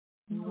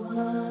Reporting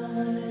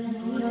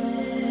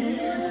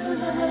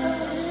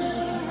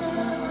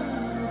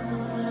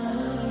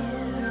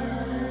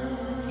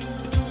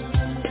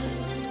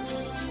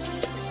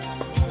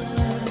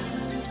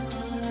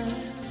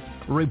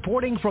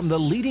from the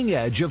leading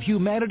edge of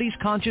humanity's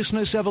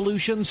consciousness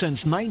evolution since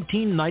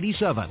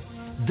 1997,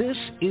 this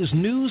is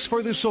News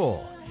for the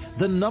Soul,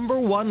 the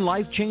 #1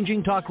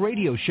 life-changing talk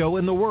radio show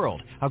in the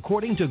world,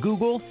 according to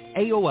Google,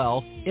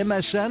 AOL,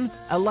 MSN,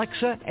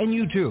 Alexa, and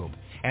YouTube,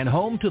 and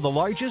home to the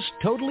largest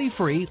totally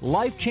free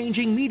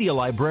life-changing media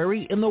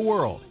library in the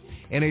world.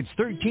 In its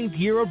 13th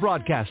year of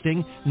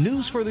broadcasting,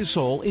 News for the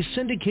Soul is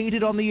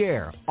syndicated on the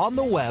air, on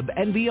the web,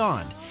 and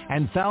beyond,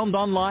 and found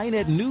online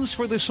at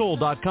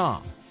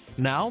newsforthesoul.com.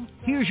 Now,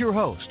 here's your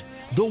host,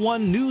 the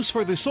one News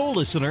for the Soul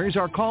listeners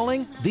are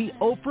calling the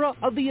Oprah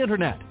of the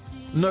Internet,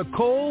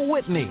 Nicole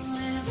Whitney.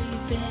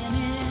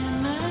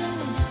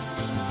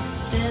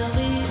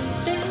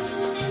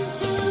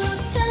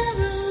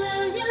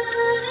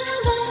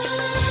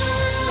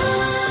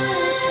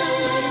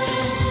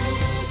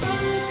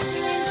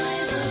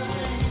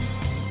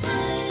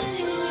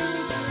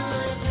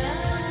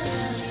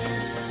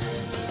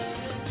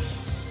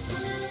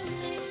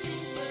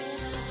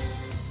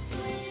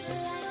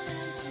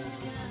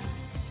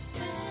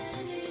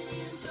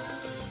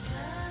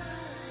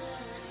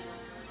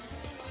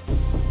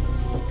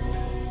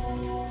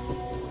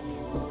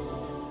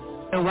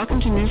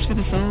 Welcome to News for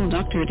the Soul,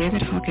 Dr.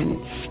 David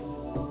Hawkins.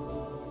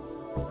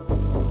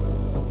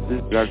 This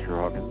is Dr.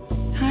 Hawkins.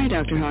 Hi,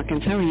 Dr.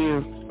 Hawkins. How are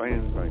you?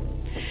 Fine.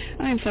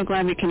 I'm so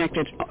glad we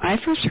connected. I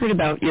first heard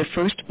about your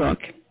first book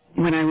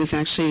when I was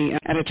actually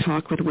at a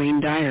talk with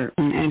Wayne Dyer,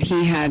 and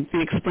he had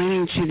been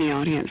explaining to the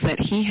audience that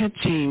he had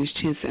changed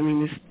this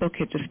book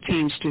had just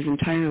changed his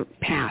entire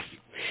path.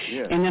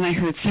 Yeah. And then I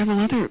heard several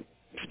other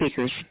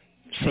speakers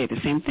say the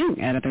same thing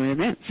at other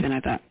events, and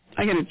I thought,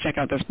 I got to check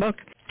out this book.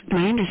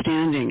 My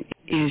understanding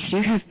is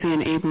you have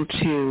been able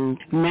to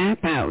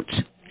map out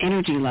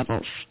energy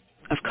levels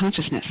of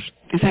consciousness.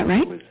 Is that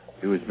right?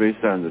 It was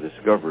based on the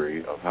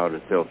discovery of how to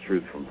tell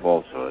truth from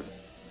falsehood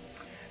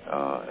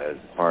as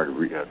part of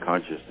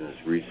consciousness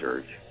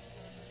research.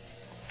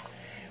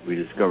 We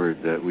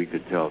discovered that we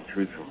could tell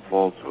truth from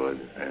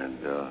falsehood, and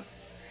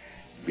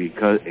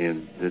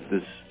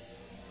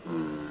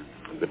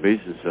the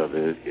basis of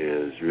it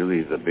is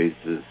really the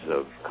basis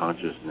of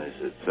consciousness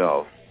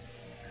itself.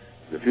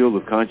 The field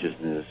of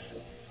consciousness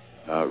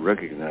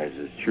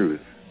recognizes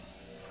truth.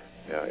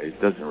 It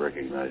doesn't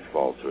recognize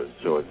falsehood.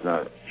 So it's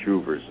not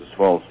true versus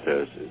false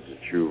test. It's a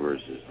true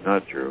versus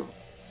not true.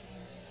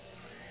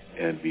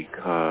 And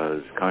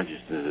because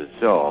consciousness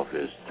itself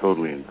is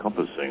totally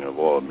encompassing of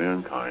all of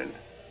mankind,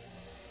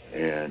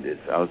 and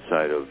it's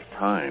outside of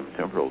time,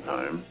 temporal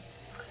time,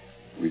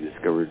 we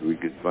discovered we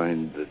could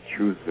find the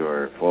truth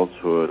or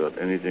falsehood of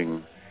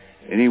anything,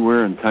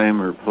 anywhere in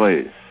time or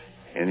place.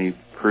 Any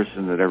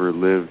person that ever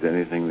lived,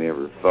 anything they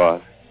ever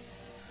thought,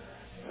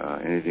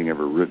 anything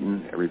ever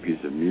written, every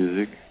piece of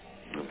music.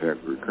 In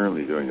fact, we're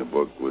currently doing a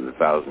book with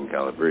 1,000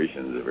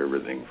 calibrations of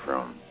everything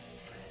from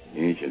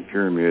the ancient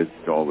pyramids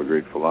to all the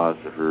great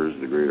philosophers,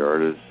 the great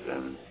artists,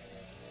 and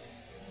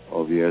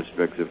all the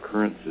aspects of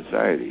current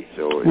society.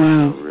 So it's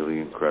a really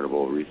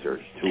incredible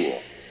research tool.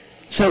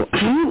 So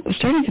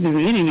starting from the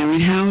beginning,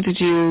 how did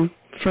you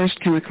first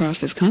come across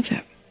this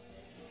concept?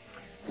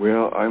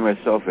 Well, I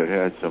myself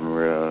had some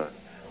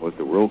what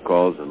the world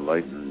calls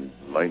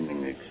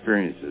enlightening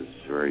experiences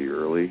very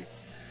early,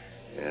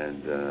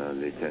 and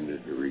they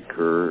tended to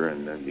recur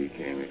and then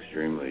became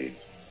extremely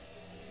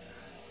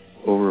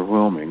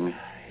overwhelming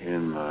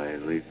in my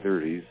late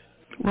 30s.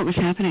 What was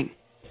happening?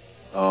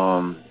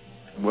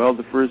 Well,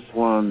 the first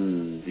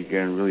one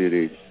began really at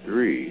age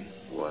 3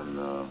 when,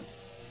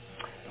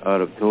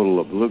 out of total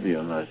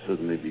oblivion, I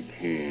suddenly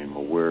became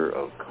aware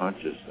of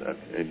consciousness.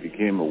 I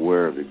became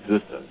aware of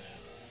existence.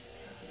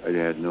 I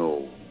had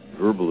no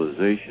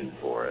verbalization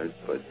for it,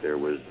 but there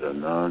was a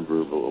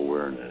non-verbal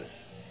awareness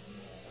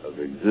of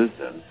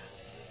existence,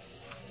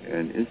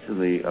 and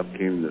instantly up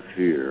came the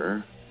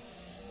fear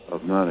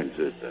of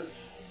non-existence.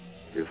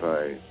 If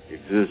I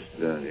exist,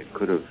 then it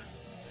could have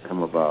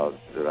come about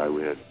that I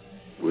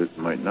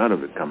might not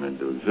have come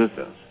into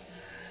existence.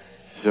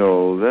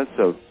 So that's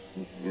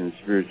in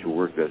spiritual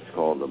work that's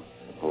called the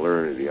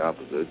polarity of the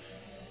opposites.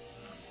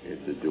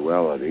 It's a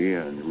duality,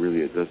 and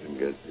really it doesn't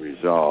get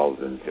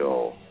resolved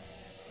until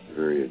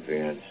very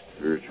advanced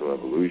spiritual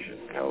evolution,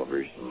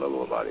 calibration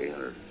level about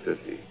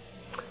 850.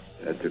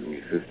 That took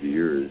me 50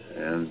 years.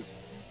 And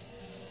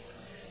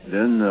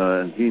then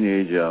in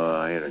teenage,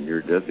 I had a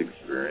near-death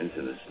experience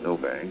in a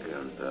snowbank,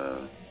 and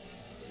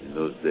in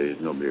those days,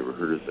 nobody ever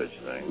heard of such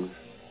things.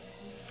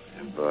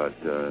 But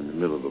in the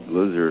middle of a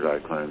blizzard, I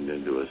climbed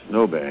into a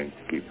snowbank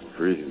to keep from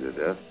freezing to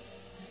death.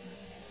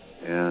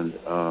 And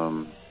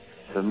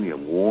suddenly a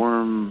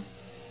warm,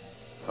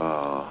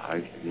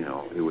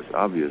 it was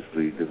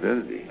obviously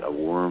divinity. A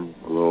warm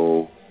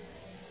glow,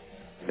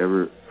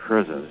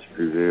 ever-presence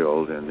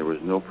prevailed, and there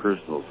was no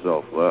personal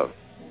self left.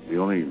 The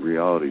only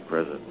reality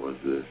present was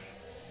this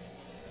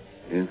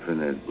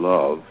infinite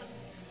love,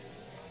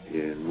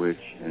 in which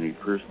any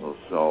personal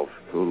self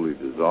totally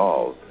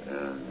dissolved.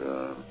 And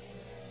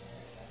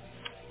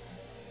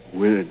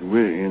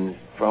in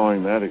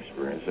following that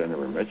experience, I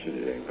never mentioned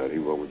it to anybody.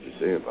 What would you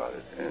say about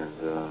it?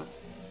 And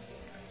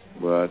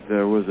but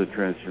there was a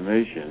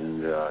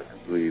transformation. I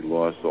completely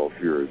lost all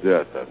fear of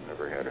death. I've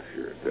never had a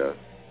fear of death.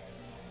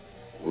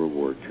 World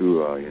War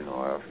II, I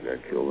often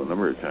got killed a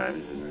number of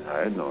times, and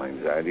I had no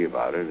anxiety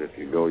about it. If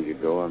you go, you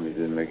go. I mean, it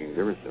didn't make any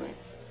difference to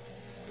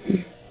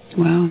me.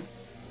 Wow.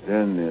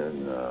 Then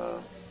in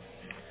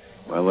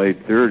my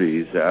late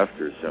 30s,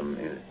 after some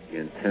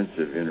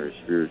intensive inner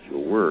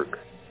spiritual work,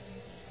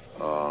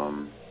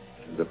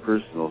 the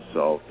personal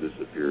self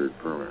disappeared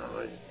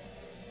permanently,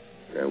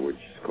 which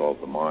is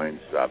called the mind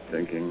stopped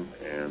thinking,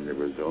 and there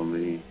was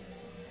only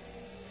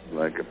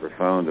like a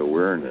profound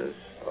awareness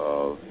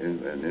of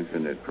an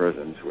infinite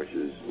presence, which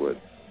is what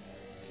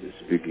is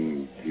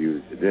speaking to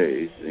you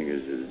today, seeing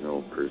as there's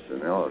no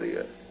personality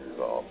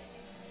involved.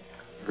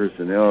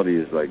 Personality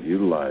is like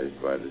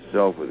utilized by the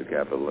self with a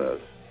capital S.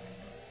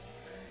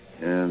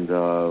 And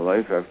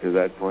life after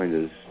that point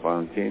is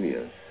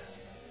spontaneous.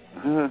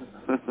 So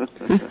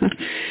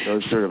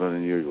it's sort of an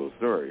unusual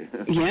story.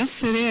 Yes,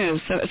 it is.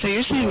 So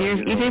you're saying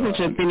you've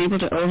been able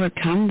to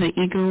overcome the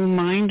ego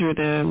mind or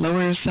the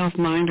lower self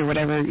mind or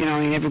whatever,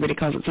 everybody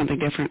calls it something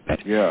different.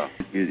 But yeah,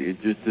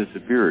 it just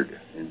disappeared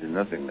into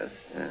nothingness.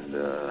 And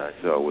I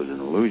saw it was an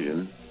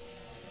illusion.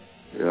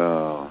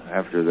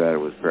 After that, it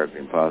was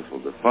practically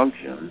impossible to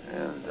function,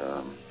 and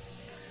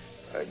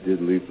I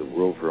did leave the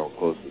world for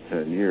close to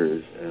 10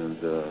 years, and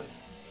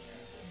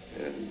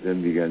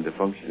then began to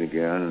function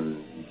again,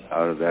 and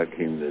out of that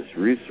came this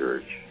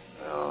research.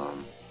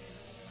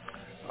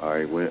 I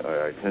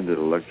attended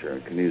a lecture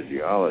on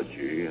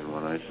kinesiology, and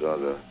when I saw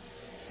the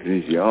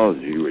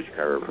kinesiology, which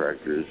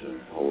chiropractors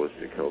and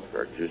holistic health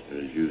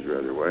practitioners use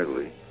rather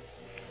widely,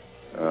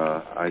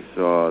 I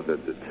saw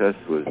that the test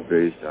was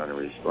based on a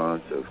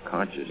response of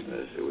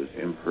consciousness. It was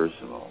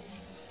impersonal.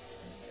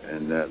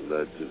 And that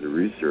led to the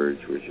research,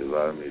 which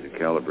allowed me to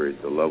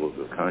calibrate the levels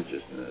of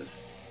consciousness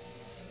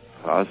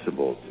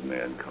possible to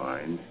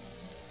mankind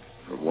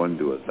from 1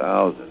 to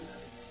 1,000.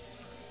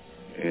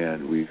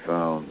 And we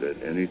found that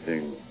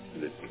anything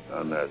that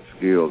on that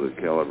scale that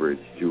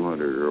calibrates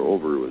 200 or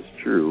over was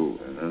true,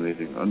 and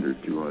anything under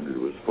 200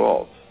 was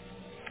false.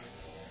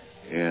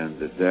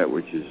 And that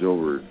which is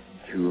over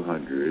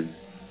 200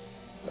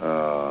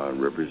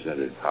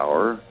 represented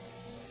power,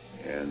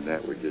 and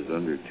that which is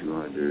under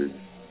 200,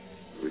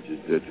 which is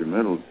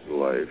detrimental to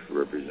life,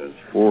 represents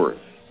force.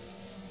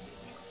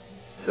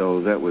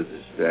 So that was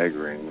a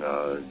staggering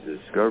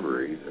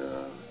discovery.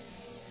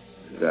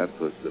 That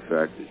plus the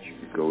fact that you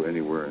could go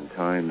anywhere in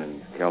time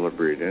and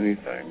calibrate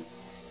anything.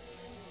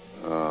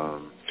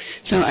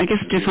 So I guess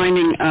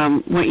defining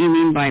what you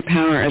mean by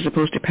power as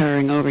opposed to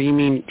powering over, you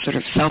mean sort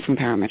of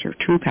self-empowerment or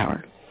true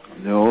power?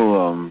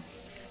 No,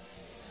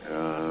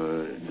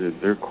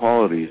 their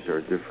qualities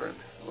are different.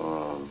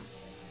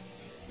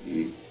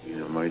 You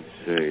might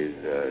say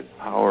that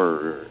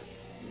power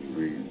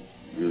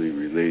really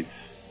relates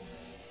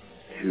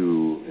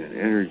to an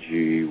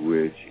energy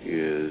which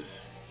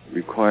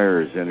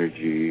requires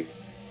energy.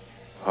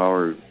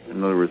 Power,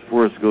 in other words,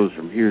 force goes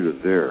from here to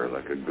there,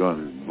 like a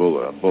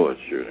bullet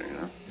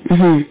shooting.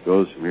 Mm-hmm.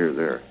 Goes from here to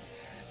there.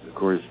 Of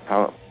course,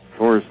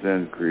 force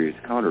then creates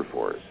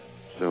counterforce,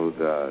 so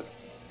that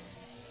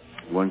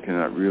one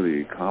cannot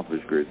really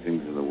accomplish great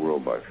things in the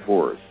world by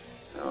force.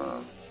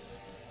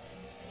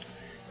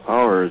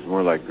 Power is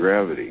more like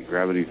gravity.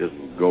 Gravity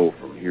doesn't go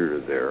from here to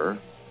there.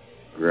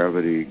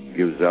 Gravity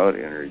gives out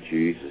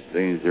energy,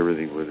 sustains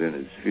everything within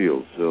its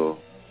field. So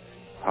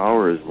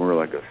power is more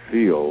like a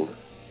field,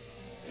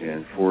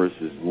 and force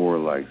is more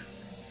like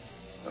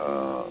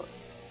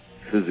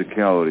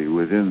physicality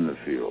within the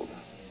field.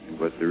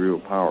 But the real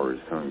power is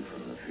coming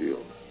from the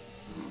field.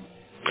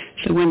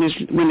 So when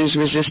there's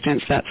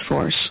resistance, that's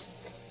force.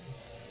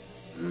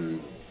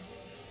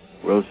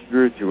 Well,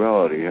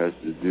 spirituality has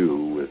to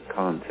do with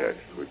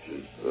context, which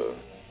is the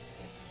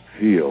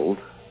field,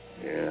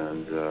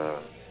 and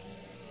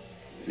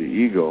the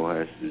ego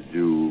has to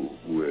do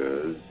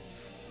with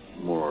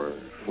more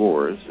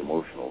force,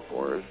 emotional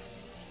force,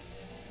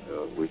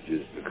 which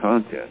is the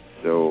content.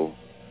 So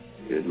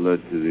it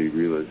led to the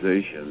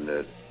realization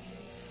that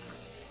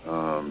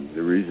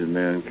the reason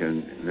man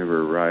can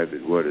never arrive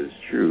at what is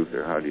truth,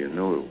 or how do you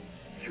know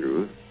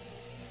truth,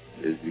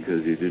 is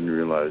because he didn't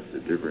realize the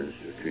difference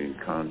between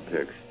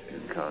context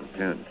and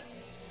content.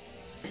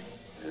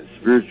 And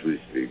spiritually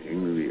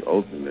speaking, the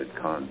ultimate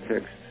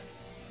context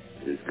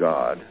is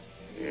God,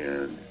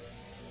 and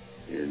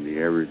in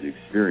the average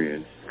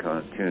experience,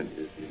 content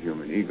is the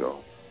human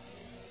ego.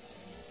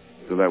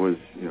 So that was,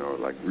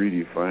 like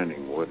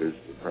redefining what is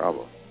the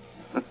problem.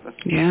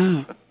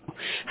 Yeah.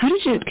 How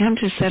did you come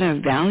to set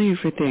a value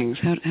for things?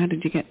 How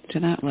did you get to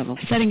that level?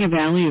 Setting a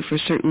value for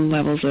certain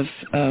levels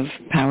of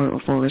power or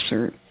force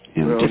or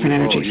different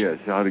energies. Oh, yes,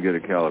 how to get a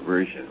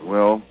calibration.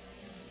 Well,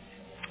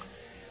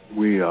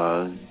 we,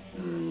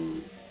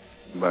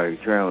 by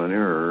trial and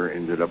error,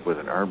 ended up with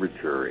an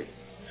arbitrary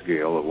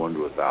scale of 1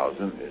 to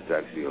 1,000. It's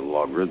actually a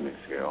logarithmic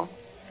scale.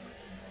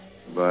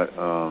 But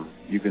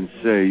you can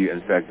say,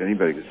 in fact,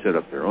 anybody can set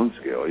up their own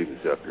scale. You can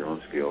set up your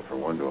own scale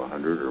from 1 to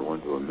 100 or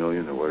 1 to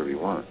 1,000,000 or whatever you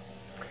want.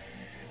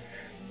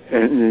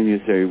 And then you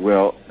say,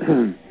 well,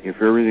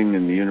 if everything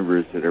in the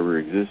universe that ever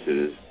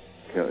existed is,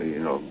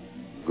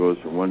 goes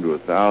from 1 to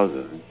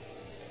 1,000,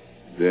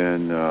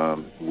 then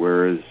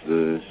where is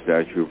the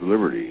Statue of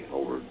Liberty?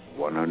 Over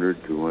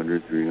 100,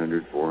 200,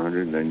 300,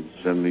 400, and then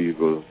suddenly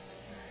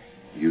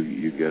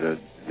you get a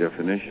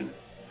definition.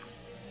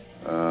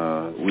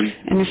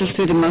 And this is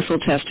through the muscle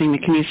testing, the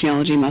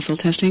kinesiology muscle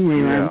testing, where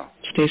your arm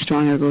stays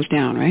strong or goes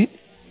down, right?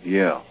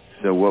 Yeah.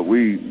 So what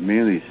we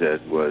mainly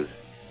said was,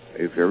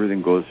 if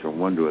everything goes from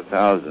 1 to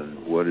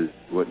 1,000,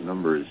 what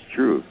number is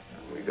truth?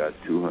 We got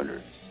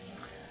 200.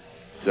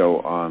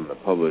 So on the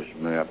published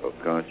map of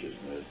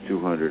consciousness,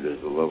 200 is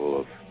the level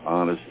of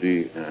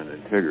honesty and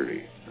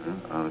integrity.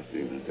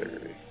 Honesty and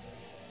integrity.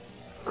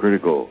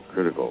 Critical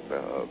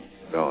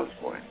balance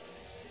point.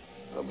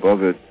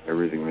 Above it,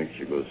 everything makes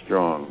you go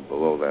strong.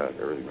 Below that,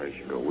 everything makes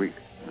you go weak.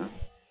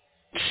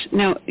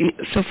 Now,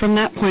 so from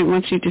that point,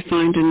 once you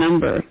defined a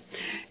number,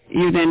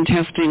 you're then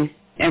testing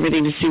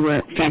everything to see where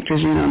it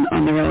factors in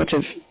on the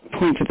relative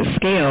points of the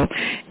scale,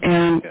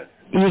 and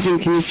using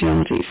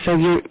kinesiology.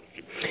 So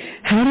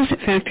how does it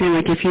factor in,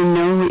 like if you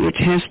know what you're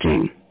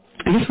testing?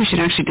 I guess we should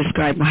actually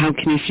describe how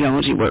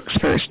kinesiology works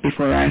first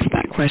before I ask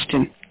that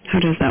question. How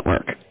does that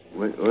work?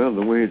 Well,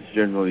 the way it's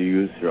generally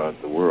used throughout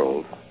the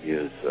world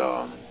is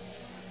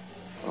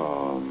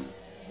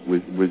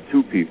with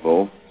two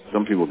people.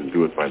 Some people can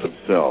do it by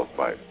themselves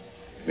by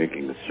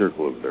making a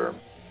circle of their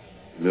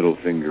middle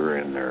finger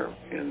and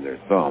their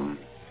thumb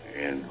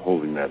and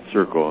holding that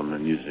circle, and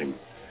then using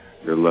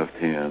their left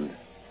hand,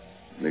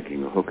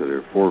 making a hook of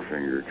their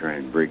forefinger,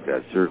 trying to break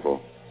that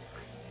circle.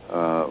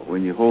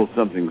 When you hold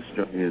something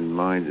in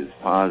mind as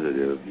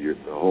positive, the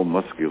whole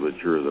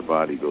musculature of the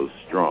body goes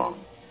strong.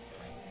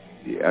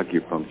 The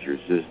acupuncture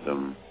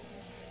system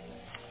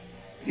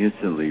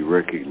instantly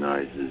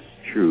recognizes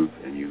truth,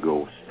 and you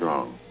go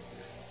strong.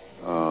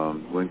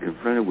 When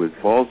confronted with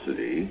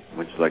falsity,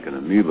 much like an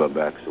amoeba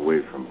backs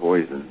away from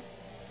poison,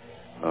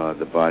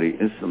 the body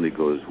instantly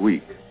goes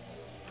weak.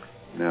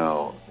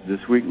 Now, this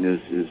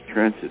weakness is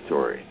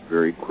transitory,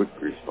 very quick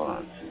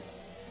response,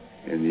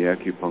 and the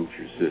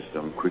acupuncture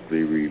system quickly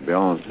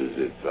rebalances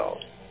itself.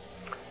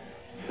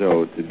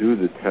 So to do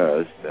the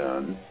test,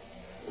 then,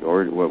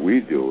 or what we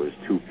do is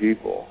two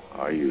people.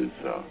 I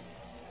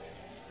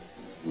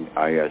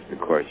ask the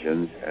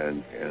questions,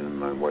 and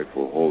my wife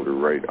will hold her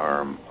right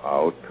arm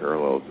out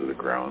parallel to the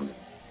ground,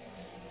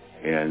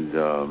 and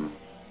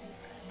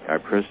I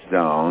press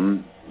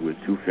down with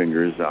two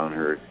fingers on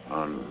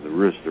the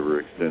wrist of her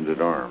extended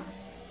arm,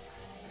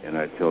 and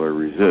I tell her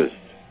resist.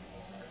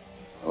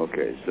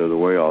 Okay, so the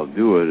way I'll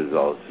do it is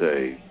I'll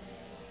say,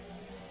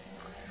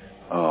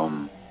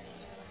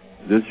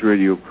 this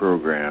radio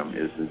program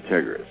is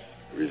integrous,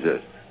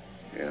 resist.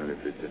 And if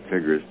it's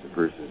integrous, the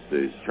person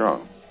stays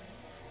strong.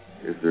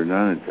 If they're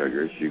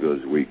non-integrous, she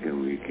goes weak,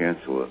 and we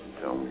cancel it and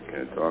tell them we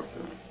can't talk to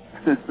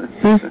them.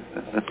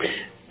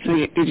 So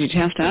did you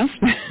test us?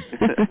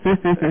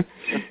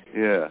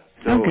 Yeah.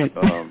 So okay.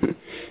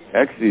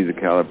 Actually, the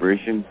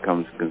calibration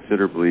comes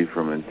considerably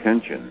from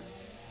intention.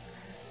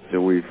 So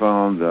we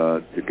found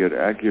to get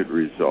accurate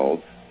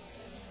results,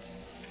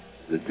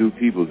 the two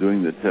people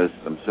doing the test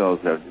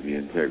themselves have to be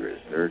integrous.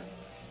 Their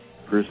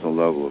personal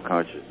level of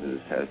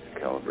consciousness has to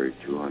calibrate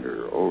 200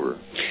 or over.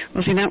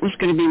 Well, see, that was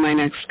going to be my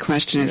next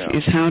question,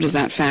 is how does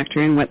that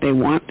factor in what they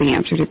want the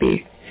answer to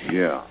be?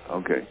 Yeah,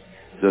 okay.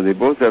 So they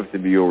both have to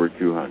be over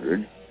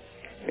 200.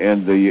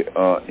 And the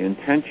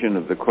intention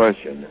of the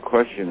question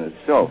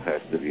itself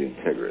has to be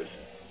integrous.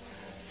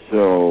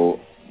 So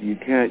you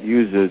can't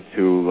use it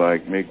to,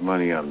 like, make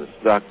money on the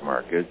stock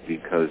market,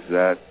 because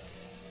that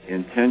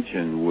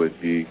intention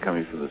would be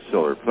coming from the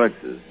solar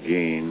plexus,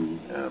 gain,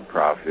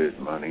 profit,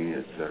 money,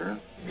 etc.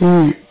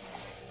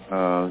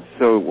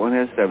 So one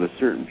has to have a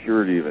certain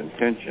purity of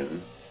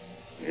intention.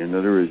 In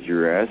other words,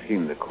 you're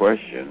asking the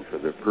question for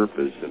the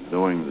purpose of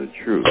knowing the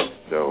truth.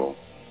 So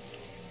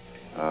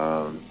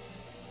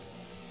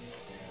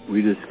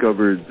we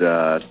discovered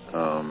that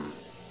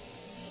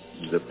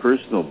the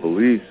personal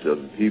beliefs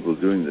of the people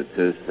doing the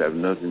test have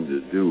nothing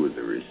to do with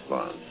the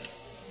response.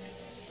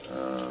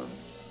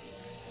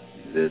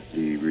 That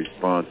the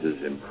response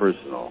is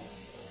impersonal.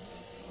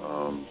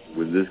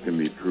 With this can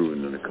be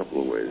proven in a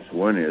couple of ways.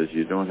 One is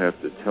you don't have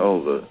to tell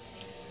the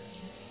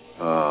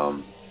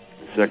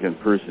second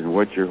person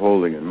what you're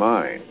holding in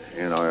mind,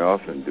 and I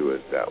often do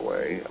it that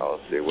way. I'll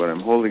say, what I'm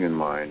holding in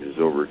mind is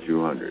over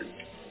 200,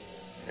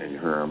 and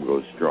her arm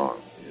goes strong.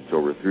 It's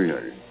over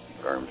 300,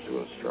 arm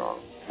goes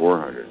strong.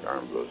 400,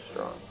 arm goes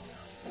strong.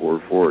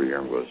 440,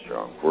 arm goes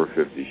strong.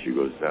 450, she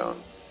goes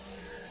down.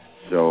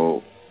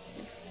 So,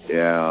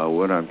 yeah,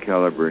 what I'm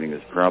calibrating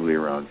is probably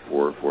around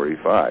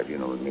 445,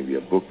 maybe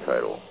a book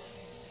title.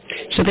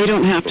 So they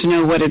don't have to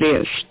know what it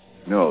is?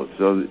 No,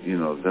 so,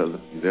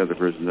 the other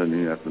person doesn't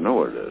even have to know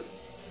what it is.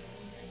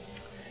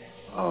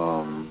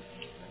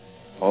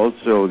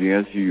 Also, the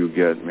answer you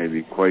get may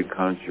be quite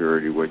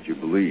contrary to what you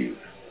believe.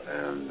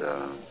 And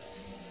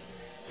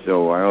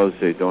so I always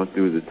say don't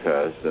do the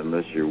test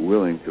unless you're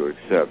willing to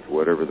accept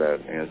whatever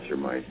that answer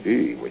might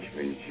be, which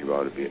means you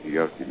have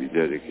to be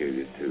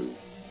dedicated to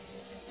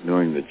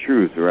knowing the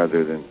truth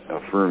rather than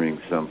affirming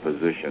some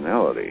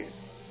positionality.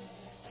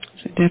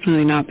 So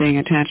definitely not being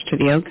attached to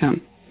the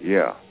outcome.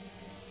 Yeah.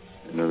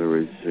 In other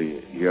words,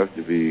 you have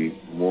to be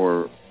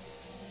more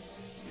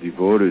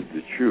devoted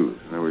to truth.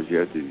 In other words, you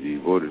have to be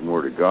devoted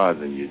more to God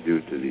than you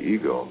do to the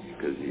ego,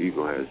 because the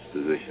ego has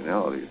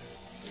positionalities.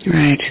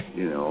 Right.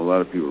 You know, a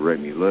lot of people write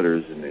me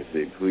letters and they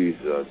say, please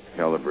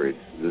calibrate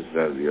this,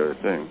 that, or the other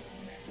thing.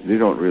 They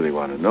don't really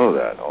want to know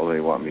that. All they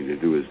want me to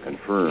do is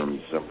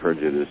confirm some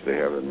prejudice they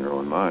have in their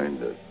own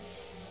mind that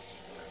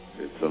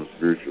some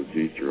spiritual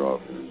teacher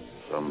off in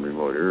some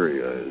remote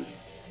area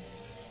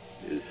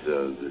is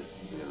the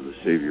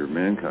savior of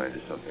mankind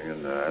or something,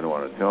 and I don't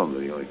want to tell them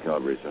that he only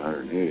calibrates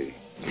 180.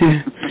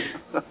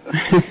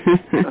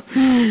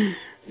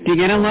 Do you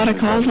get a lot of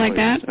calls like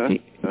that?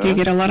 Do you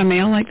get a lot of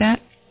mail like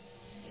that?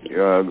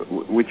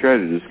 We try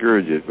to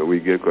discourage it, but we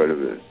get quite a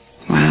bit.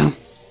 Wow.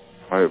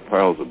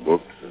 Piles of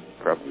books and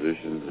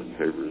propositions and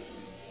papers,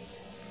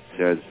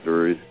 sad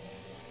stories.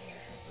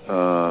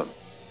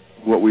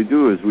 What we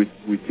do is we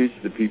teach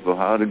the people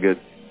how to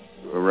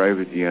arrive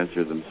at the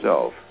answer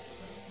themselves.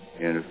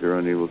 And if they're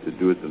unable to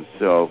do it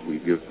themselves, we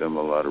give them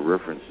a lot of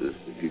references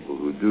to people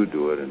who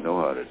do it and know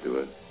how to do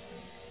it.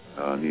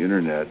 On the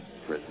internet,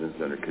 for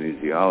instance, under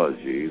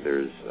kinesiology,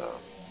 there's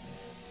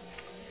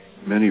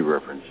many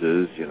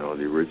references. You know,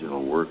 the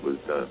original work was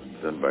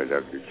done by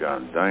Dr.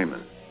 John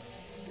Diamond,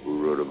 who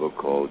wrote a book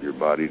called Your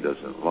Body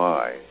Doesn't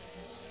Lie.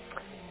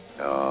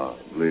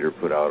 Later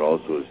put out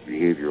also as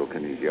Behavioral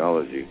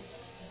Kinesiology.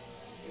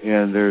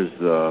 And there's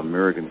the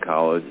American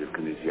College of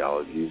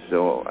Kinesiology.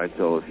 So I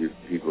tell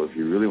people, if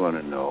you really want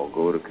to know,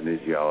 go to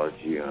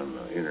kinesiology on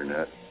the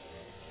internet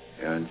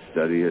and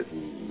study it,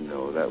 and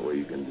that way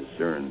you can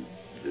discern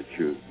the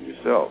truth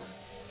yourself.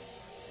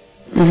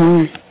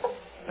 Mm-hmm.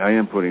 I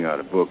am putting out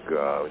a book,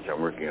 which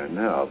I'm working on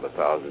now, of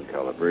 1,000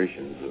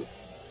 calibrations.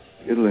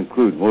 It'll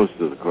include most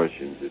of the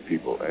questions that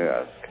people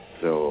ask.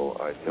 So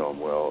I tell them,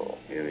 well,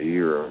 in a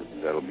year,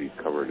 that'll be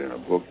covered in a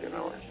book, or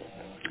something.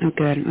 Oh,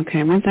 good.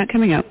 Okay. When's that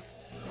coming out?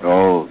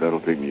 Oh,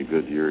 that'll take me a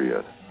good year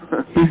yet.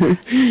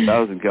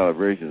 1,000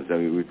 calibrations. I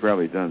mean, we've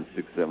probably done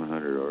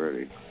 600-700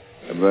 already.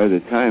 And by the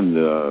time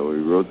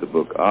we wrote the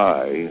book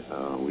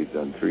we've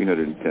done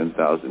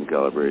 310,000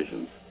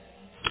 calibrations.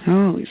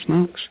 Holy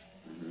smokes.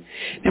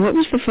 And what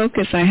was the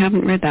focus? I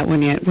haven't read that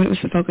one yet. What was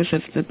the focus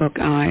of the book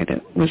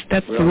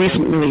That's the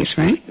recent release,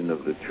 right?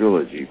 Of the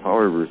trilogy,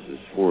 Power versus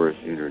Force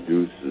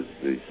introduces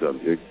the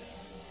subject,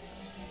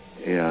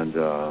 and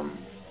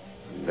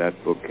that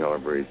book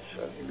calibrates,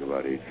 I think,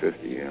 about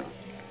 850. Yeah.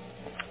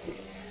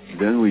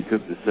 Then we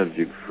took the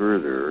subject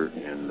further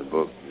in the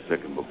book, the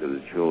second book of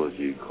the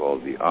trilogy,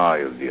 called The Eye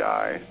of the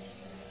Eye,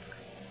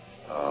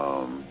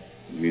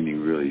 meaning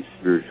really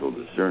spiritual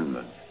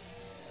discernment,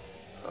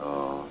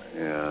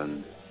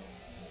 and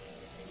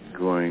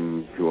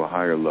going to a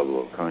higher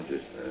level of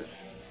consciousness,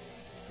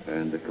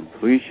 and the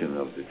completion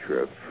of the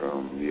trip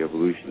from the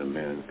evolution of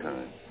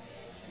mankind.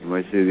 You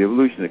might say the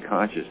evolution of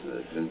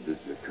consciousness since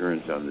its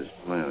occurrence on this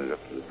planet up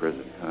to the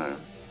present time,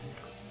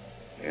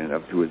 and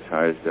up to its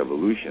highest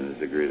evolution as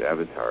the great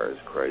avatars,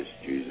 Christ,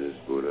 Jesus,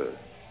 Buddha.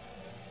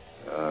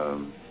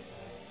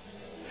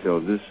 So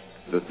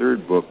the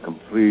third book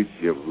completes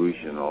the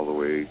evolution all the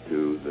way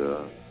to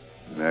the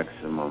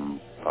maximum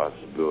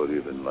possibility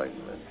of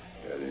enlightenment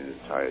in its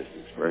highest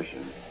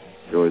expression.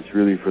 So it's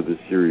really for the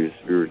serious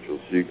spiritual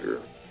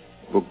seeker.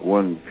 Book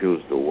 1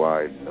 appeals to a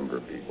wide number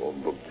of people.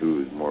 Book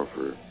 2 is more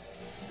for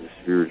the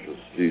spiritual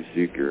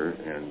seeker,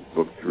 and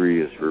Book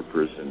 3 is for a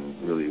person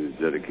really who's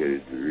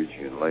dedicated to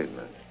reaching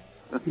enlightenment.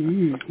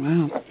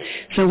 Wow.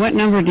 So what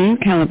number do you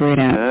calibrate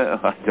at?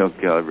 I don't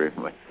calibrate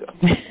myself.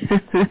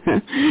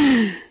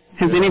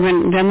 Has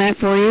anyone done that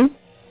for you?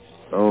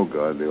 Oh,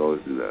 God, they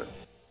always do that.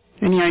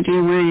 Any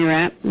idea where you're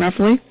at,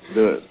 roughly?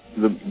 The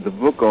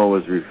book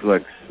always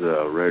reflects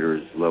the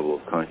writer's level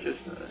of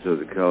consciousness. So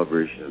the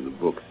calibration of the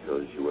book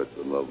tells you what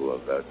the level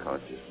of that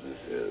consciousness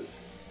is.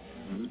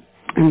 Mm-hmm.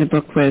 And the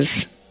book was?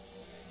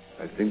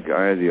 I think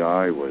Eye of the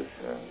Eye was,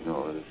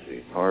 let's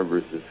see, Power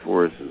versus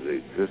Force was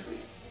 850.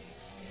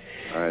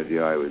 Eye of the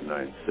Eye was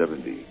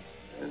 970.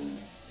 And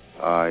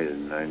I is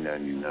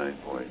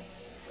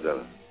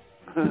 999.7.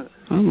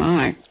 Oh,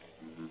 my.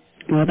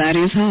 Well, that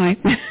is high.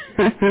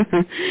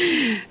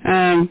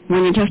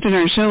 When you tested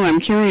our show, I'm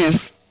curious.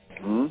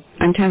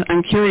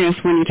 I'm curious,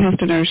 when you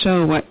tested our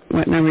show, what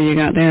number you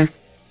got there?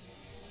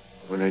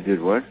 When I did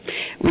what?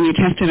 When you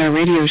tested our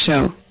radio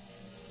show.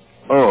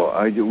 Oh,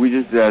 we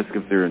just asked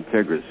if they're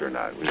integrous or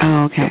not. We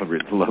okay.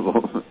 Calibrate the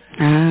level.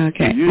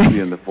 Okay. It's usually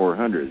in the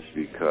 400s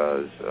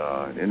because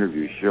an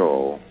interview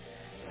show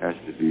has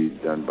to be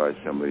done by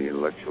somebody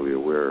intellectually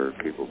aware,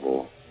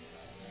 capable.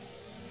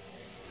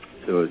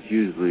 So it's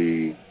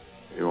usually,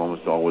 you're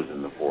almost always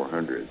in the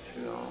 400s,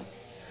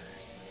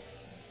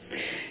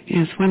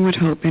 Yes, one would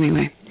hope,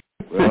 anyway.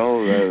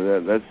 Well,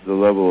 that's the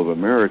level of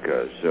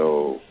America.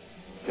 So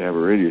to have a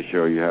radio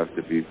show, you have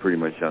to be pretty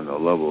much on the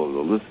level of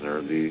the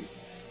listener. The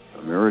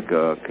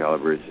America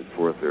calibrates at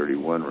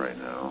 431 right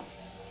now.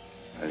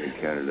 I think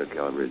Canada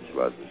calibrates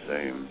about the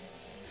same.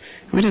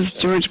 What does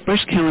George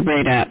Bush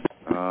calibrate at?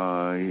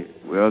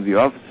 Well, the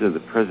Office of the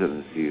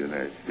Presidency of the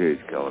United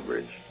States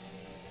calibrates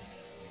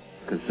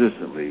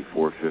consistently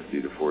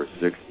 450 to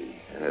 460.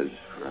 It has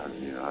for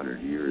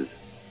 100 years.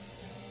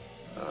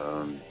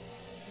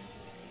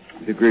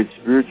 The great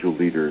spiritual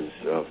leaders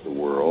of the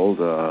world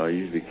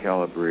usually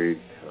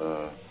calibrate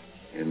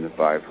in the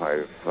high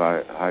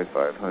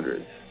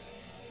 500s.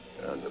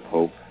 The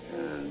Pope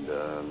and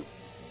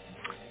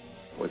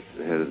what's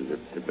the head of the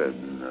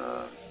Tibetan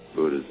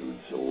Buddhism,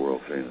 so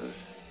world famous,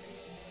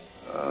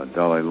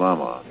 Dalai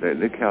Lama.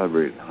 They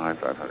calibrate in high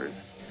 500s.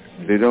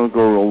 They don't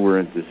go over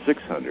into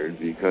 600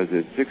 because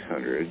at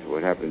 600,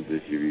 what happens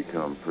is you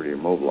become pretty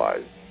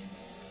immobilized.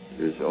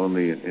 There's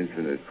only an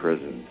infinite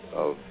presence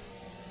of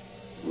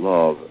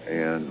love,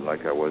 and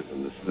like I was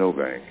in the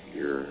snowbank,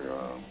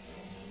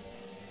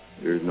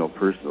 there's no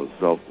personal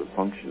self to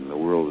function. The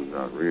world is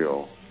not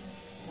real.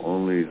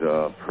 Only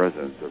the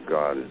presence of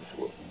God is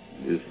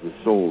the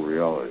sole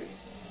reality,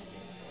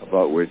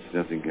 about which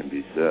nothing can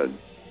be said.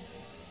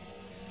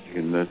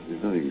 There's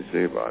nothing to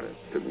say about it.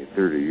 It took me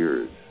 30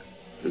 years.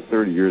 For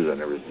 30 years I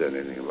never said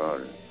anything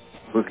about it.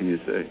 What can you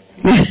say?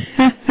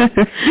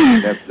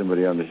 Tap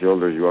somebody on the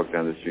shoulder as you walk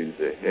down the street and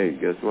say, hey,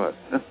 guess what?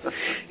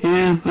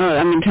 Yeah, well,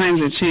 I mean, times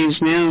have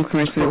changed now, of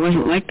course, but it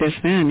wasn't like this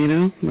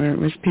then, where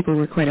people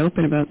were quite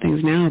open about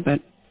things now,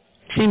 but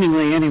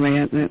seemingly anyway,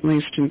 at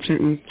least in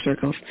certain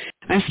circles.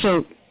 I'm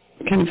still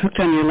kind of hooked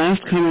on your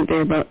last comment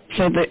there about,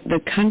 so the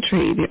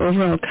country, the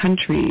overall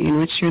country in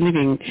which you're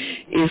living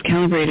is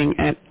calibrating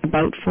at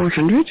about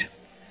 400?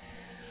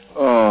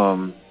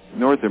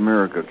 North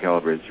America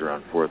calibrates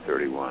around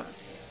 431,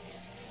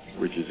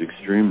 which is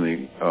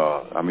extremely,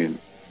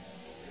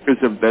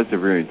 that's a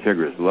very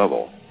integrous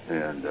level.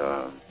 And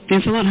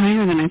it's a lot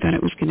higher than I thought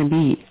it was going to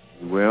be.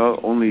 Well,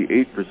 only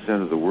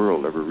 8% of the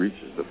world ever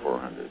reaches the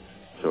 400s,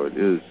 so it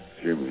is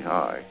extremely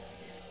high.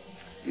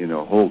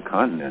 Whole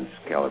continents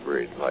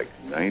calibrate like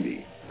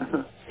 90.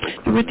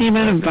 With the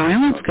amount of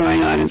violence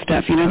going on and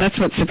stuff, that's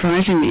what's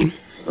surprising me.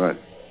 Right.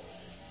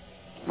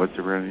 What's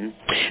surprising you?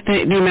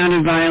 The amount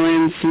of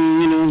violence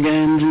and,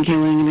 guns and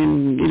killing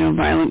and,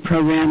 violent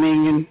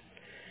programming, and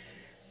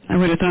I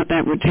would have thought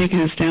that would take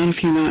us down a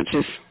few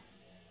notches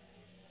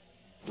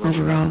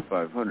overall.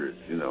 500s,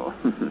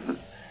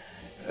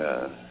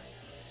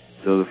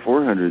 So the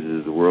 400s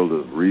is the world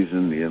of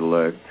reason, the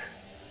intellect,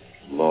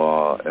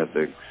 law,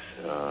 ethics,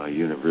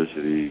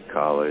 university,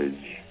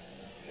 college,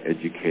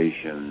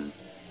 education,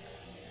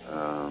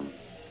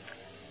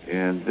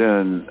 and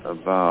then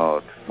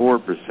about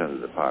 4%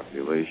 of the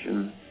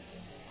population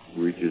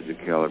reaches a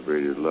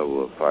calibrated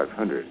level of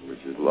 500,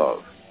 which is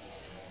love.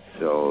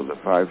 So the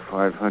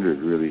 500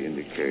 really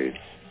indicates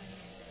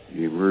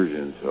the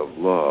emergence of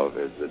love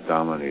as the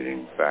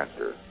dominating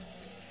factor.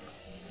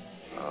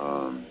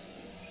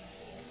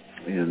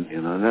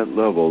 And on that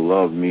level,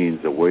 love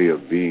means a way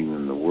of being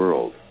in the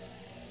world.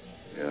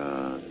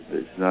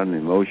 It's not an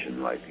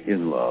emotion like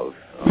in love.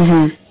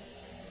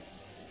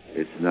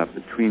 It's not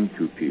between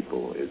two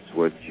people. It's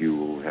what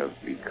you have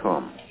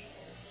become.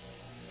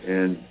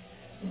 And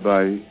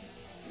by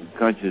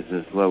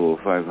consciousness level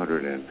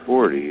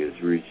 540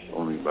 is reached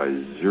only by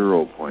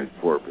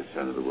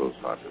 0.4% of the world's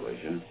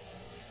population.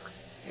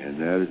 And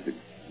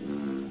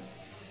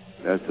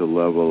that's a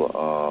level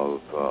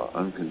of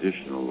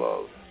unconditional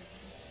love.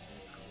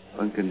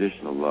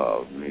 Unconditional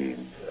love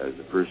means as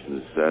a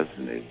person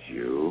assassinates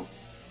you,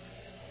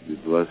 you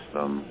bless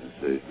them and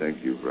say,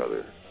 thank you,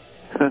 brother.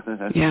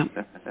 Yeah,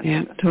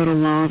 total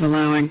law of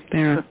allowing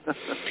there.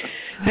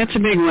 That's a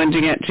big one to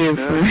get to.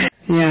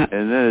 Yeah.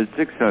 And then at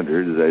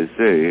 600, as I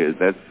say,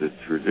 that's the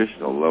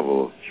traditional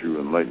level of true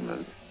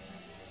enlightenment.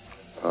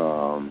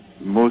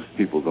 Most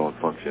people don't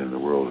function in the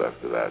world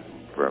after that.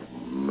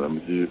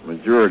 The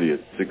majority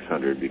at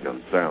 600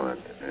 becomes silent,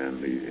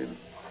 and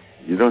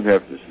you don't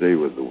have to stay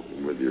with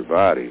your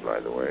body, by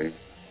the way.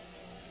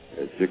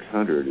 At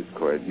 600, it's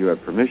quite, you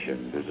have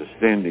permission. There's a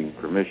standing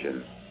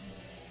permission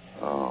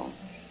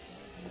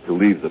to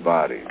leave the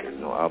body. There's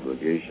no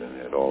obligation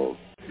at all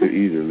to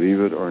either leave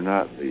it or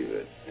not leave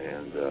it.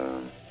 And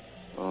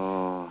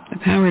the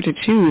power to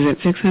choose at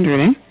 600,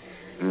 eh?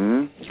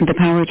 The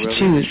power to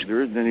choose.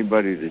 There isn't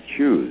anybody to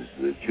choose.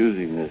 The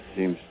choosingness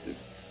seems to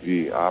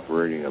be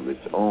operating of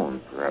its own,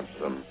 perhaps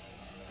some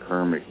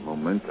karmic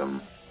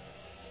momentum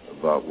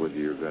about whether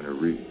you're going to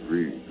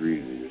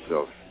breathe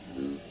yourself,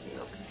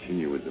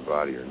 continue with the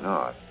body or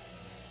not.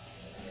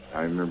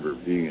 I remember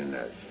being in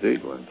that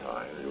state one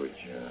time in which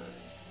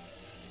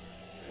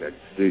that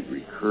state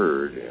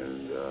recurred,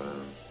 and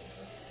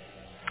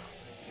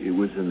it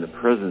was in the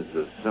presence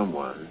of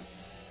someone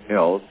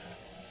else,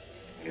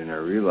 and I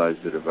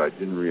realized that if I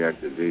didn't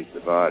reactivate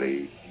the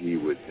body, he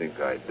would think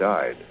I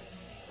died.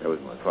 That was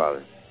my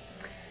father.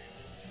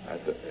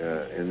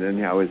 And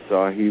then I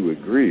saw he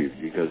would grieve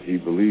because he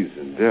believes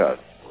in death.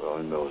 Well,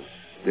 in those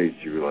states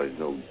you realize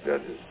no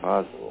death is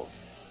possible.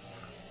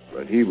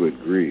 But he would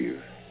grieve,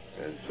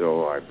 and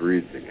so I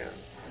breathed again.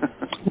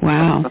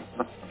 Wow.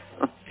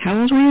 How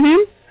old were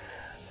you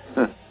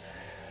then?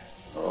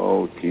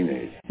 Oh,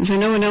 teenage. So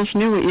no one else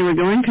knew what you were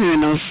going through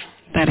in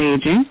that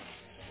age, eh?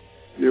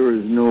 There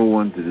was no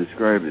one to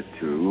describe it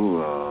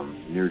to.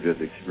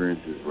 Near-death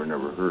experiences were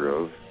never heard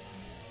of.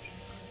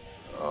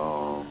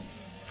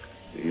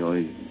 The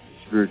only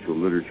spiritual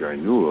literature I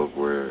knew of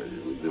where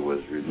it was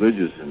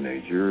religious in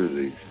nature,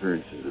 the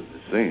experiences of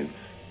the saints.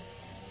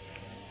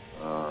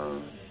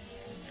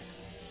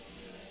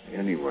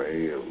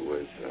 Anyway,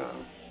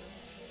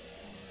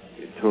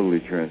 it totally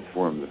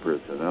transformed the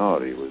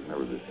personality. It was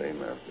never the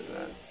same after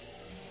that.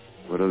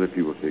 What other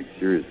people take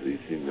seriously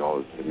seemed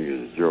always to me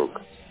as a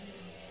joke.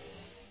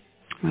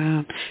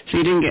 Wow. So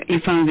you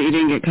found that you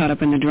didn't get caught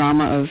up in the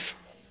drama of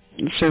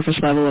the surface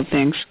level of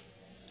things?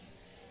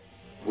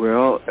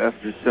 Well,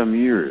 after some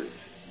years,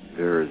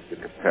 there is the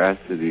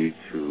capacity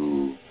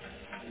to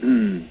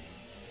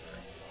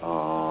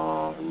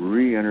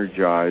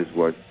re-energize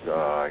what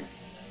I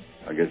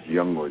guess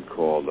Jung would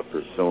call the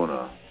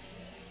persona.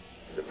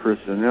 The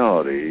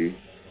personality,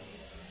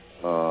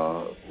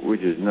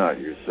 which is not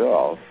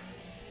yourself,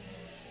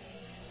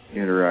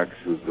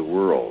 interacts with the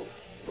world,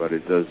 but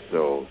it does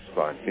so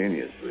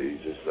spontaneously,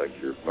 just like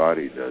your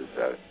body does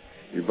that.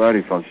 Your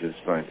body functions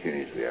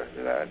spontaneously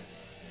after that,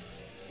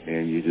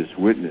 and you just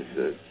witness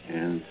it,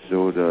 and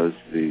so does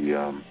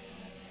the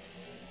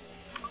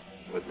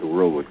what the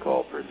world would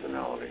call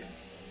personality.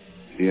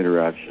 The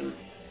interaction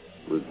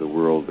with the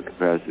world, the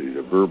capacity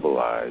to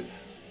verbalize.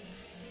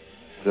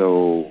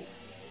 So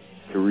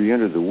to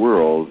re-enter the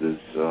world is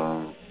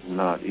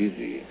not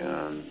easy,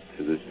 and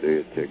to this day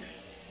it takes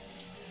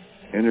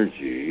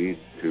energy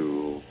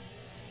to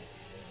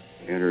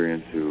enter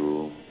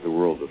into the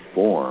world of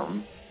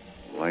form,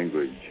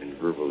 language and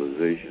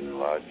verbalization and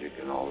logic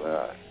and all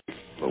that.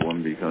 But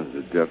one becomes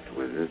adept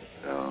with it.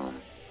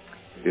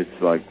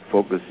 It's like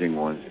focusing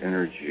one's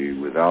energy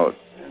without,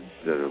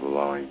 instead of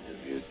allowing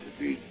it to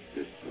be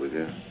just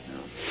within. You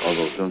know?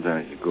 Although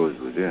sometimes it goes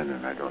within,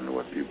 and I don't know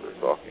what people are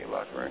talking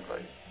about,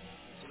 frankly.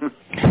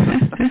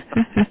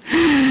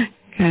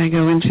 Kind of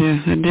go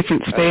into a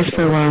different space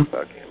for a while.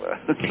 Talking about.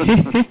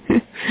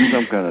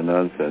 Some kind of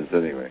nonsense,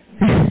 anyway.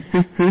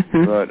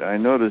 But I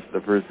noticed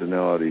the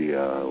personality,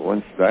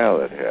 one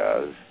style it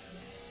has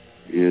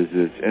is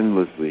it's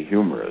endlessly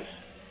humorous,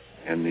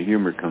 and the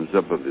humor comes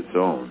up of its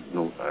own.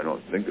 No, I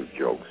don't think of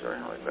jokes or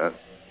anything like that.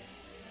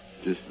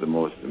 Just the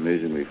most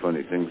amazingly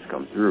funny things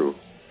come through,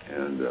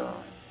 and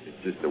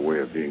it's just a way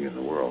of being in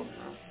the world.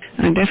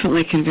 I'm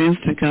definitely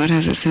convinced that God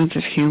has a sense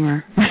of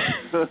humor.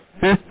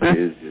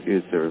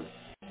 It's an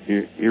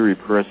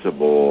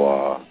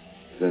irrepressible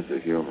sense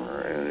of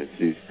humor, and it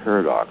sees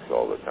paradox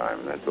all the time,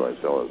 and that's why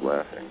it's always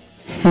laughing.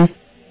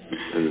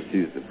 Because it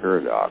sees the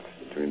paradox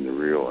between the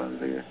real and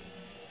the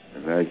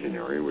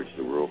imaginary, which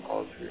the world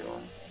calls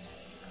real.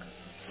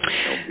 You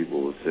know,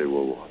 people will say,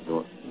 well,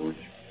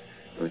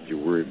 don't you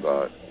worry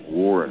about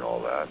war and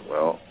all that?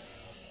 Well,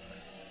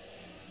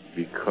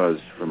 because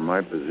from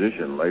my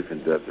position, life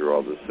and death are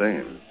all the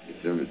same.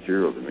 It's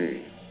immaterial to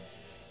me.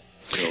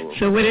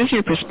 So what is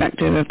your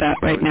perspective of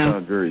that right now? It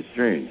sounds very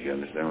strange. You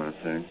understand what I'm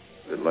saying?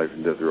 That life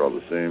and death are all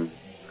the same.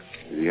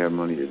 Whether you have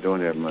money or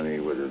don't have money,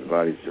 whether the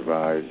body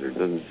survives or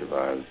doesn't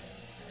survive,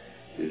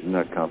 is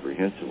not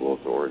comprehensible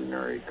to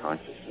ordinary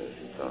consciousness.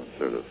 It sounds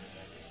sort of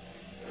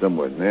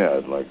somewhat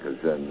mad, like a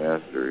Zen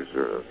master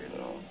sort of,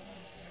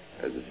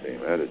 has the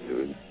same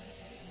attitude.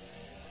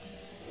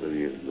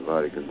 Whether the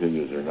body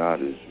continues or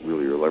not is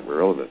really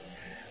irrelevant.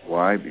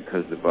 Why?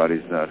 Because the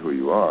body's not who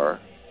you are,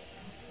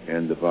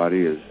 and the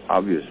body is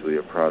obviously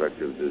a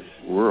product of this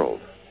world.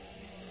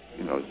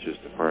 It's just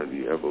a part of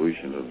the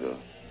evolution of the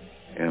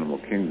animal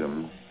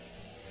kingdom,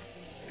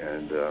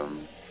 and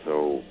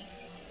so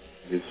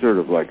it's sort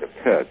of like a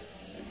pet.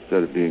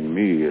 Instead of being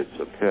me, it's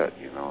a pet,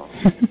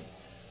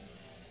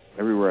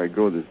 Everywhere I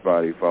go, this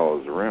body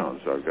follows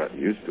around, so I've gotten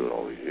used to it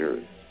all these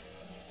years.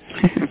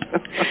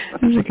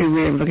 That's a good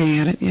way of looking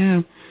at it,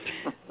 yeah.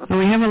 Well,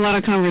 we have a lot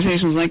of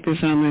conversations like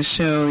this on this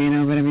show,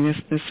 but I mean,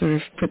 this sort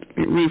of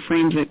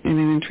reframes it in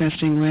an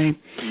interesting way.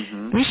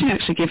 Mm-hmm. We should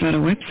actually give out a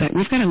website.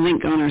 We've got a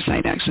link on our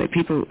site, actually.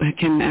 People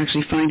can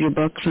actually find your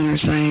books on our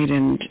site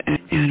and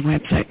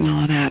website and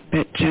all of that.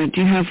 But do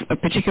you have a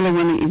particular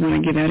one that you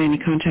want to give out, any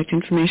contact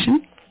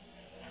information?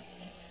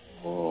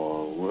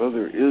 Well,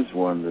 there is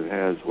one that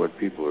has what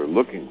people are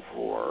looking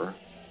for.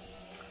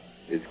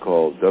 It's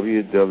called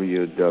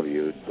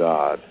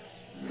www.veritas,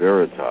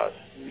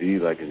 V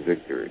like in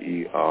Victor,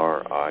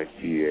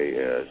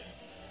 ERITAS,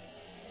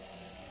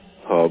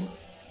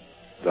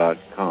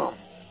 pub.com.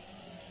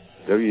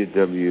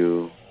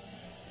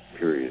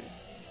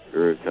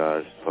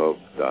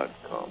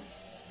 www.veritaspub.com.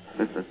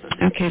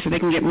 Okay, so they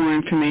can get more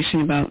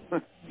information about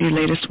your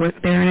latest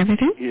work there and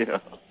everything? Yeah.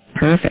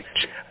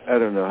 Perfect. I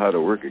don't know how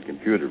to work a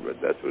computer, but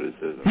that's what it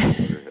says on the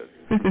computer.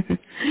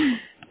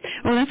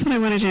 Well, that's what I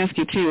wanted to ask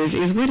you, too,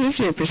 is what is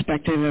your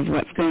perspective of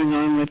what's going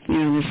on with,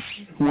 this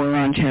war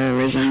on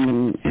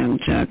terrorism and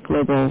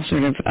global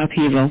sort of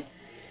upheaval.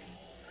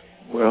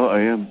 Well, I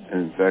am,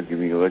 in fact,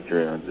 giving a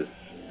lecture on this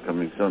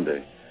coming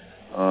Sunday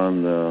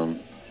on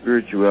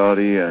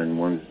spirituality and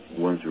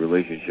one's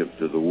relationship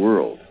to the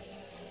world.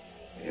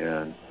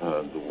 And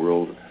the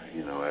world,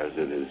 as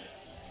it is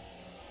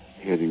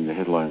hitting the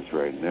headlines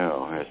right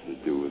now, has to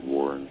do with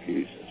war and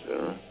peace,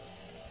 etc.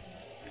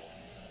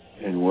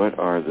 And what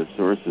are the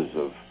sources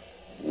of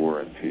war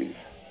and peace?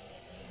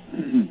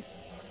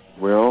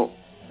 Well,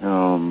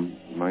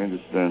 my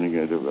understanding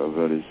of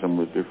that is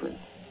somewhat different.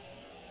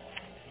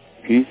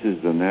 Peace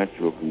is the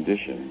natural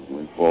condition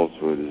when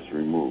falsehood is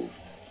removed.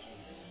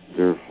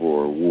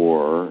 Therefore,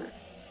 war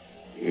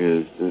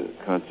is the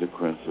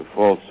consequence of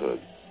falsehood.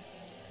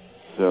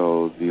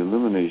 So the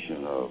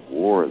elimination of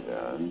war,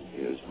 then,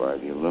 is by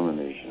the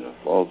elimination of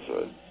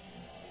falsehood.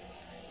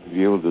 To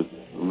be able to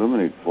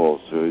eliminate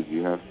falsehood,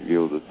 you have to be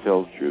able to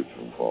tell truth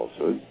from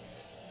falsehood,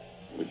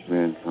 which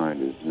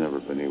mankind has never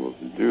been able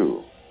to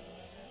do.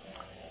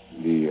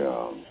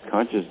 The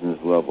consciousness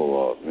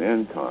level of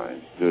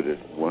mankind stood at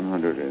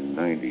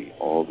 190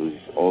 all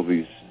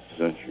these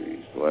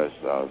centuries, the last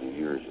 1,000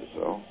 years or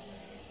so,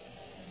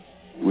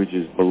 which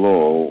is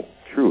below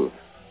truth,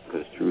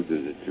 because truth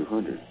is at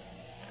 200.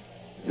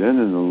 Then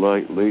in the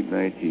late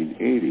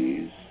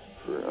 1980s,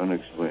 for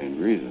unexplained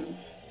reasons,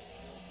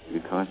 the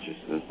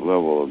consciousness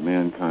level of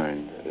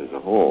mankind as a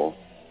whole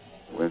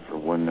went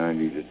from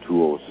 190 to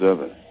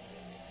 207.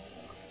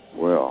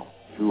 Well,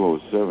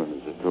 207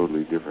 is a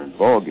totally different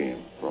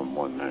ballgame from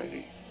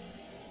 190.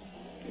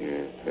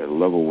 At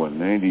level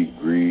 190,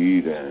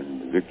 greed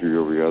and victory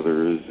over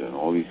others and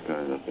all these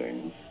kinds of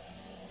things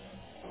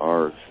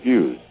are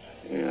excused.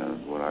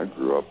 And when I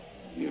grew up,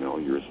 you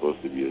were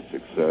supposed to be a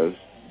success.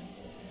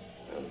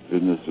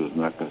 Business was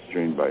not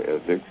constrained by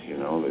ethics.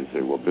 They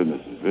say, well,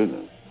 business is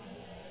business.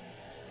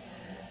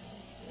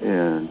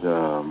 And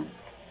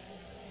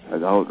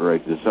an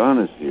outright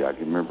dishonesty. I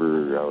can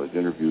remember I was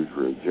interviewed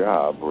for a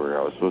job where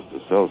I was supposed to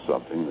sell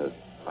something that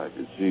I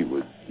could see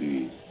would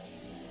be,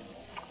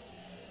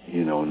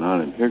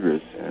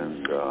 non-integrous,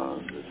 and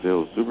the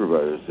sales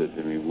supervisor said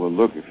to me, well,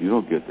 look, if you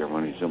don't get their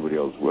money, somebody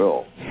else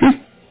will.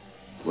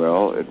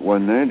 Well, at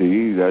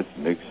 190, that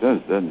makes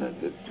sense, doesn't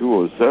it? At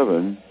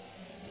 207,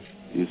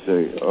 you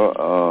say,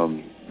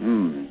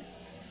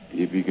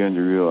 you begin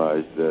to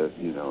realize that,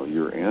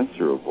 you're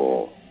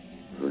answerable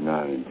for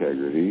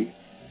non-integrity,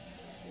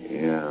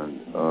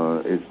 and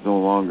it's no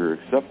longer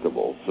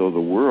acceptable. So the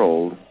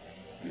world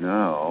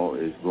now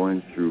is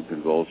going through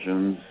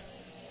convulsions,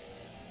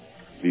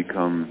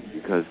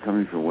 because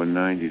coming from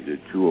 190 to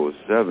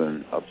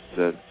 207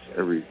 upsets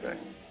everything.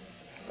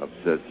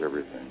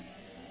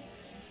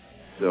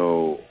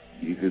 So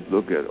you could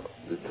look at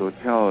the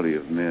totality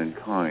of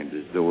mankind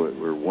as though it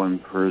were one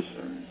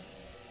person.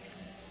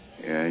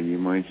 And you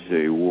might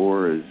say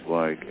war is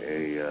like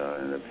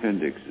an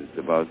appendix that's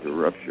about to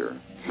rupture.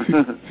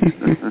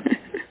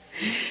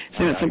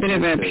 So it's a bit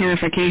of a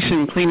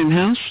purification, cleaning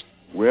house?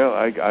 Well,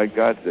 I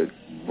got that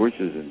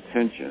Bush's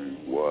intention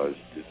was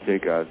to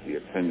take out the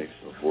appendix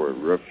before it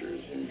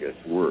ruptures and gets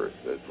worse.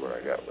 That's what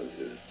I got was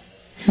his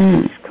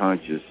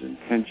conscious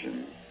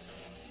intention,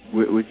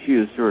 which he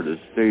has sort of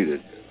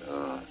stated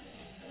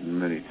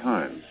many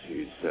times.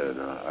 He said,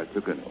 I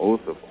took an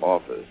oath of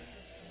office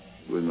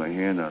with my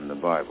hand on the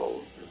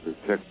Bible to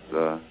protect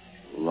the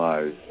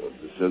lives of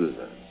the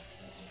citizens,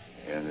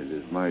 and it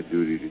is my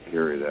duty to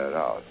carry that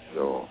out.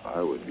 So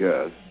I would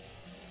guess,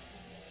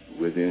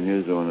 within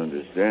his own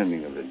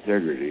understanding of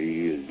integrity,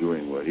 he is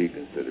doing what he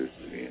considers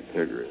to be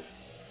integrous.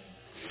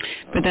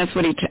 But that's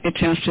what he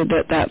attested,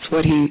 that's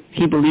what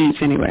he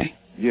believes anyway.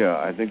 Yeah,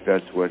 I think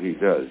that's what he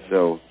does.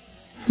 So,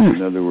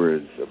 in other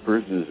words, a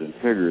person is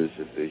integrous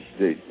if they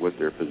state what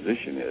their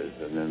position is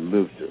and then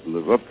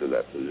live up to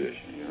that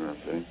position, you know what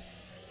I'm saying?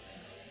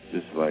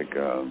 Just like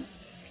the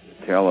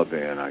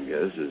Taliban, I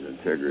guess, is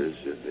integrous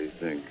if they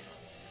think,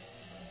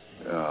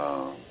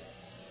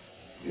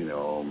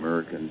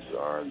 Americans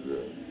are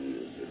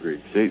the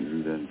great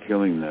Satan, then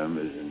killing them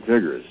is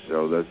integrous.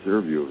 So that's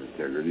their view of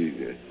integrity.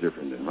 It's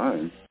different than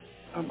mine.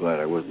 I'm glad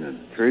I wasn't in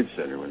the Trade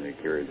Center when they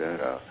carried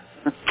that out.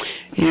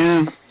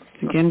 Yeah.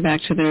 Again,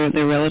 back to their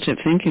relative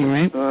thinking,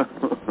 right?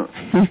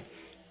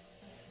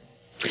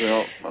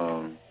 Well,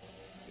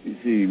 you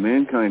see,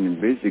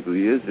 mankind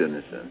basically is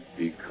innocent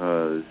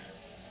because,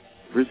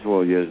 first of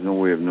all, he has no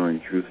way of knowing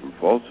truth from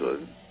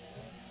falsehood.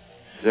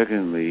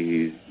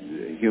 Secondly,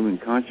 human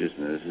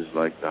consciousness is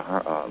like the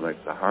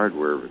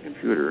hardware of a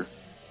computer,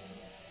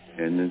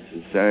 and then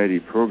society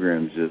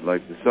programs it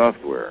like the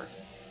software.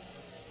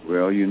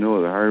 Well, the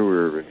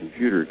hardware of a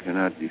computer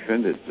cannot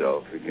defend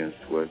itself against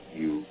what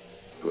you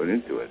put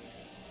into it.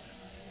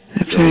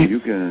 That's so right. You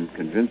can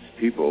convince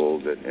people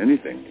that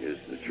anything is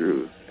the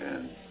truth,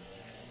 and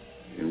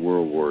in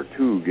World War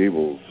II,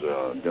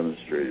 Goebbels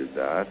demonstrated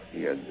that.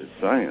 He had the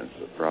science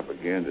of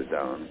propaganda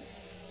down,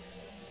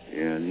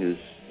 and his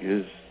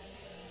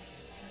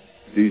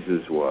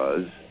thesis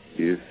was,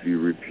 if you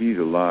repeat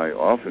a lie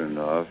often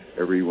enough,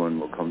 everyone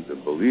will come to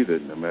believe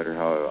it, no matter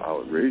how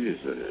outrageous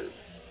it is.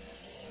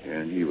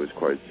 And he was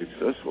quite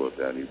successful at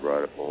that. He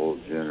brought up a whole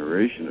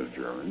generation of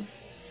Germans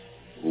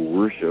who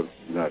worshiped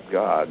not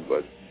God,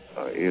 but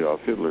Adolf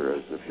Hitler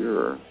as the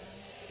Führer,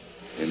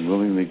 and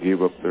willingly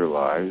gave up their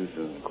lives.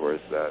 And, of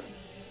course, that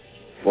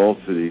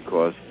falsity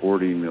caused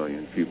 40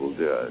 million people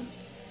dead.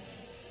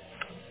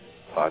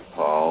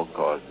 Paul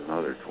caused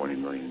another 20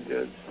 million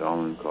dead.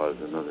 Stalin caused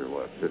another,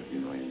 50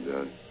 million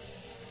dead.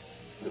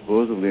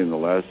 Supposedly in the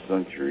last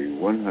century,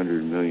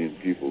 100 million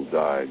people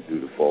died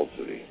due to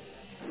falsity.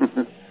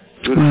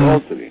 Due to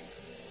falsity.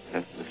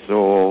 That's the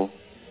sole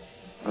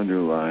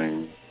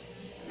underlying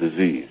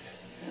disease.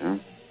 Yeah?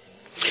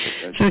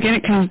 So again,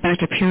 it comes back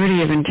to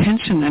purity of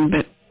intention then,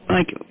 but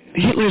like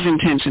Hitler's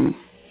intention,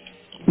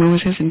 what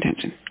was his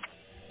intention?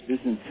 His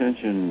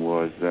intention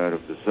was that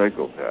of the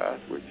psychopath,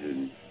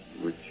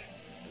 which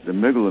the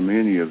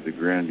megalomania of the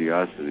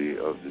grandiosity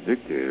of the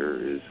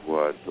dictator is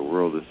what the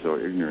world is so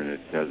ignorant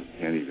it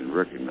can't even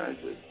recognize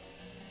it.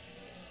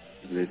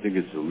 They think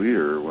it's a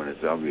leader when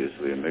it's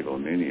obviously a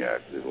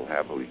megalomaniac that will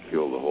happily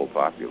kill the whole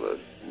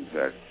populace. In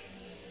fact,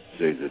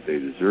 say that they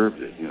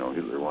deserved it.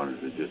 Hitler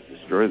wanted to just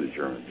destroy the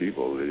German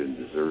people. They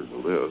didn't deserve to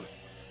live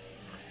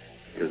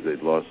because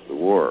they'd lost the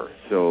war.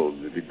 So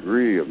the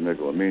degree of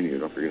megalomania,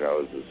 don't forget I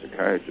was a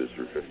psychiatrist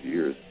for 50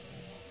 years,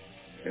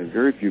 and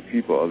very few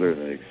people other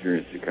than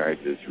experienced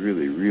psychiatrists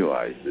really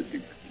realize that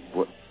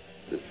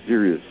the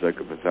serious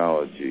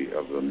psychopathology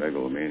of a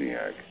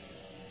megalomaniac,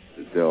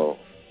 that they'll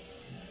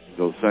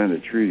sign a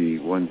treaty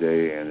one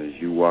day, and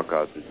as you walk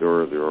out the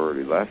door, they're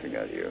already laughing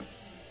at you.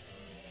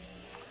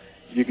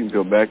 You can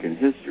go back in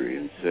history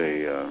and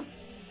say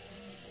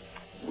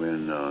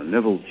when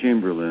Neville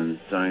Chamberlain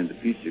signed the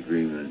peace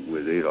agreement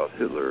with Adolf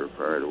Hitler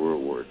prior to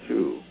World War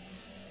II,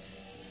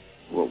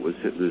 what was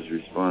Hitler's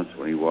response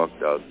when he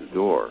walked out the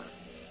door?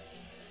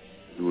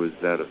 It was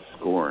that of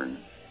scorn.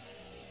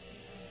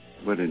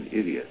 What an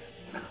idiot.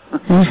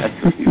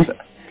 That's what he said.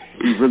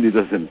 He really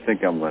doesn't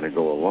think I'm going to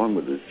go along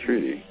with this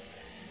treaty.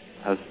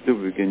 How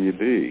stupid can you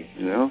be,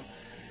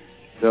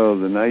 So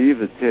the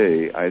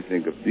naivete, I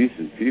think, of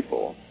decent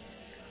people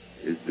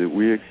is that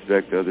we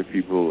expect other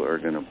people are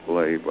going to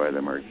play by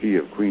the Marquis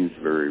of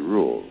Queensberry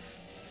rules.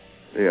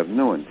 They have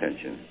no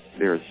intention.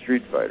 They are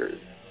street fighters.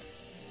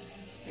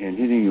 And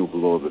hitting you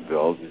below the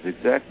belt is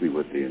exactly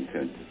what they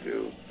intend to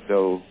do.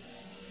 So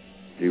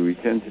we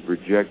tend to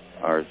project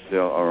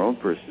our own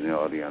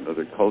personality on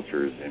other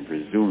cultures and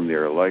presume they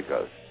are like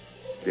us.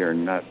 They are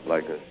not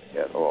like us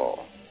at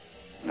all.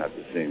 Not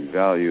the same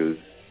values.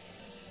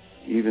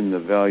 Even the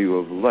value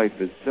of life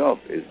itself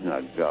is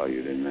not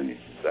valued in many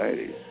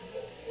societies.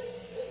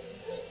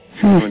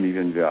 You don't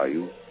even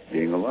value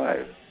being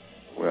alive.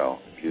 Well,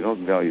 if you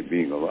don't value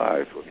being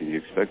alive, what can you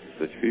expect of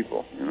such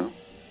people,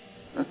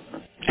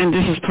 And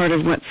this is part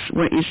of what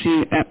you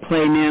see at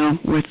play now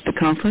with the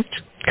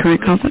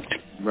current conflict?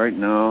 Right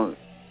now,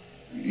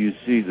 you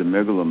see the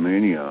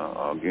megalomania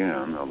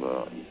again.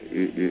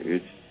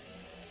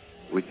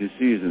 What you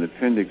see is an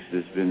appendix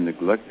that's been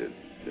neglected,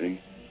 see?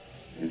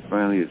 And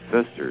finally it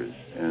festers,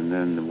 and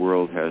then the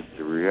world has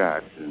to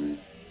react, and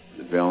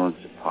the balance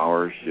of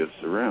power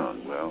shifts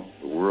around. Well,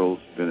 the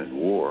world's been at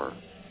war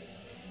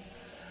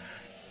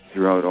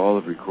throughout all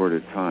of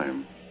recorded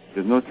time.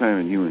 There's no time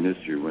in human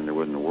history when there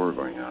wasn't a war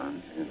going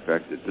on. In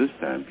fact, at this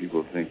time,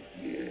 people think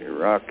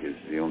Iraq is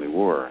the only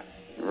war.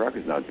 Iraq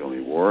is not the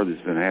only war.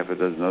 There's been half a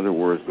dozen other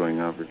wars going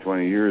on for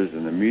 20 years,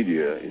 and the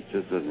media, it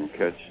just doesn't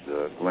catch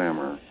the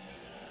glamour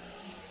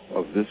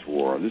of this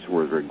war. This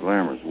war is very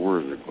glamorous.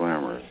 Wars are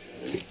glamorous.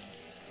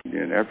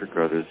 In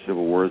Africa, there's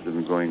civil wars that have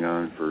been going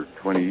on for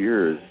 20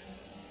 years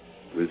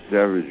with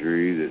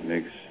savagery that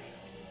makes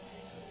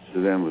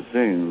Saddam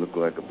Hussein look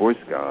like a Boy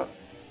Scout.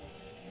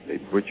 They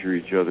butcher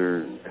each other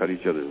and cut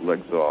each other's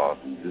legs off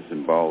and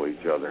disembowel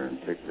each other and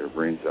take their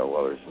brains out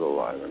while they're still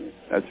alive. I mean,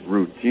 that's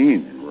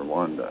routine in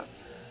Rwanda,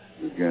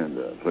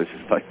 Uganda, places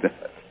like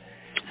that.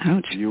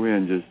 Ouch. The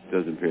UN just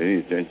doesn't pay any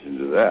attention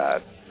to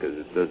that because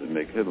it doesn't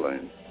make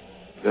headlines.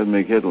 It doesn't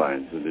make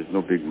headlines, and there's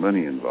no big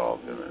money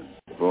involved in it.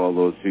 If all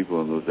those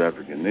people in those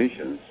African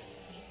nations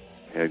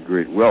had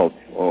great wealth,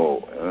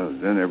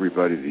 then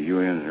everybody, the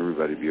UN and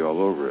everybody, be all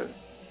over it.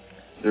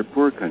 They're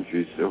poor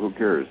countries, so who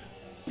cares?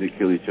 They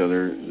kill each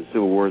other. The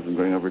civil war has been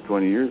going on for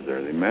 20 years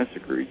there. They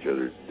massacre each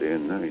other day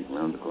and night,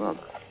 round the clock.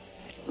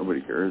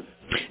 Nobody cares.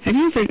 Have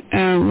you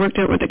ever worked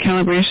out what the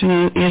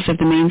calibration is of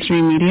the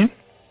mainstream media?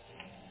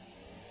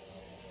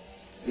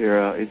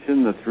 Yeah, it's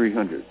in the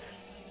 300s.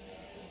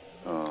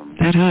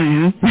 That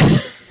high,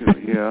 huh?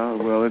 Yeah,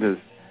 well, it is.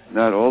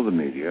 Not all the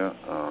media,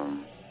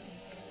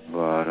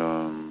 but...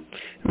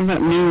 What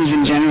about news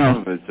in general?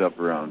 Some of it's up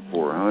around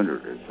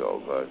 400 or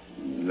so, but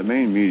the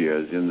main media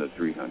is in the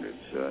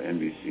 300s.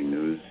 NBC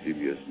News,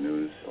 CBS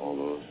News, all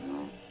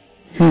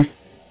those,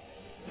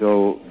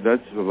 So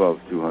that's above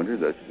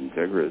 200. That's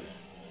Integris.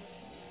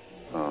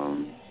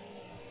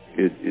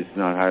 It's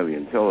not highly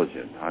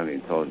intelligent. Highly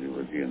intelligent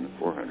would be in the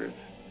 400s.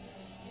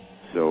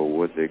 So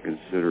what they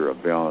consider a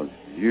balanced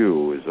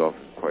view is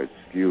often quite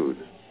skewed.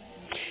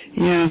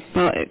 Yeah,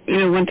 well,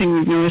 one thing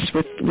we've noticed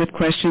with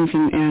questions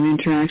and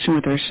interaction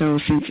with our show,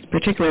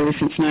 particularly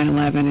since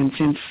 9/11 and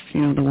since,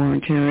 the war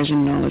on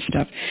terrorism and all this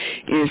stuff,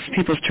 is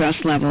people's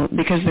trust level,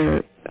 because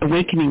they're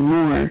awakening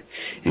more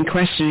and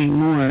questioning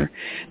more,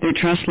 their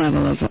trust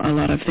level of a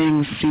lot of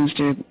things seems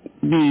to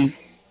be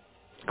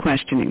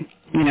questioning,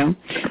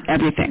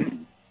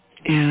 everything.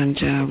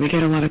 And we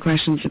get a lot of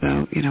questions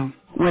about,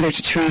 whether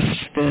to trust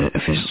the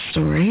official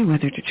story,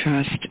 whether to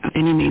trust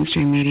any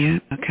mainstream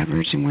media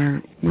coverage, and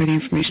where the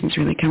information is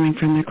really coming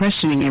from. They're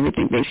questioning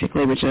everything,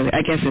 basically, which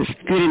I guess is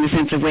good in the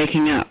sense of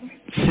waking up.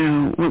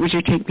 So what would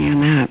your take be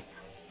on that?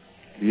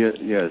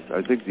 Yes,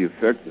 I think the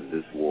effect of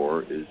this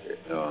war is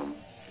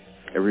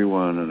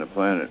everyone on the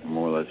planet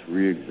more or less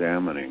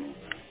re-examining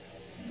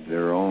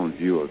their own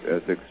view of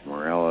ethics,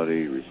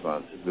 morality,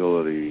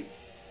 responsibility.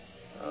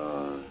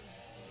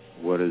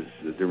 What is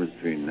the difference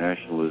between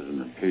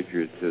nationalism and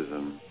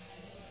patriotism?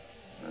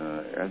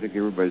 I think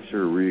everybody's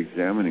sort of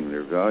re-examining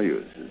their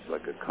values. It's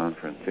like a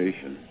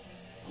confrontation,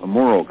 a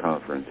moral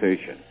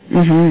confrontation.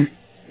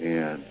 Mm-hmm.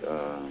 And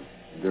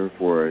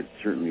therefore, it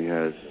certainly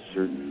has a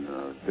certain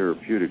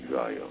therapeutic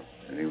value.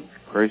 And in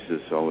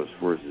crisis always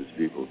forces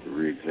people to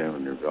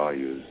re-examine their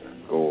values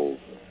and goals,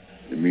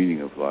 the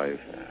meaning of life,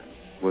 and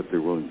what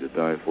they're willing to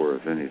die for,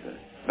 if anything.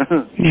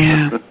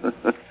 Yeah.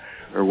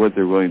 Or what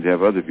they're willing to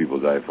have other people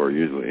die for,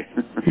 usually.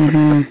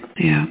 Mm-hmm.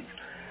 Yeah.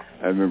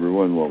 I remember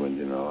one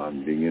woman,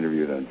 I'm being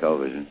interviewed on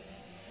television,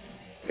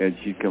 and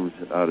she comes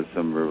out of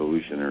some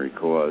revolutionary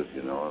cause,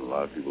 and a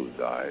lot of people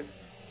died.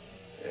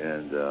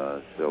 And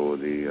so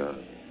the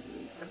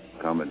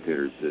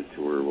commentator said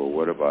to her, well,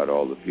 what about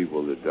all the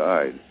people that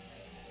died?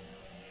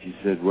 She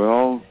said,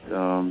 well,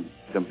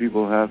 some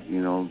people have,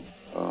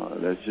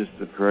 that's just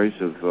the price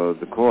of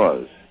the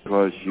cause.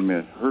 Because she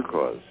meant her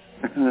cause.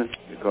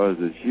 The cause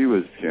that she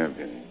was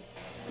championing.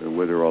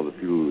 Whether all the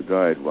people who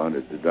died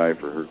wanted to die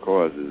for her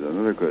cause is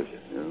another question,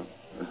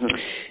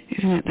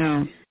 Isn't it,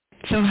 though?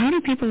 So how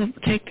do people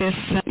take this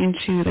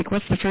into,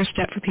 what's the first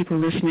step for people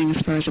listening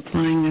as far as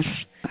applying this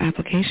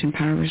application,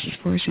 power versus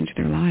force, into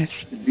their lives?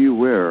 Be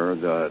aware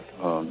that,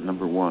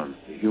 number one,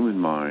 the human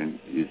mind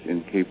is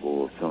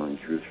incapable of telling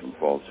truth from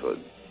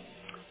falsehood.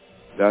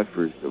 That,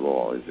 first of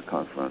all, is a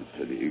confront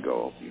to the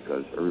ego,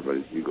 because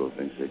everybody's ego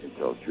thinks they can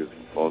tell truth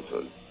from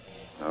falsehood.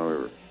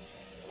 However,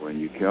 when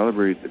you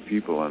calibrate the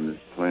people on this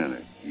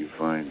planet, you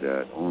find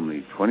that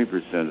only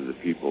 20% of the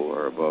people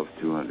are above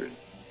 200.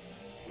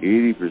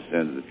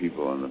 80% of the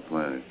people on the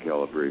planet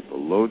calibrate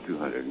below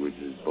 200, which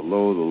is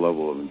below the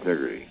level of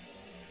integrity,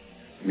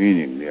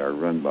 meaning they are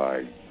run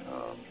by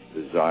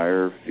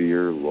desire,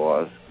 fear,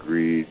 loss,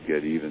 greed,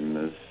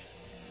 get-evenness,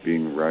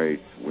 being right,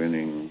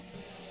 winning.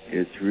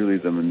 It's really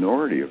the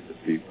minority of the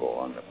people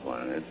on the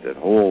planet that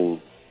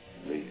hold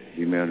the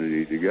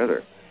humanity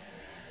together.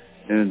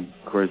 And,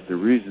 of course, the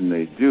reason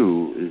they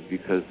do is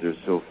because they're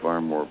so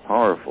far more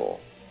powerful.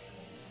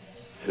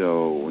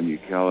 So when you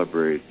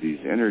calibrate these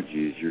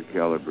energies, you're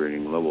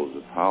calibrating levels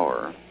of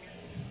power.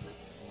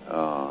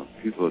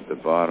 People at the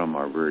bottom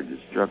are very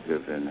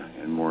destructive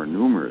and more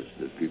numerous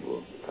than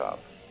people at the top.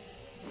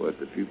 But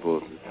the people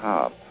at the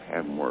top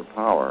have more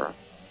power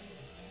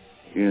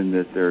in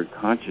that their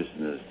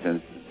consciousness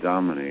tends to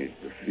dominate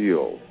the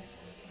field.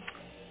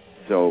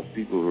 So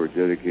people who are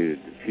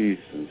dedicated to peace,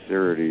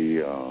 sincerity,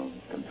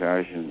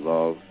 compassion,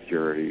 love,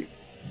 charity,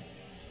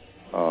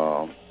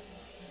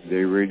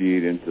 they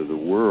radiate into the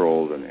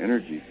world an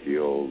energy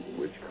field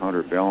which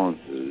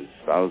counterbalances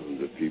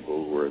thousands of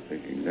people who are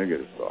thinking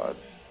negative thoughts.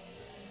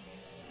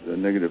 The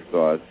negative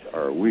thoughts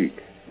are weak.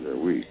 They're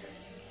weak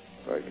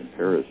by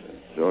comparison.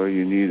 So all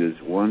you need is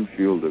one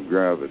field of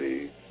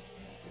gravity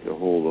to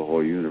hold the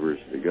whole universe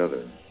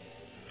together.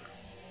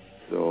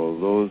 So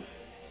those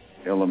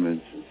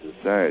elements in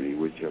society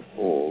which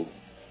uphold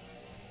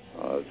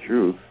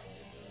truth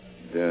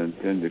then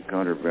tend to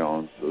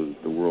counterbalance so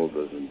that the world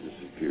doesn't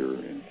disappear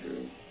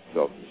into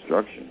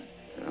self-destruction.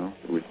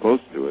 We're close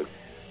to it.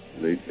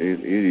 In the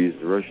 80s,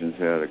 the Russians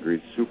had a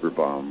great super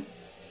bomb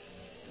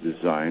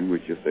design,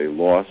 which if they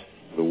lost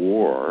the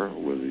war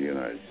with the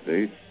United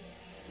States,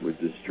 would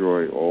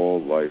destroy all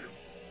life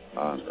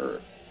on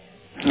Earth.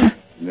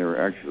 And they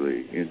were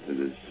actually into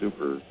this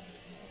super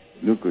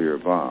nuclear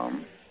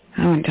bomb.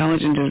 How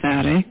intelligent is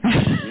that, eh?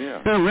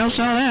 Yeah. We'll show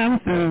them.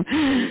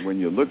 When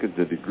you look at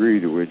the degree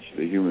to which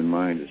the human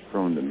mind is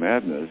prone to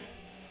madness,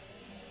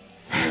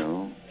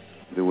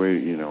 the way,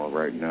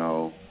 right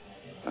now,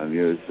 on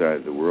the other side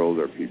of the world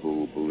are people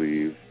who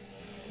believe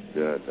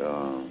that,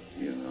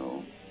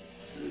 the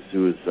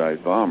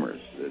suicide bombers,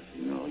 that,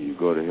 you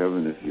go to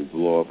heaven if you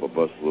blow up a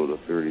busload of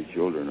 30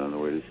 children on the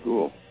way to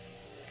school.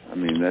 I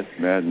mean, that's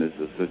madness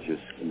of such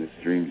an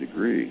extreme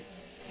degree.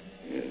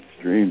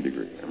 Extreme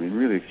degree. I mean,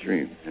 really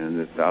extreme. And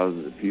that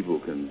thousands of people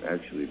can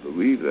actually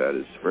believe that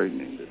is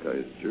frightening, to tell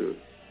you the truth.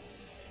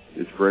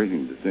 It's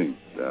frightening to think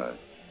that.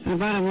 The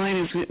bottom line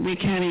is we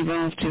can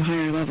evolve to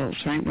higher levels,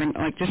 right?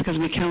 Just because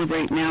we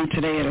calibrate now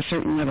today at a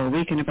certain level,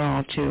 we can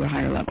evolve to a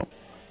higher level.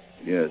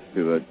 Yes,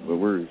 but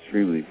we're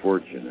extremely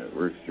fortunate.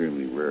 We're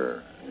extremely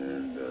rare.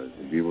 And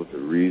to be able to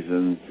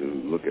reason, to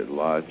look at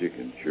logic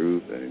and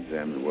truth and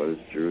examine what is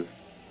truth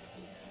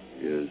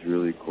is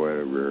really quite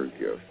a rare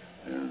gift.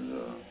 And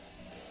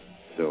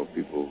so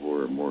people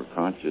who are more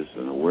conscious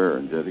and aware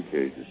and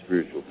dedicated to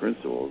spiritual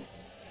principles,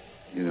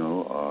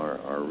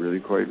 are really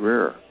quite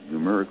rare,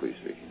 numerically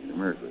speaking.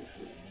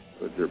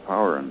 But their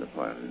power on the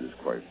planet is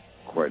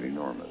quite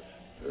enormous.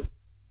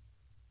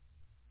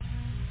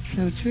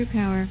 So true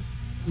power,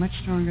 much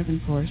stronger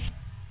than force,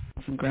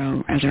 and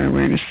grow as our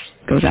awareness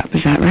goes up.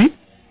 Is that right?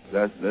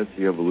 That's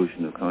the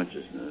evolution of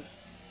consciousness.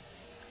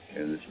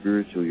 And the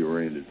spiritually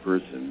oriented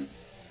person,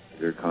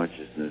 their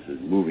consciousness is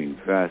moving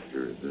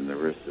faster than the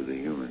rest of the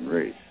human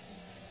race.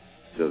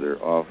 So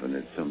they're often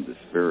at some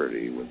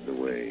disparity with the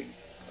way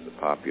the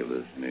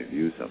populace may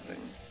view something,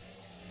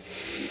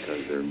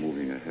 because they're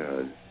moving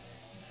ahead.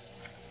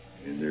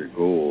 And their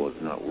goal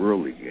is not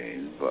worldly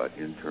gain, but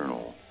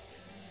internal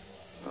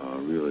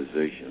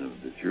realization of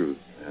the truth.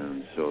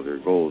 And so their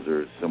goals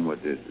are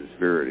somewhat at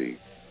disparity.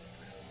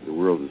 The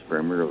world is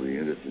primarily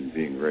interested in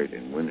being right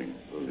and winning.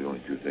 Those are the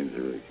only two things they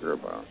really care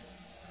about.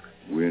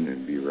 Win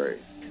and be right.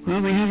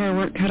 Well, we have our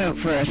work cut out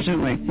for us,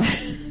 don't we?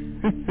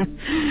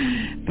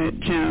 But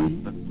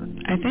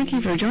I thank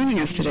you for joining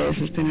us today. This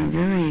has been a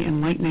very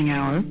enlightening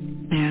hour,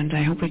 and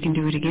I hope we can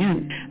do it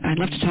again. I'd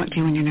love to talk to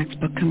you when your next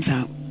book comes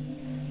out.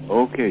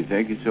 Okay,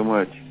 thank you so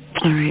much.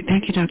 All right,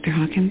 thank you, Dr.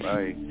 Hawkins.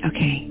 Bye.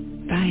 Okay,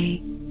 bye.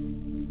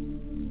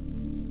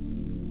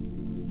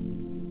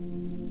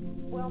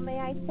 Well, may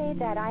I say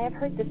that I have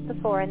heard this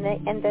before, and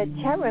the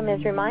chat room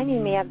is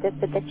reminding me of this,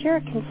 but that you're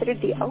considered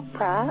the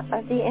Oprah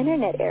of the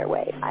Internet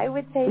airwaves. I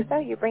would say so.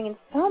 You're bringing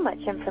so much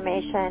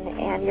information,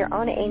 and your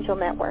own angel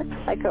network,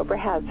 like Oprah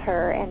has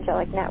her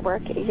angelic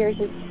network. Yours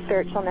is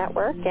spiritual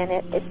network, and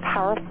it's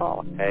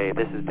powerful. Hey,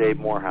 this is Dave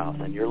Morehouse,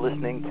 and you're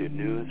listening to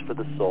News for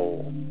the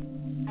Soul.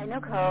 Hi,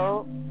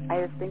 Nicole.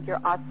 I just think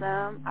you're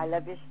awesome. I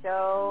love your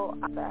show.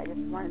 I just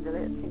wanted to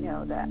let you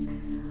know that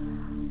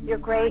you're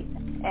great.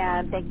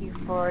 And thank you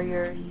for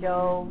your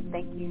show.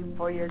 Thank you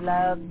for your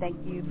love. Thank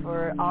you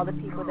for all the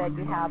people that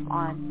you have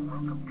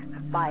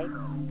on life.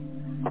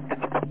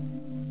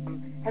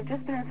 I've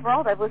just been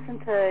enthralled. I've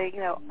listened to,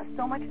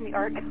 so much in the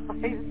archives.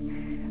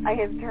 I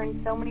have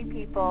turned so many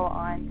people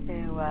on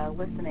to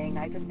listening.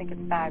 I just think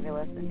it's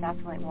fabulous, and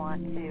definitely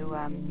want to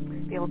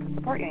be able to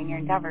support you in your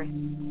endeavors.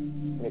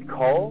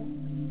 Nicole,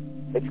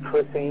 it's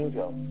Chris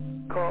Angel.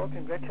 Nicole,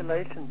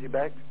 congratulations, you're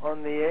back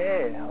on the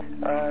air.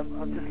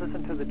 I've just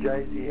listened to the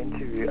Jay-Z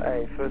interview.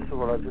 First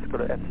of all, I've just got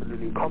to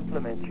absolutely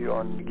compliment you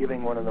on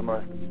giving one of the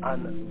most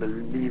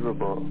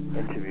unbelievable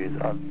interviews.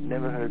 I've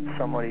never heard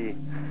somebody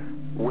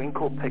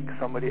wink or pick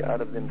somebody out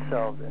of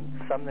themselves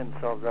and sum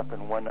themselves up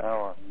in 1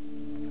 hour.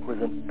 It was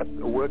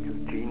a work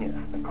of genius,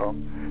 Nicole.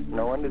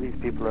 No wonder these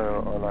people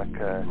are like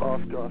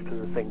after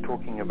the thing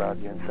talking about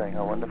you and saying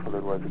how wonderful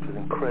it was. It was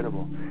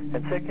incredible.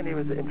 And secondly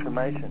was the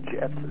information. She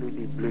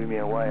absolutely blew me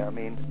away. I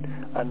mean,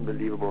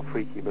 unbelievable,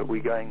 freaky. But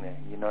we're going there.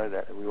 You know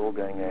that. We're all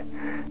going there.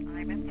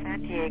 I'm in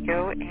San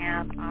Diego,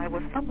 and I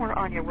was somewhere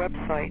on your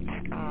website.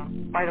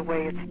 By the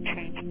way, it's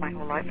changed my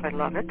whole life. I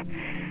love it.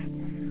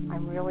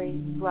 I'm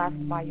really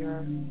blessed by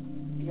your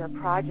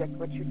project.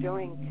 What you're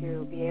doing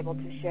to be able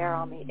to share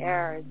on the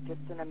air is just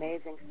an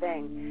amazing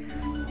thing.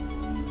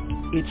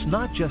 It's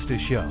not just a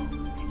show.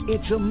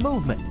 It's a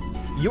movement.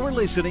 You're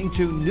listening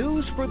to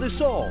News for the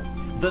Soul,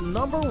 the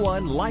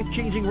 #1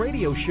 life-changing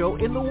radio show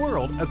in the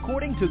world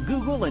according to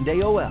Google and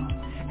AOL,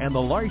 and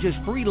the largest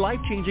free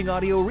life-changing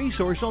audio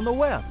resource on the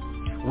web.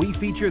 We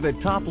feature the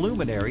top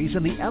luminaries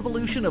in the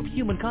evolution of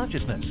human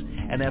consciousness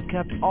and have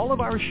kept all of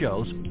our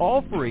shows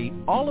all free,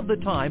 all of the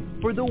time,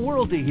 for the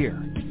world to hear.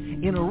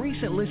 In a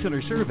recent listener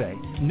survey,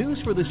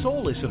 News for the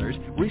Soul listeners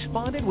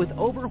responded with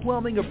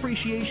overwhelming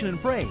appreciation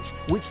and praise,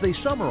 which they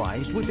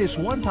summarized with this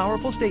one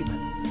powerful statement: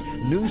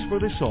 News for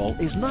the Soul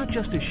is not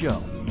just a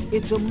show,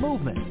 it's a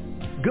movement.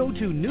 Go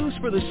to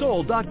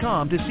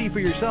newsforthesoul.com to see for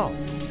yourself.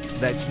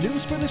 That's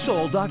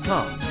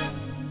newsforthesoul.com.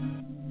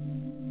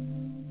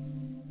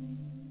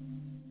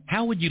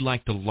 How would you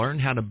like to learn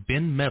how to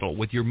bend metal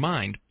with your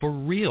mind for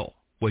real?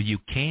 Well, you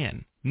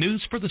can.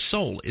 News for the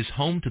Soul is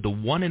home to the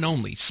one and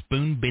only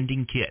Spoon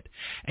Bending Kit,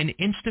 an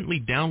instantly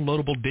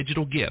downloadable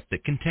digital gift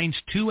that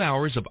contains 2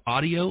 hours of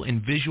audio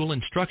and visual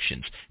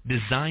instructions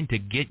designed to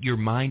get your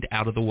mind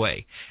out of the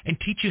way and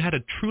teach you how to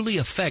truly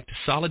affect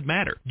solid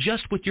matter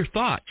just with your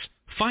thoughts.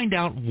 Find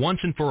out once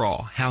and for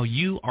all how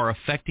you are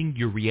affecting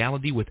your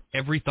reality with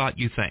every thought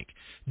you think.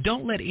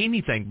 Don't let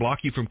anything block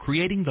you from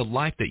creating the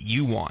life that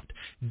you want.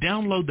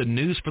 Download the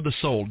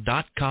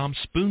newsforthesoul.com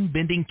Spoon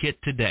Bending Kit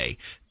today.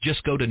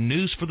 Just go to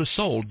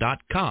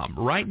newsforthesoul.com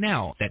right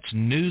now. That's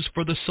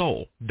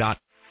newsforthesoul.com.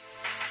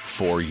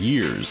 For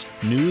years,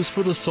 News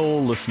for the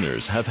Soul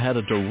listeners have had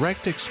a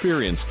direct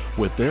experience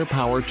with their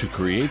power to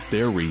create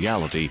their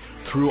reality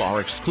through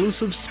our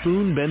exclusive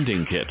Spoon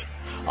Bending Kit,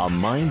 a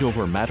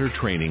mind-over-matter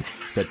training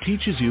that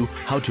teaches you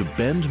how to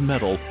bend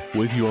metal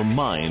with your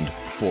mind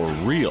for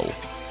real.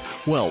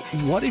 Well,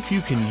 what if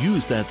you can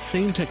use that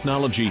same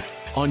technology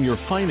on your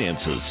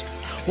finances?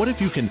 What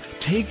if you can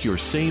take your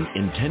same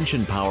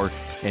intention power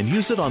and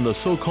use it on the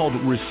so-called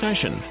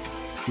recession?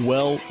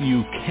 Well,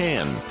 you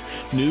can.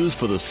 News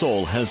for the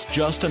Soul has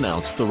just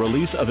announced the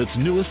release of its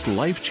newest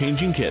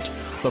life-changing kit,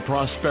 the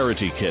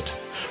Prosperity Kit.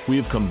 We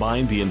have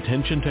combined the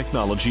intention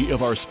technology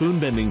of our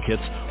spoon-bending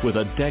kits with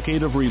a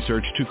decade of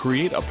research to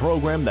create a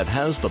program that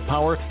has the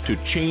power to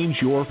change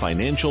your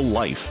financial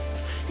life.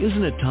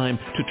 Isn't it time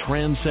to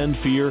transcend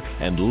fear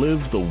and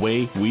live the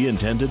way we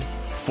intended?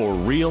 For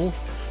real?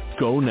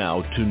 Go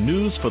now to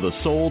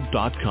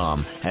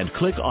newsforthesoul.com and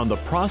click on the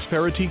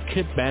Prosperity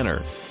Kit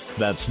banner.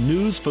 That's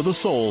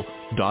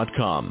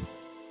newsforthesoul.com.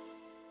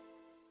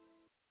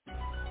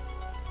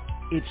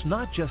 It's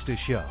not just a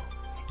show.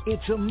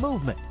 It's a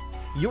movement.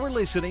 You're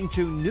listening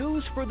to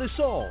News for the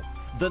Soul,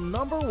 the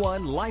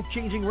 #1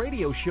 life-changing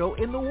radio show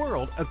in the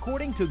world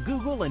according to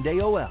Google and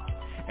AOL,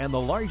 and the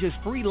largest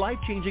free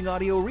life-changing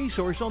audio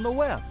resource on the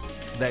web.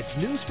 That's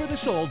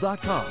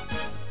newsforthesoul.com.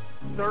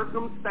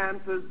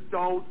 Circumstances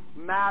don't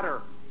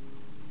matter.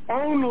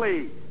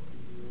 Only,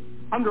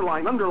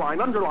 underline,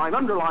 underline, underline,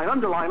 underline,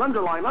 underline,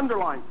 underline,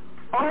 underline,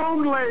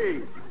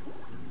 only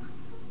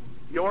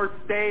your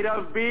state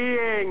of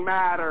being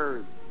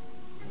matters.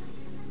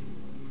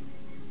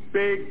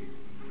 Big,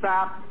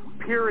 fat,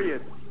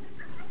 period.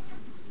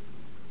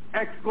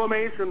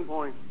 Exclamation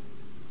point.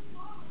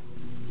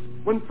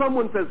 When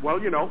someone says, well,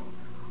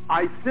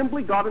 I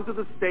simply got into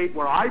the state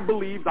where I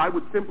believed I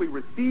would simply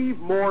receive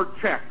more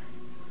checks,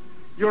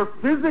 your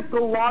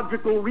physical,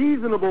 logical,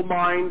 reasonable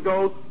mind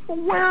goes, well,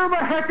 where the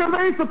heck are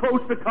they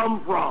supposed to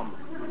come from?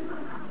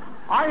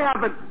 I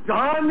haven't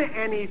done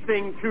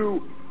anything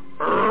to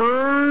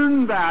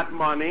earn that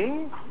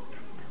money.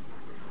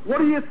 What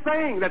are you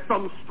saying? That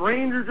some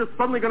stranger just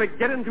suddenly going to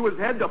get into his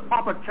head to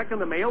pop a check in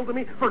the mail to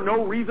me for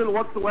no reason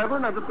whatsoever,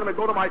 and I'm just going to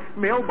go to my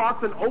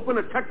mailbox and open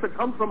a check that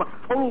comes from a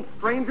total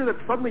stranger that's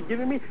suddenly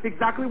giving me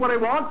exactly what I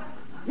want?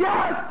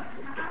 Yes!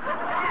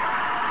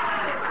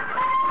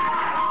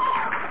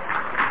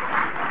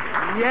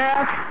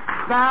 Yes,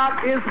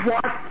 that is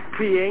what's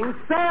being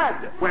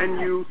said. When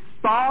you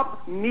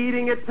stop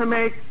needing it to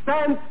make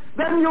sense,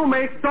 then you'll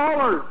make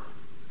dollars.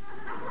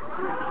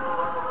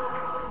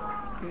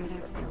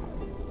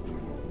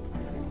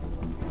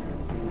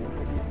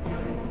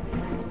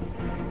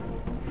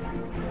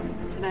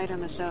 Tonight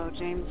on the show,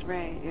 James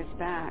Ray is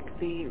back.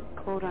 The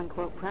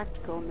quote-unquote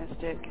practical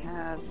mystic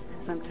has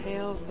some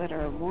tales that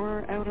are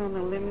more out on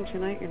the limb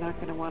tonight. You're not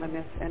going to want to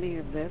miss any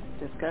of this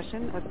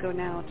discussion. Let's go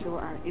now to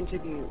our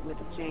interview with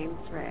James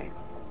Ray.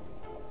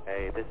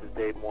 Hey, this is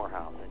Dave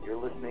Morehouse, and you're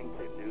listening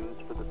to News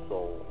for the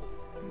Soul.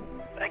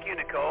 Thank you,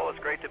 Nicole. It's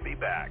great to be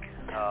back.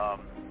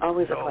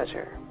 Always a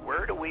pleasure.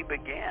 Where do we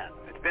begin?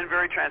 It's been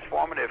very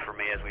transformative for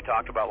me, as we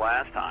talked about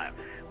last time.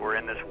 We're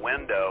in this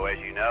window, as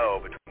you know,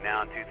 between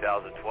now and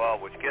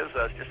 2012, which gives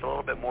us just a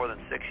little bit more than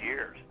 6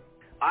 years.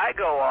 I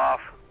go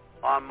off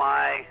on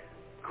my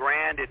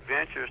grand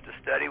adventures to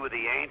study with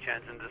the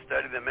ancients and to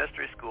study the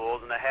mystery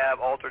schools and to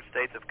have altered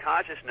states of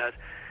consciousness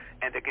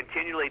and to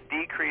continually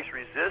decrease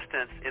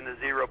resistance in the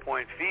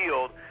zero-point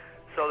field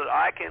so that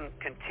I can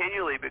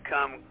continually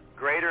become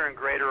greater and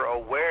greater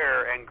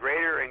aware and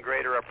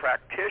greater a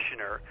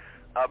practitioner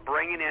of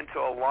bringing into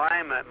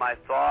alignment my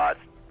thoughts,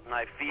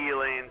 my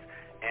feelings,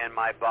 and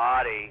my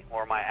body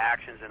or my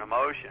actions and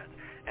emotions.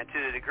 And to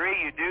the degree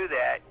you do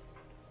that,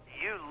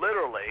 you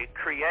literally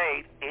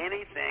create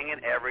anything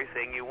and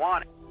everything you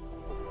want.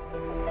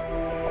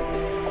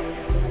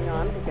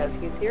 Because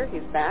he's here,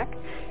 he's back,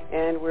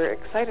 and we're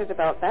excited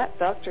about that.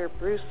 Dr.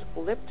 Bruce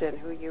Lipton,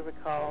 who you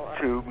recall...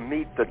 to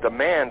meet the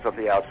demands of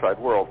the outside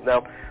world.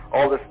 Now,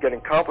 all this is getting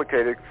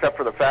complicated except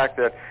for the fact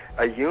that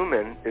a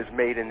human is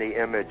made in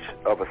the image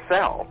of a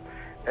cell.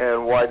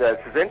 And why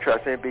that is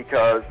interesting,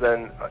 because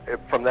then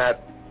from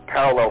that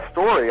parallel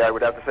story, I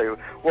would have to say,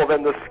 well,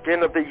 then the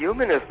skin of the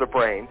human is the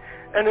brain.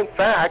 And in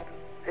fact,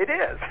 it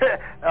is.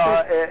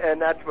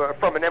 And that's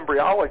from an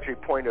embryology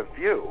point of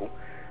view,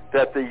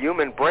 that the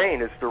human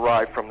brain is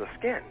derived from the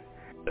skin.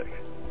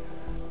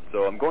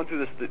 So I'm going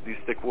through these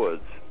thick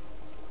woods,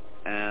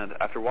 and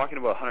after walking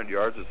about 100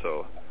 yards or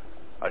so,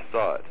 I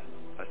saw it.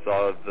 I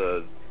saw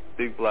the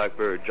big black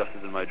bird just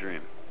as in my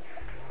dream.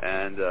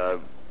 And,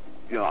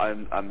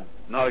 I'm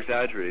not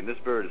exaggerating. This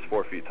bird is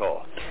 4 feet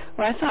tall.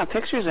 Well, I saw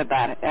pictures of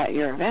that at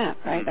your event,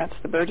 right? Mm-hmm. That's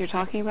the bird you're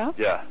talking about?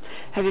 Yeah.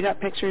 Have you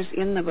got pictures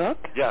in the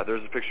book? Yeah,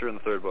 there's a picture in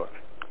the third book.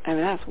 I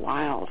mean, that's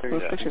wild.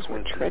 Those pictures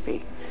were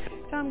trippy.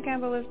 Tom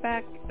Campbell is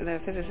back, the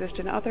physicist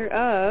and author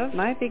of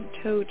My Big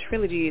Toe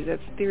Trilogies.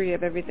 That's Theory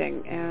of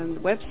Everything. And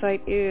the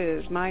website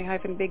is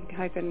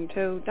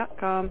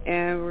my-big-toe.com.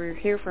 And we're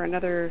here for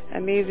another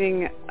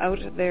amazing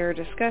out-there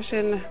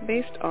discussion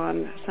based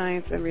on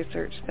science and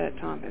research that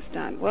Tom has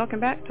done. Welcome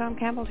back, Tom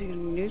Campbell, to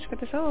News for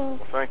the Soul.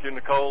 Well, thank you,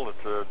 Nicole.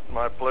 It's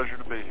my pleasure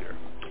to be here.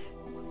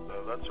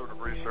 That sort of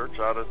research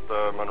out at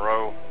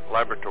Monroe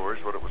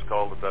Laboratories, what it was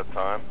called at that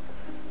time,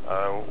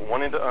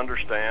 wanting to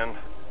understand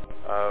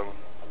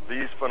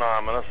these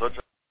phenomena such as...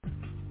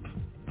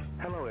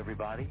 Hello,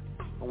 everybody.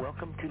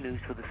 Welcome to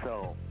News for the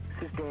Soul.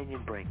 This is Daniel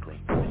Brinkley.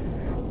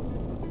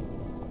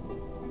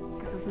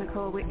 This is is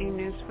Nicole Whitney,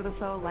 News for the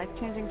Soul,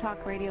 life-changing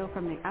talk radio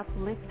from the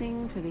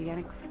uplifting to the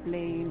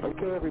unexplained.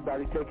 Okay,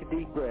 everybody, take a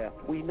deep breath.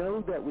 We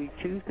know that we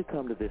choose to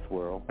come to this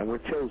world, and we're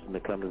chosen to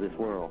come to this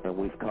world, and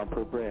we've come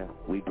for breath.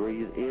 We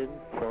breathe in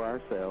for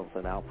ourselves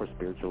and out for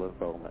spiritual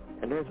unfoldment.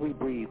 And as we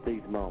breathe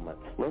these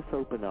moments, let's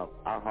open up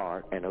our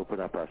heart and open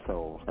up our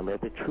souls, and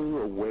let the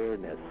true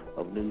awareness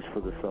of News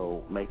for the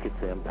Soul make its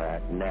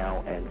impact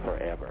now and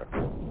forever.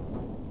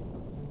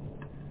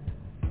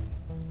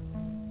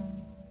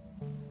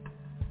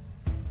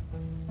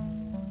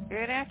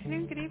 Good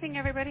afternoon, good evening,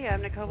 everybody.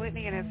 I'm Nicole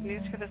Whitney, and it's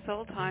News for the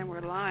Soul time.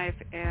 We're live,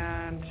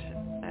 and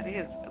that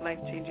is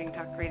life-changing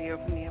talk radio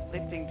from the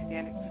uplifting to the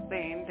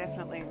unexplained.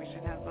 Definitely we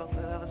should have both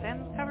of those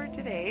ends covered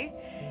today,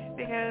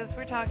 because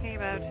we're talking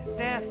about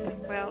death,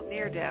 well,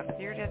 near-death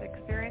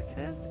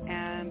experiences.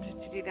 And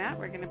to do that,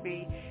 we're going to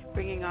be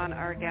bringing on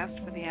our guest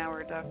for the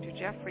hour, Dr.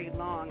 Jeffrey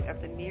Long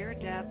of the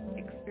Near-Death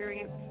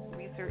Experience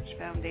Research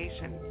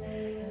Foundation.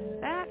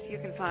 That you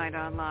can find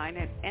online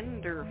at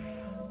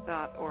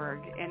NDERF.org,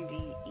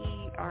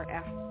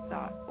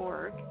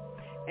 NDERF.org.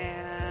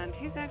 And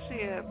he's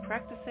actually a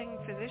practicing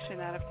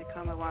physician out of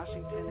Tacoma,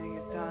 Washington, and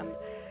he's done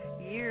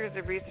years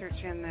of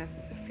research in this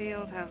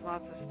field, has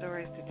lots of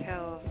stories to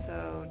tell.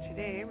 So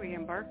today we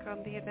embark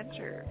on the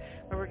adventure.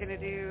 What we're going to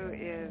do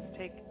is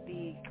take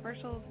the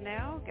commercials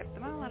now, get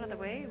them all out of the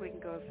way. We can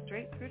go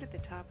straight through to the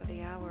top of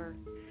the hour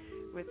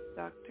with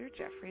Dr.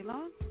 Jeffrey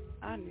Long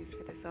on News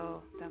for the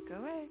Soul. Don't go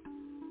away.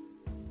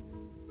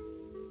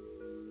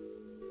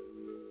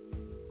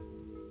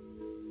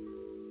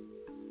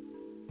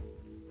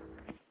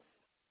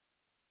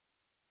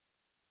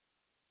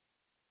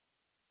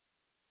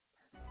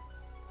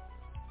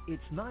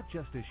 It's not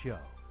just a show.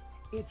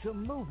 It's a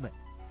movement.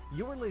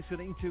 You're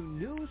listening to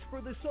News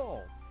for the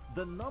Soul,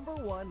 the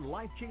 #1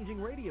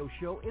 life-changing radio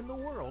show in the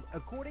world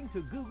according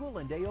to Google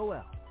and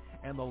AOL,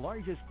 and the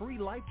largest free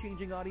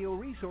life-changing audio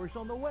resource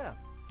on the web.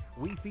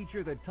 We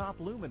feature the top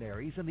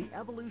luminaries in the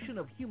evolution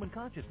of human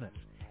consciousness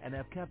and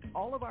have kept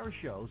all of our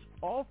shows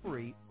all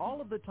free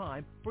all of the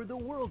time for the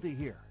world to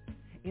hear.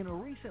 In a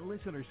recent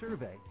listener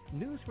survey,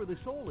 News for the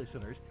Soul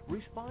listeners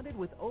responded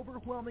with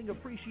overwhelming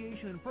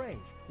appreciation and praise,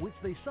 which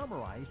they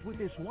summarized with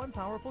this one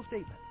powerful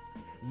statement.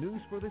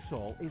 News for the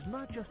Soul is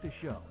not just a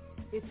show,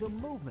 it's a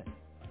movement.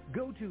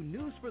 Go to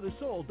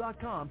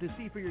newsforthesoul.com to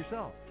see for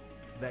yourself.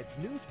 That's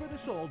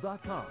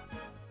newsforthesoul.com.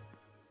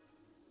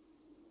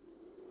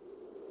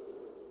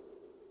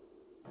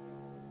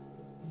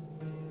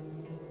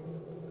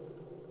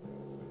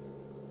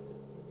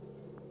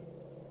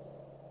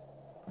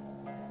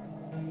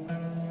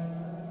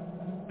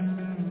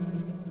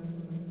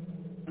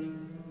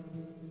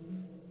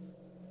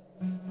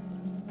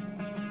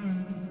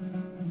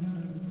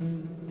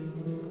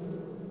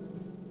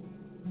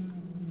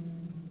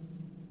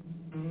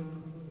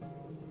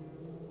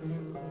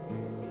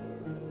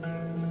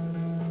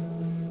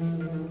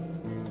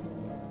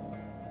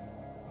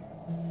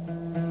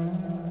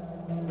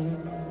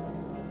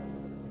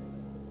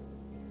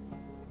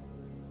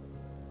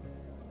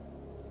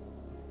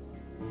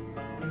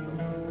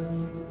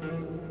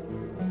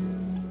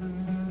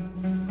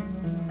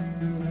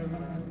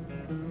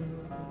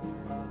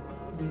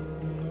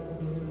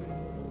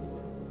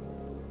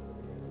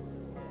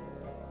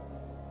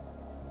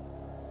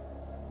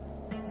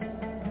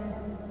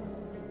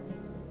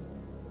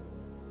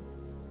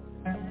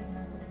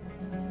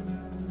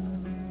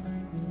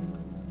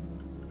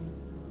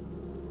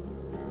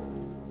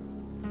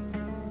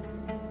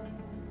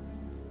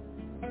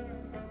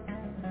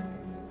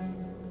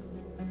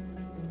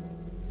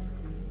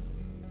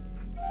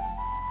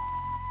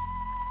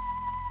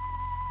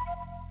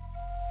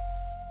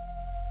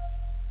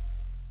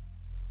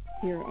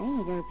 Hear all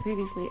of our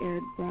previously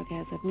aired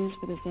broadcasts of News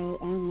for the Soul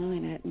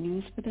online at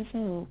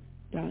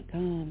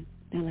newsforthesoul.com.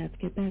 Now let's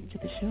get back to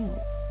the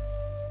show.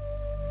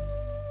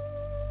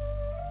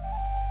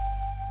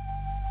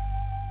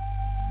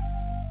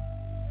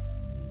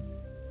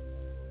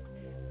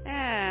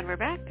 And we're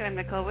back. I'm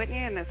Nicole Whitney,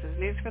 and this is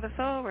News for the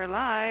Soul. We're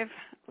live.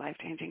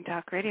 Life-changing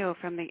talk radio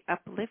from the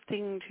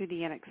uplifting to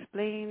the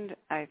unexplained.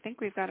 I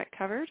think we've got it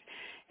covered.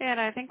 And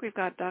I think we've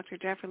got Dr.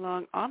 Jeffrey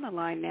Long on the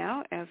line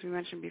now. As we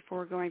mentioned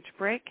before going to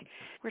break,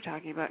 we're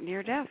talking about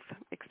near-death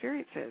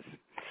experiences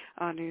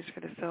on News for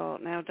the Soul.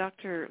 Now,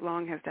 Dr.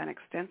 Long has done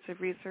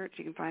extensive research.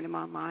 You can find him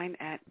online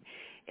at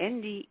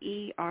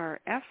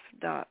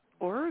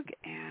NDERF.org.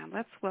 And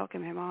let's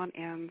welcome him on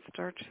and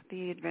start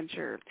the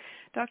adventure.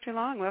 Dr.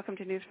 Long, welcome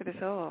to News for the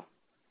Soul.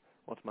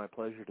 Well, it's my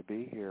pleasure to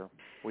be here.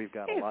 We've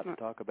got a lot to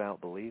talk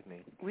about, believe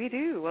me. We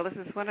do. Well, this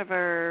is one of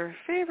our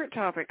favorite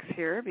topics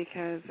here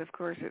because, of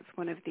course, it's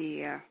one of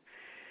the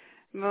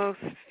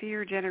most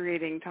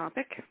fear-generating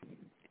topic,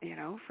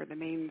 for the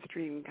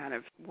mainstream kind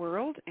of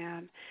world.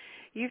 And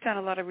you've done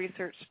a lot of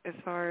research as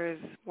far as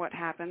what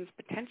happens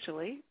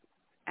potentially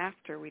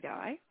after we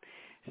die.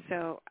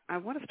 So I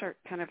want to start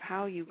kind of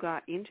how you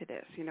got into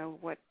this,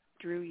 what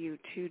drew you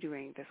to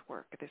doing this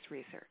work, this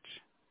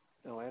research.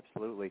 Oh,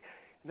 absolutely.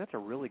 And that's a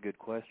really good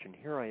question.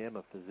 Here I am,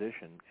 a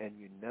physician, and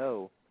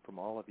from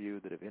all of you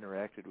that have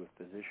interacted with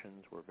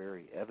physicians. We're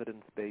very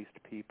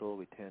evidence-based people.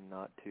 We tend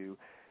not to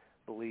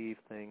believe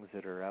things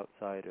that are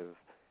outside of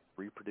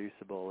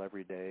reproducible,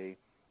 everyday,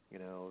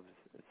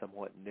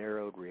 somewhat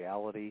narrowed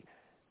reality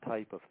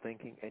type of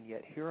thinking. And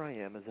yet here I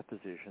am as a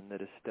physician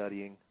that is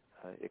studying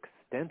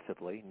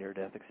extensively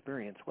near-death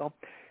experience. Well,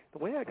 the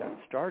way I got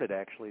started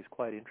actually is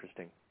quite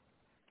interesting.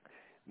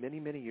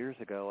 Many, many years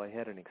ago, I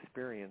had an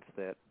experience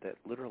that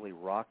literally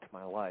rocked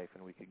my life,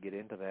 and we could get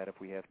into that if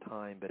we have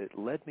time, but it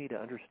led me to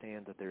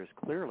understand that there's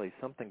clearly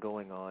something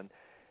going on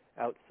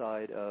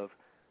outside of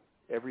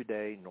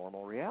everyday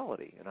normal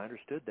reality, and I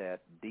understood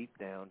that deep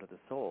down to the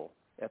soul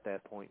at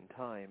that point in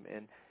time.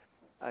 And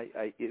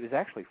it was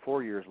actually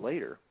 4 years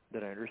later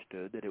that I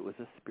understood that it was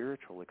a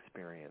spiritual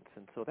experience,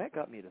 and so that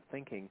got me to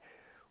thinking,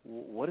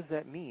 what does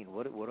that mean?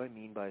 What do I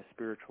mean by a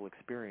spiritual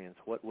experience?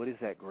 What is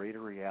that greater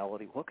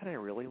reality? What can I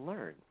really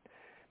learn?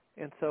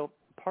 And so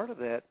part of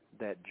that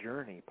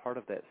journey, part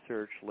of that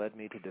search led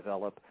me to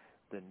develop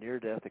the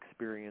Near-Death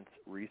Experience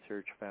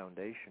Research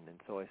Foundation. And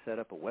so I set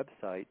up a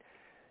website.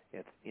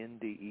 It's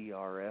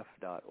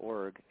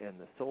nderf.org, and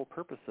the sole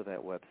purpose of that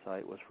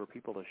website was for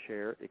people to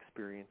share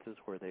experiences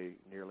where they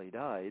nearly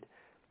died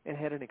and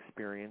had an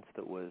experience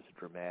that was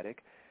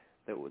dramatic,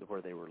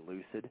 where they were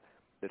lucid,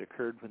 that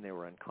occurred when they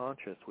were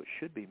unconscious, which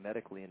should be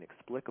medically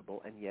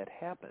inexplicable, and yet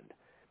happened.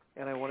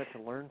 And I wanted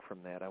to learn from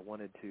that. I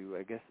wanted to,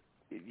 I guess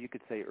you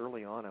could say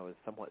early on I was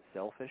somewhat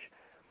selfish.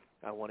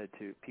 I wanted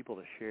people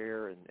to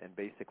share and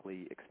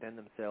basically extend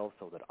themselves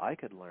so that I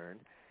could learn,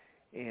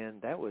 and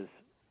that was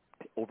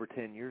over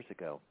 10 years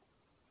ago.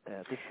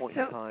 At this point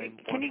in time...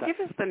 Can you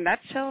give us the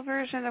nutshell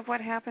version of what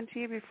happened to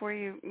you before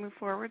you move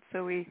forward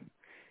so we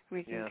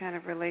can kind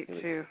of relate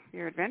to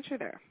your adventure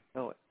there?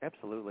 No,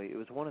 absolutely. It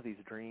was one of these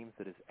dreams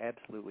that is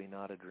absolutely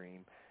not a dream.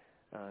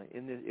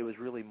 It was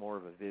really more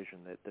of a vision.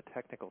 That the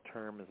technical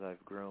term, as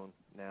I've grown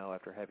now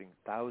after having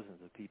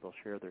thousands of people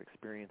share their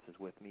experiences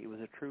with me, it was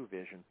a true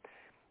vision.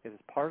 As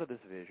part of this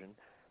vision,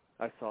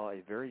 I saw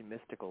a very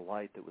mystical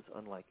light that was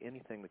unlike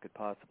anything that could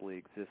possibly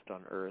exist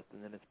on Earth.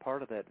 And then as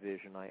part of that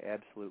vision, I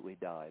absolutely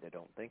died. I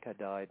don't think I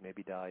died,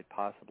 maybe died,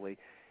 possibly.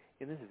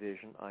 In this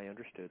vision, I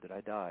understood that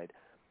I died.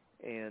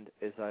 And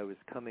as I was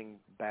coming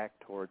back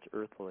towards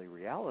earthly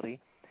reality,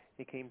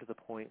 it came to the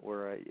point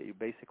where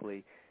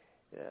basically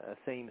a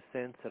same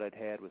sense that I'd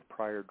had with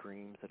prior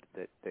dreams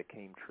that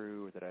came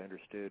true, or that I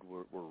understood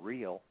were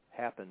real,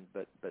 happened,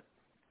 but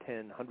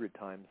 10, 100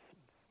 times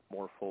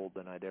more fold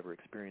than I'd ever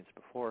experienced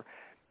before.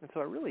 And so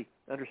I really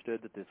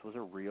understood that this was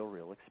a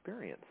real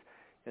experience.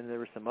 And there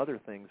were some other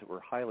things that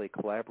were highly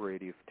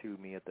collaborative to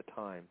me at the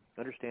time.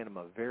 Understand, I'm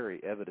a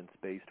very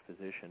evidence-based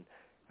physician.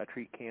 I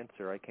treat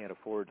cancer. I can't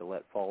afford to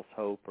let false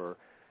hope or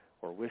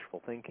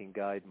wishful thinking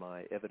guide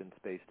my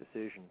evidence-based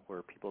decision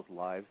where people's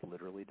lives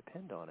literally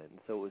depend on it. And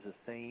so it was the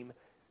same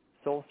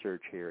soul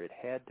search here. It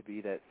had to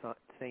be that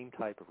same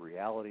type of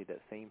reality,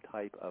 that same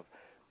type of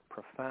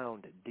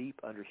profound, deep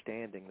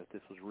understanding that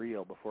this was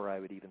real before I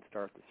would even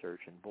start the search.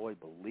 And boy,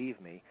 believe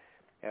me,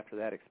 after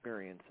that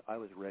experience, I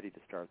was ready to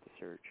start the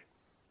search.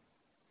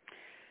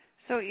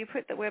 So you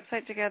put the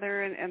website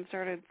together and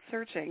started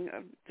searching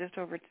just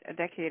over a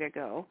decade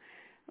ago.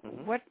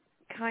 Mm-hmm. What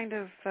kind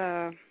of,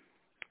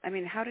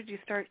 how did you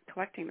start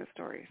collecting the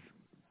stories?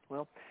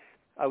 Well,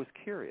 I was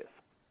curious.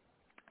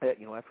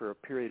 After a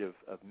period of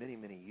many,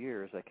 many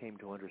years, I came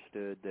to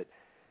understand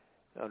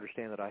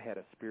that I had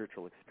a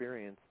spiritual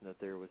experience and that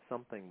there was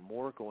something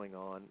more going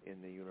on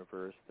in the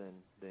universe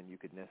than you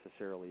could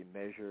necessarily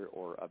measure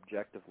or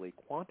objectively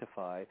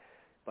quantify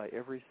by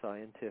every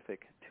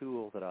scientific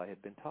tool that I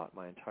had been taught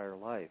my entire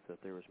life,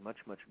 that there was much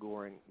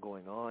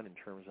going on in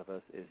terms of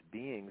us as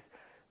beings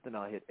than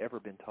I had ever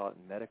been taught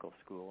in medical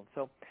school. And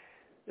so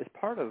as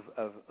part of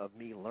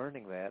me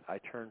learning that, I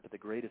turned to the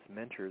greatest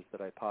mentors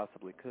that I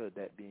possibly could,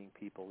 that being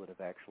people that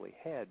have actually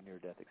had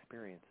near-death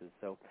experiences.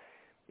 So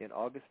in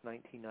August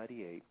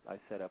 1998, I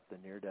set up the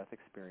Near-Death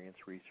Experience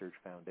Research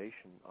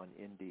Foundation on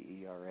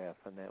NDERF,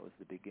 and that was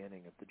the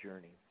beginning of the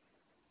journey.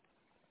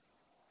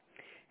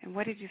 And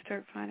what did you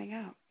start finding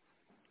out?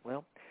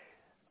 Well,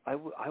 I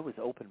was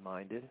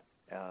open-minded.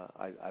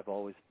 I've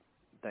always,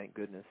 thank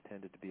goodness,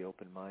 tended to be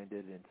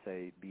open-minded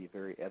and be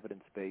very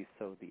evidence-based.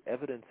 So the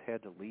evidence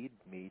had to lead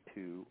me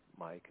to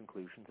my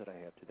conclusions that I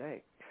have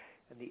today.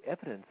 And the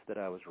evidence that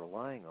I was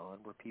relying on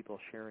were people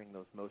sharing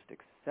those most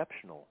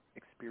exceptional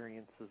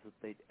experiences that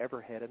they'd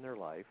ever had in their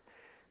life,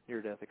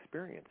 near-death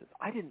experiences.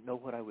 I didn't know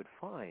what I would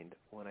find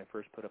when I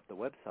first put up the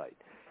website.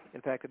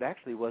 In fact, it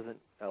actually wasn't,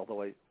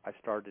 although I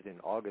started in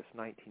August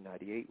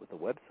 1998 with the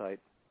website,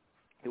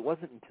 it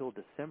wasn't until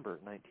December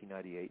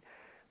 1998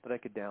 that I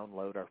could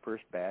download our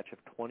first batch of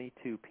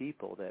 22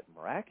 people that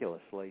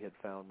miraculously had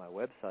found my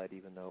website,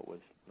 even though it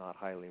was not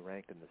highly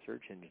ranked in the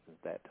search engines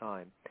at that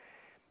time.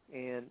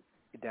 And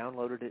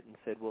downloaded it and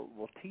said,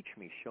 well, teach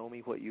me, show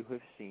me what you have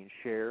seen,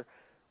 share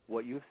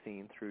what you have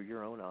seen through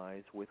your own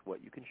eyes with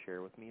what you can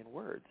share with me in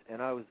words.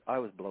 And I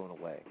was blown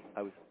away.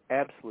 I was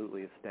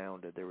absolutely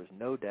astounded. There was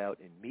no doubt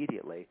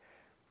immediately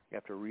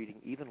after reading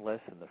even less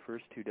than the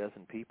first 2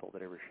 dozen people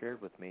that ever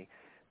shared with me,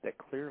 that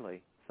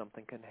clearly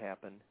something can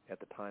happen at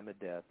the time of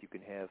death. You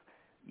can have,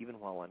 even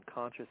while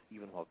unconscious,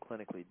 even while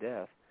clinically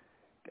deaf,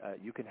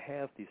 you can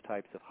have these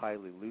types of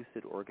highly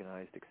lucid,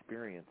 organized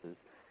experiences.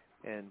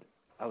 And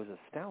I was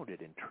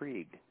astounded,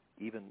 intrigued.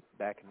 Even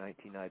back in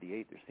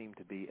 1998, there seemed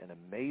to be an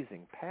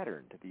amazing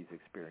pattern to these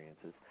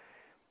experiences.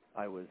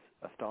 I was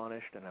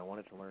astonished, and I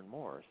wanted to learn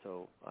more.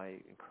 So I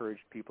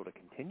encouraged people to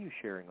continue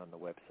sharing on the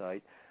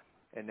website.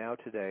 And now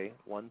today,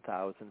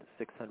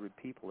 1,600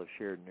 people have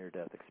shared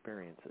near-death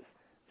experiences.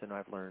 So now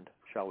I've learned,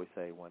 shall we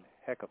say, one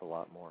heck of a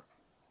lot more.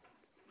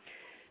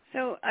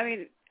 So, I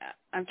mean,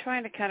 I'm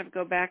trying to kind of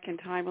go back in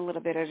time a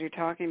little bit as you're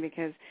talking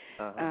because,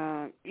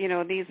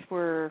 these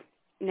were,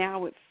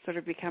 now it's sort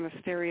of become a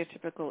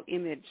stereotypical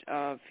image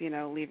of,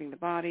 leaving the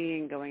body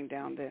and going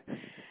down the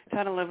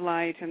tunnel of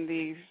light and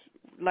the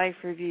life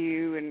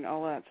review and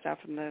all that stuff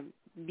and the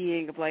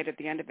being of light at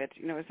the end of it.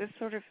 Is this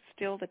sort of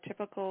still the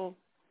typical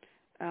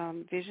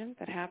vision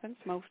that happens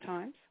most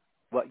times?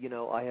 Well,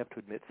 I have to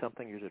admit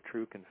something. Here's a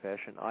true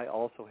confession. I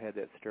also had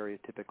that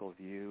stereotypical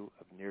view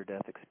of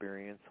near-death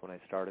experience when I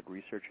started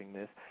researching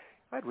this.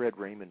 I'd read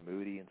Raymond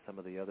Moody and some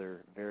of the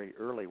other very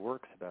early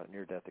works about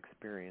near-death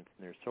experience,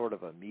 and there's sort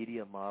of a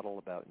media model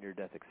about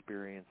near-death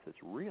experience that's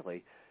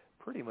really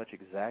pretty much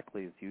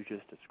exactly as you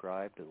just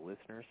described to the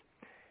listeners.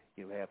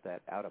 You have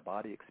that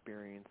out-of-body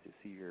experience. You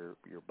see your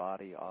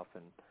body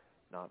often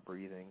not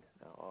breathing,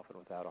 often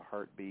without a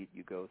heartbeat.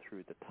 You go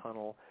through the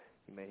tunnel.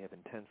 You may have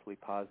intensely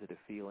positive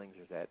feelings.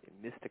 There's that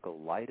mystical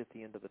light at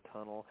the end of the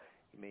tunnel.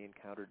 You may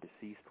encounter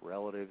deceased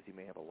relatives. You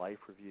may have a life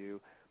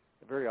review.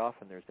 Very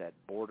often there's that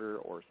border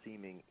or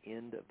seeming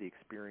end of the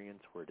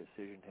experience where a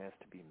decision has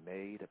to be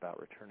made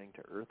about returning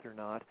to Earth or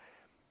not.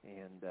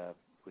 And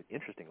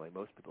interestingly,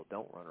 most people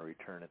don't want to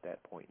return at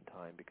that point in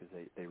time because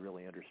they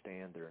really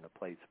understand they're in a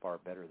place far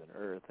better than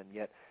Earth. And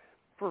yet,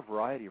 for a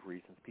variety of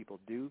reasons, people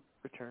do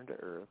return to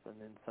Earth, and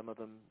then some of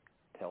them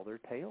tell their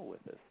tale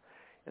with us.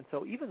 And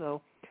so even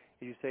though,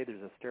 as you say,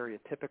 there's a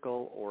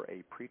stereotypical or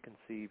a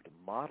preconceived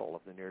model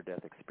of the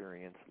near-death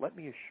experience, let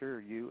me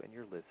assure you and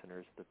your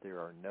listeners that there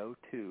are no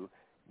two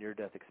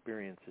near-death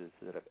experiences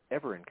that I've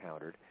ever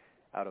encountered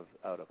out of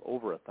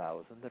over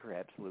 1,000 that are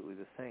absolutely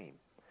the same.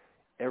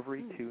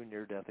 Every two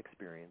near-death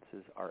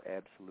experiences are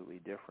absolutely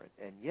different.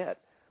 And yet,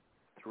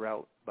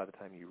 throughout, by the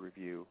time you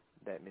review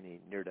that many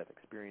near-death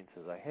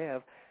experiences I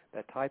have,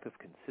 that type of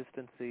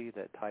consistency,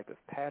 that type of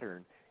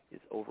pattern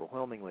is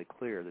overwhelmingly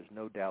clear. There's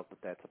no doubt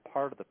that that's a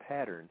part of the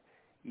pattern,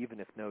 even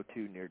if no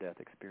two near-death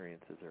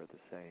experiences are the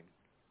same.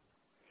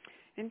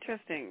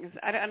 Interesting.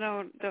 I don't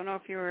know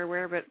if you were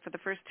aware, but for the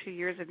first 2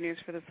 years of News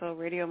for the Soul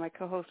Radio, my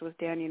co-host was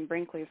Dannion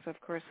Brinkley, so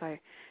of course I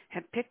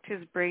had picked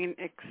his brain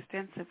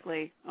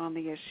extensively on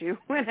the issue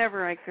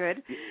whenever I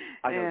could.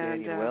 I know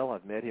Dannion well.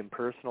 I've met him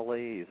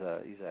personally.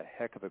 He's a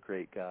heck of a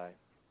great guy.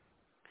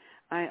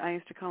 I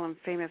used to call him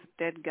famous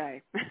dead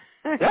guy.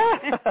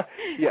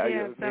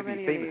 yeah,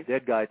 maybe famous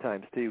dead guy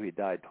times two. He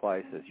died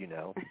twice, as you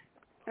know.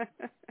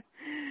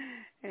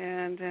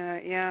 And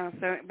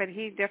but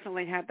he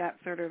definitely had that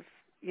sort of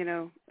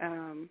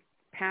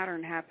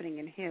pattern happening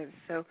in his.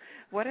 So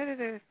what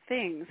other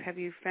things have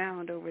you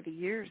found over the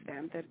years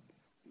then that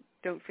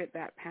don't fit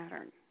that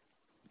pattern?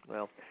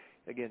 Well,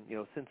 again,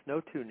 since no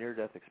two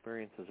near-death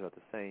experiences are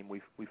the same,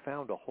 we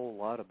found a whole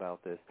lot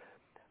about this.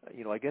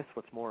 I guess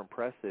what's more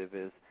impressive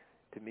is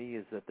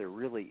that there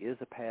really is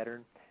a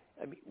pattern.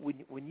 I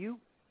mean, when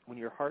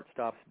your heart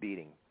stops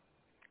beating,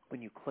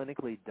 when you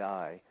clinically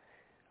die,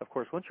 of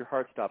course, once your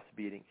heart stops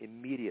beating,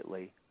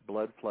 immediately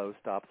blood flow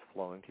stops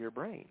flowing to your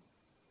brain.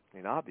 I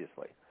mean,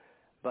 obviously.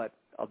 But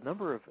a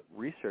number of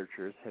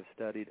researchers have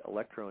studied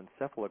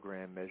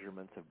electroencephalogram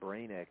measurements of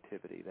brain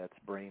activity, that's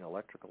brain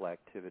electrical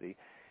activity,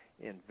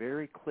 and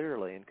very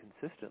clearly and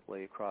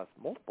consistently across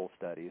multiple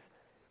studies,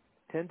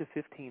 10 to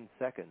 15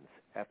 seconds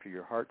after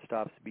your heart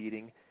stops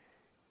beating,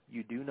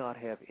 you do not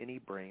have any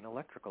brain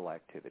electrical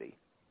activity.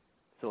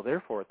 So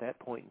therefore, at that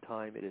point in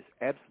time, it is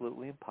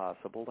absolutely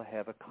impossible to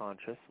have a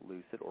conscious,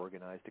 lucid,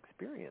 organized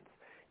experience.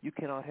 You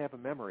cannot have a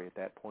memory at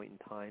that point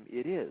in time.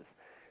 It is.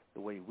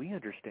 The way we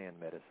understand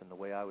medicine, the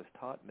way I was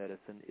taught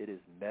medicine, it is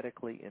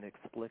medically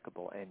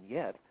inexplicable, and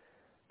yet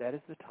that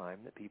is the time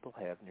that people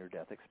have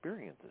near-death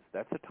experiences.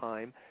 That's the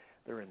time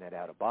they're in that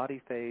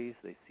out-of-body phase.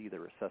 They see the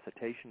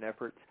resuscitation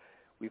efforts.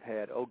 We've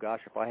had,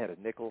 if I had a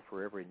nickel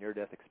for every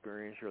near-death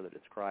experiencer that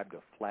described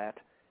a flat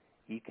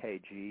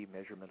EKG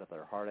measurement of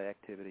their heart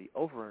activity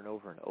over and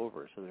over and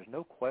over. So there's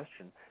no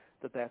question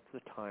that that's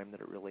the time that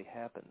it really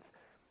happens.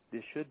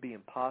 This should be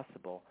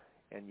impossible,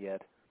 and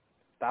yet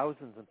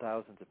thousands and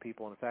thousands of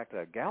people, in fact,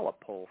 a Gallup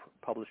poll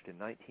published in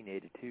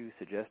 1982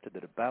 suggested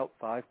that about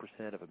 5%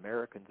 of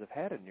Americans have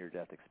had a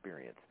near-death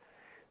experience.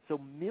 So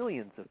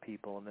millions of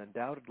people, and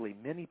undoubtedly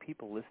many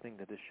people listening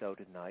to this show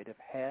tonight, have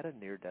had a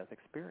near-death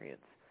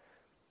experience.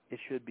 It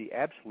should be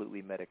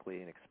absolutely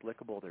medically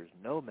inexplicable. There's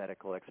no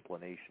medical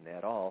explanation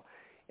at all,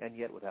 and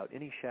yet without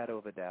any shadow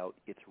of a doubt,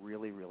 it's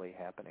really, really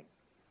happening.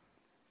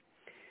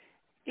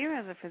 You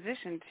as a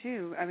physician,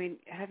 too, I mean,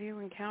 have you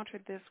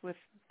encountered this with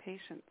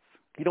patients?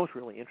 You know what's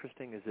really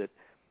interesting is that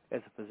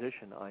as a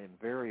physician, I am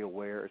very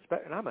aware,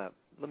 and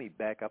let me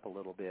back up a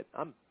little bit.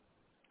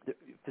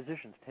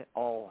 Physicians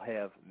all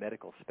have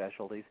medical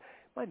specialties.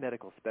 My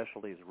medical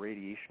specialty is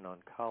radiation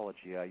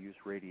oncology. I use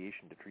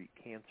radiation to treat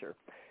cancer.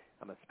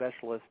 I'm a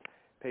specialist.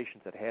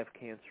 Patients that have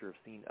cancer have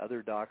seen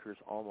other doctors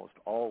almost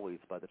always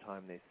by the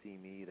time they see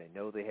me. They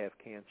know they have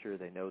cancer.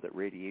 They know that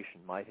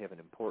radiation might have an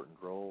important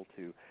role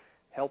to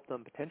help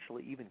them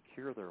potentially even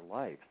cure their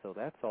life. So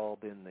that's all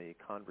been the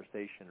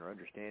conversation or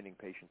understanding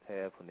patients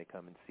have when they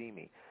come and see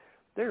me.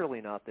 They're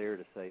really not there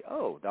to say,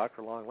 oh,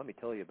 Dr. Long, let me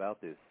tell you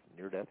about this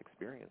near-death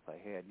experience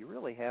I had. You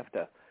really have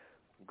to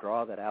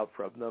draw that out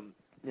from them.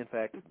 In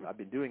fact, I've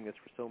been doing this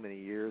for so many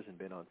years and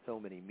been on so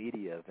many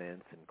media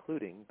events,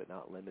 including but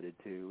not limited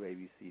to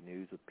ABC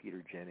News with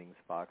Peter Jennings,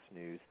 Fox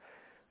News,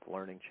 the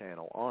Learning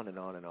Channel, on,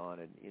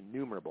 and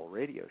innumerable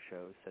radio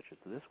shows such as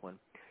this one.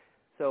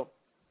 So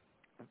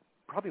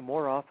probably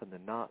more often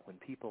than not, when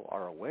people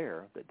are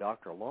aware that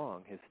Dr.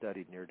 Long has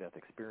studied near-death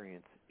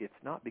experience, it's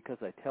not because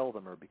I tell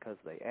them or because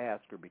they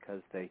ask or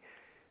because they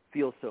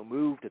feel so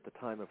moved at the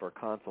time of our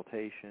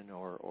consultation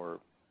or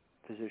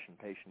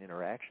physician-patient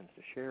interactions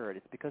to share it.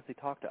 It's because they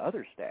talk to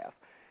other staff,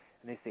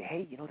 and they say,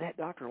 hey, that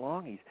Dr.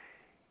 Long,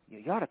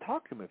 you ought to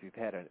talk to him if you've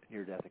had a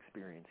near-death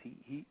experience.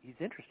 He's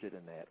interested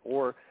in that.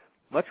 Or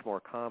much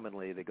more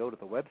commonly, they go to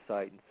the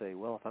website and say,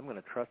 well, if I'm going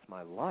to trust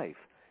my life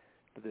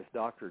to this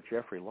Dr.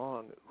 Jeffrey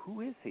Long,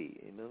 who is he?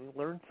 And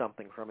we learn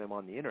something from him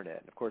on the Internet.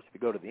 And, of course, if you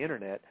go to the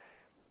Internet,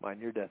 my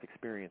near-death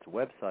experience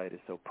website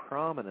is so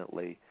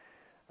prominently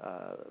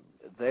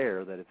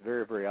there that it's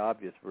very, very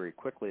obvious very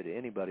quickly to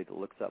anybody that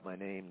looks up my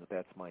name that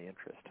that's my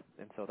interest.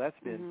 And so that's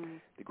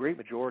been the great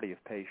majority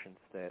of patients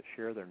that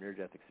share their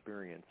near-death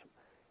experience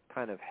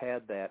kind of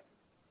had that,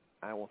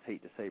 I almost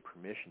hate to say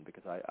permission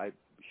because I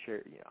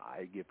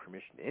give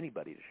permission to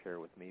anybody to share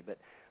with me, but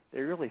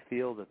they really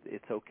feel that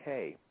it's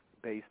okay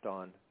based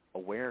on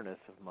awareness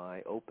of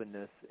my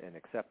openness and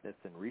acceptance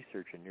and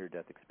research and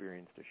near-death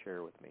experience to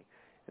share with me.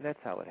 And that's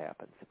how it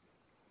happens.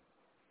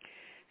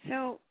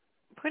 So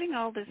putting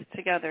all this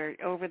together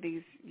over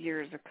these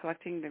years of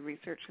collecting the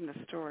research and the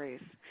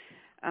stories,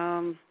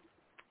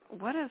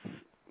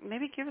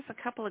 maybe give us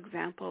a couple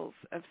examples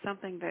of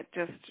something that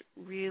just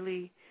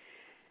really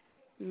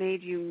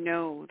made you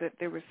know that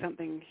there was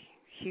something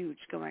huge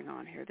going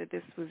on here, that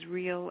this was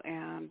real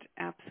and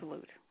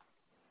absolute.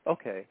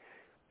 Okay.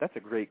 That's a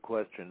great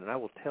question, and I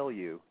will tell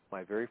you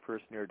my very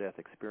first near-death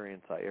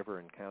experience I ever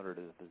encountered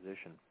as a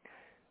physician.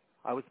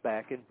 I was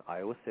back in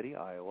Iowa City,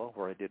 Iowa,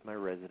 where I did my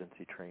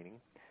residency training.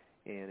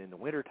 And in the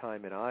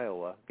wintertime in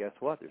Iowa, guess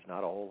what? There's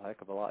not a whole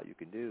heck of a lot you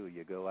can do.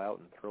 You go out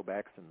and throw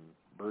back some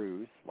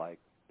brews like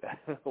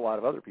a lot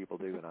of other people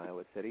do in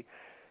Iowa City.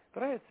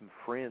 But I had some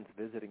friends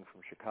visiting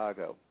from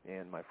Chicago,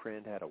 and my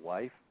friend had a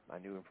wife. I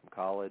knew him from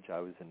college.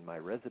 I was in my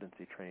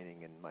residency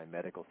training in my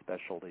medical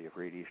specialty of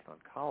radiation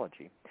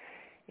oncology.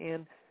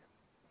 And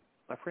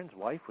my friend's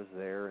wife was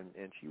there,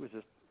 and she was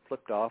just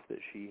flipped off that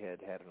she had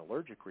an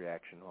allergic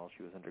reaction while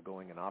she was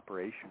undergoing an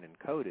operation and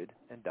coded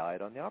and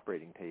died on the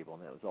operating table,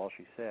 and that was all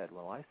she said.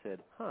 Well, I said,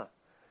 huh.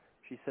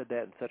 She said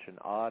that in such an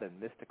odd and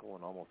mystical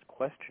and almost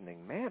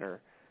questioning manner,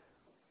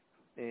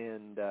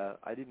 and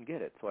I didn't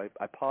get it. So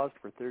I paused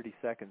for 30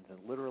 seconds, and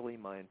literally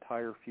my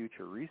entire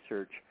future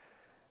research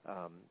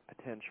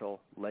potential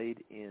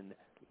laid in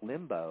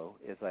limbo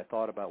as I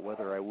thought about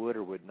whether I would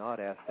or would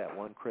not ask that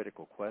one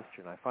critical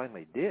question. I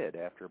finally did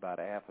after about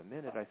a half a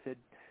minute. I said,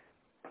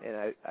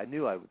 and I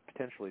knew I would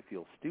potentially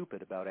feel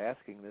stupid about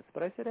asking this,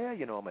 but I said,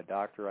 hey, I'm a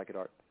doctor. I could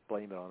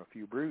blame it on a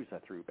few brews I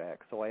threw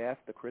back. So I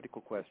asked the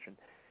critical question,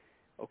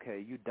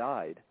 okay, you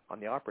died on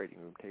the operating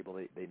room table.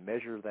 They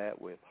measure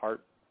that with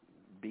heart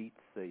beats,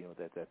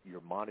 that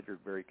you're monitored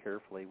very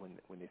carefully.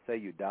 When they say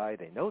you die,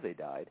 they know they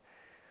died.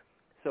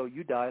 So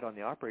you died on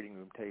the operating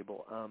room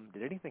table.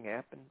 Did anything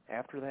happen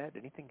after that?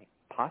 Did anything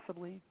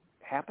possibly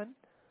happen?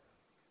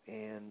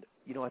 And,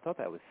 I thought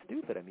that was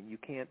stupid. I mean,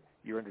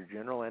 you're under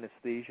general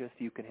anesthesia,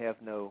 so you can have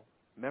no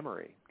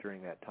memory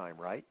during that time,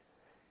 right?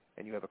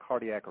 And you have a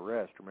cardiac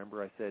arrest.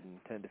 Remember I said in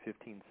 10 to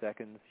 15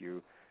 seconds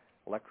your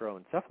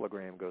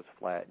electroencephalogram goes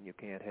flat and you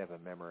can't have a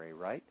memory,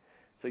 right?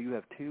 So you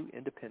have two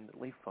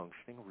independently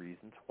functioning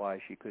reasons why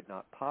she could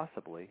not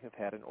possibly have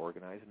had an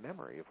organized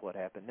memory of what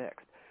happened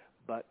next.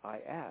 But I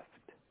asked,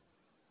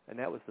 and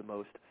that was the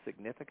most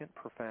significant,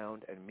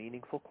 profound, and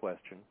meaningful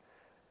question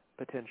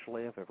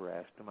potentially I've ever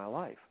asked in my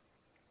life.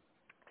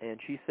 And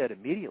she said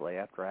immediately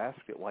after I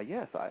asked it, why,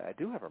 yes, I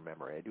do have a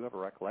memory. I do have a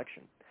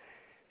recollection.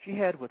 She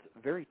had what's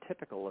very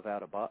typical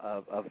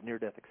of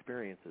near-death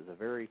experiences,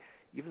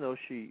 even though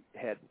she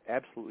had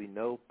absolutely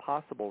no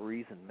possible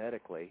reason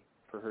medically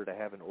for her to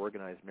have an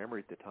organized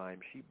memory at the time,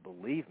 she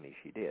believed me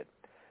she did.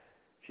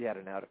 She had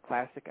a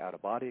classic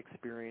out-of-body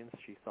experience.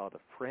 She saw the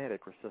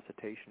frantic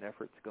resuscitation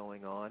efforts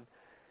going on.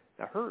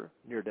 Now, her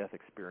near-death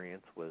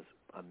experience was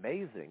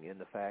amazing in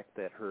the fact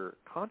that her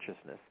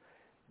consciousness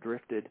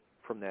drifted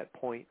from that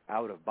point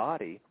out of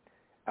body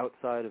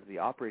outside of the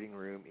operating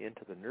room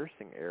into the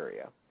nursing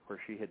area where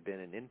she had been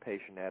an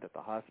inpatient at the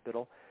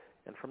hospital,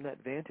 And from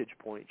that vantage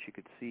point, she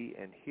could see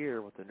and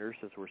hear what the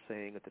nurses were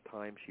saying at the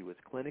time she was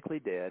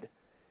clinically dead,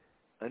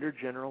 under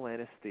general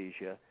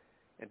anesthesia,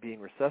 and being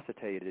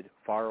resuscitated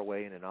far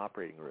away in an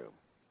operating room.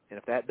 And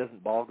if that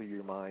doesn't boggle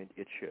your mind,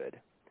 it should.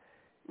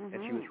 Mm-hmm.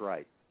 And she was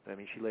right. I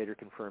mean, she later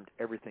confirmed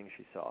everything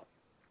she saw.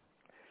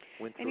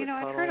 And, you know,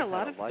 I've heard a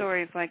lot of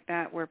stories like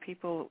that where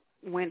people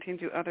went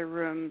into other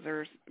rooms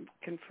or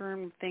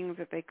confirmed things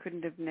that they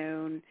couldn't have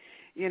known,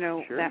 you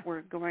know, that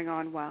were going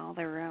on while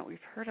they were out. We've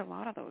heard a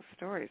lot of those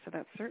stories, so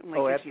that certainly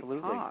gives you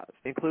pause.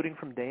 Including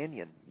from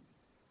Danyan.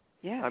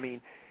 Yeah. I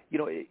mean, you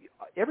know,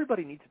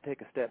 everybody needs to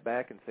take a step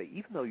back and say,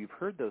 even though you've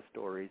heard those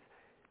stories,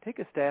 take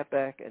a step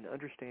back and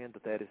understand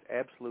that that is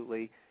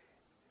absolutely,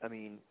 I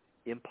mean,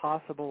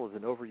 impossible is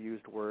an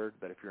overused word,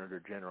 but if you're under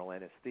general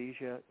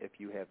anesthesia, if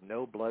you have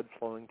no blood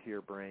flowing to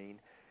your brain,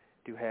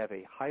 to have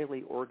a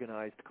highly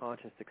organized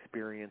conscious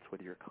experience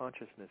where your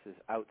consciousness is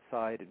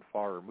outside and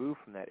far removed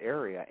from that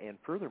area, and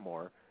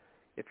furthermore,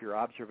 if your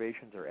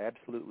observations are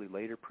absolutely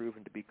later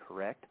proven to be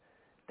correct,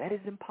 that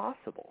is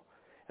impossible.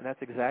 And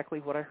that's exactly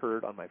what I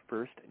heard on my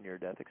first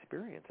near-death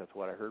experience. That's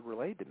what I heard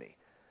relayed to me.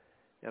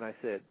 And I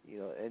said, you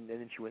know, and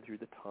then she went through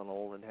the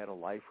tunnel and had a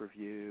life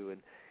review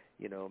and,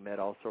 you know, met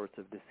all sorts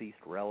of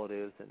deceased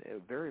relatives and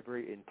very,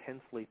 very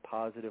intensely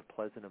positive,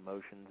 pleasant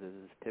emotions as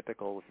is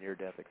typical of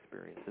near-death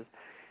experiences.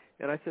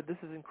 And I said, this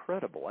is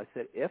incredible. I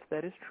said, if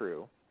that is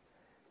true,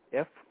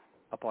 if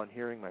upon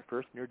hearing my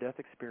first near-death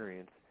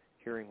experience,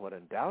 hearing what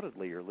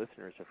undoubtedly your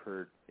listeners have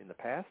heard in the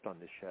past on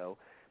this show,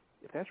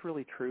 if that's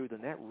really true,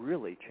 then that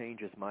really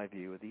changes my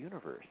view of the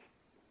universe.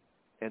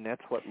 And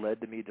that's what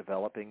led to me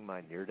developing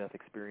my near-death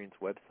experience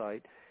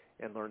website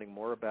and learning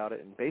more about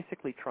it and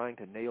basically trying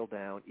to nail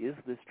down, is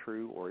this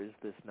true or is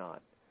this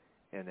not?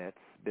 And that's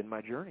been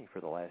my journey for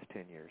the last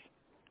 10 years.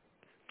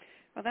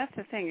 Well, that's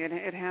the thing.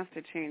 It has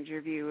to change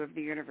your view of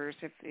the universe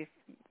if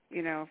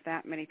you know, if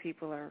that many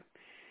people are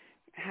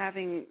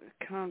having,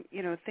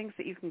 you know, things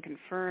that you can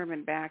confirm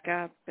and back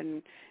up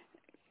and,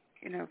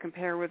 you know,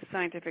 compare with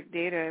scientific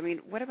data. I mean,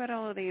 what about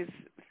all of these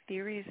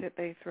theories that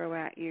they throw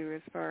at you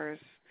as far as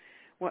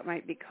what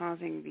might be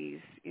causing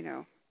these, you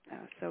know,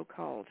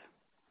 so-called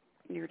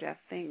near-death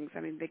things?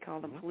 I mean, they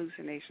call them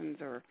hallucinations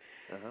or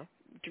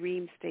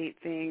dream state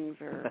things,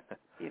 or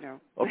you know.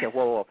 Okay,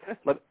 well,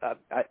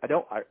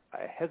 I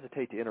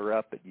hesitate to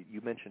interrupt, but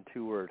you mentioned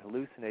two words: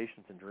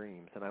 hallucinations and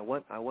dreams, and I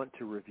want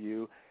to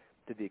review,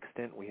 to the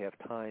extent we have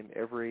time,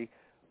 every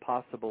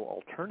possible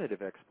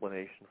alternative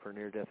explanation for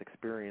near-death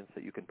experience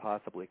that you can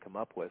possibly come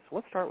up with. So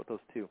let's start with those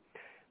two.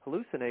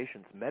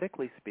 Hallucinations,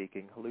 medically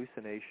speaking,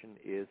 hallucination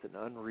is an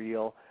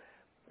unreal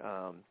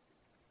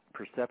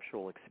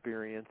perceptual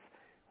experience,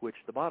 which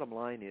the bottom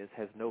line is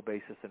has no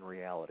basis in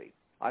reality.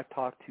 I've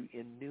talked to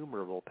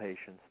innumerable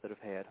patients that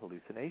have had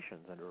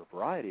hallucinations under a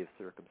variety of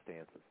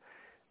circumstances,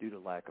 due to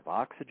lack of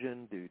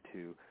oxygen, due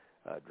to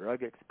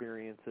drug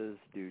experiences,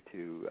 due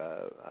to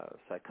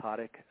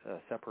psychotic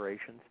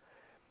separations.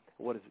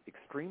 What is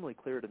extremely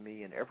clear to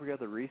me and every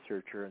other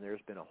researcher, and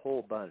there's been a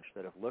whole bunch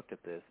that have looked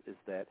at this, is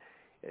that,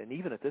 and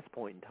even at this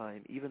point in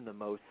time, even the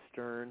most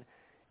stern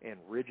and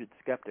rigid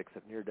skeptics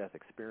of near-death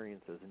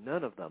experiences,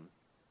 none of them,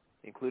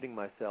 including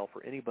myself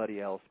or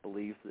anybody else,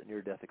 believes that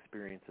near-death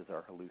experiences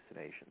are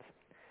hallucinations.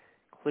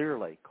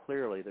 Clearly,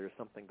 there's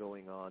something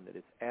going on that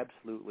is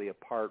absolutely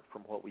apart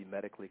from what we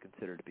medically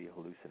consider to be a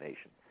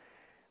hallucination.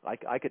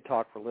 I could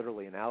talk for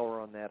literally an hour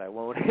on that. I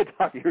won't.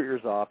 Talk your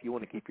ears off. You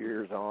want to keep your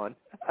ears on.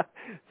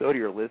 So do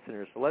your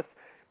listeners. So let's,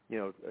 you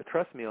know,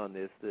 trust me on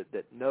this,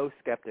 that no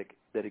skeptic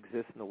that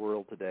exists in the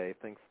world today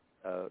thinks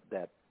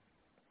that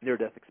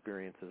near-death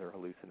experiences are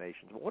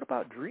hallucinations. But what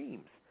about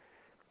dreams?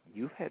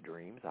 You've had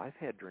dreams. I've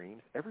had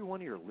dreams. Every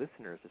one of your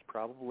listeners has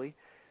probably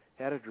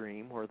had a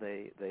dream where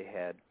they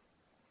had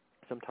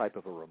some type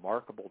of a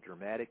remarkable,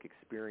 dramatic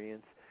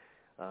experience.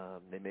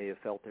 They may have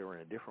felt they were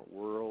in a different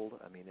world.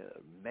 I mean,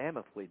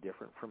 mammothly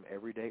different from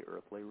everyday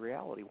earthly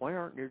reality. Why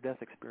aren't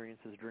near-death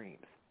experiences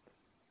dreams?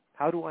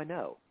 How do I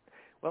know?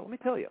 Well, let me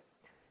tell you.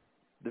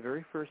 The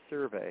very first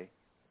survey,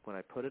 when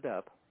I put it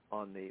up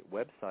on the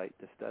website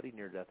to study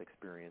near-death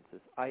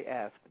experiences, I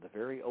asked the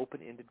very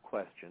open-ended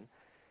question,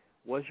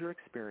 was your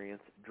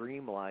experience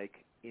dreamlike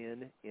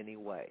in any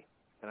way?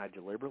 And I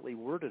deliberately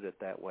worded it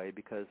that way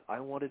because I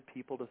wanted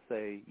people to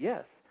say,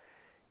 yes,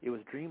 it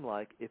was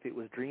dreamlike if it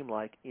was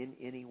dreamlike in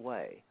any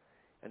way.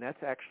 And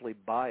that's actually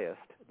biased,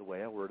 the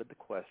way I worded the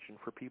question,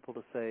 for people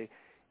to say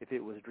if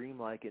it was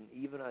dreamlike in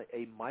even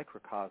a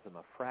microcosm,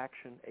 a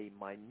fraction, a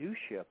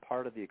minutia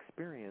part of the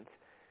experience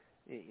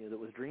that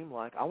was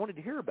dreamlike. I wanted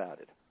to hear about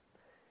it.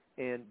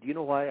 And do you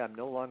know why I'm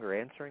no longer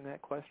answering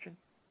that question?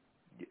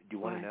 Do you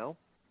want to know?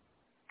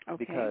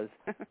 Okay. Because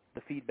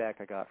the feedback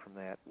I got from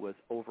that was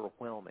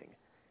overwhelming.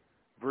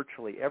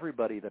 Virtually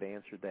everybody that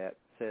answered that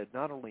said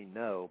not only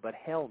no, but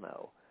hell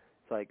no.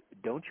 It's like,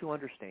 don't you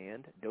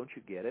understand? Don't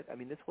you get it? I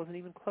mean, this wasn't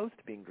even close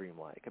to being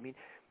dreamlike. I mean,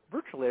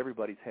 virtually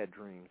everybody's had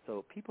dreams.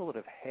 So people that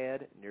have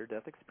had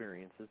near-death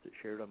experiences that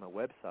shared on my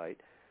website,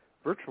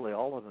 virtually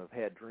all of them have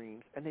had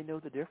dreams, and they know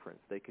the difference.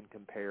 They can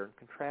compare and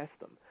contrast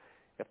them.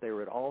 If they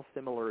were at all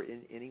similar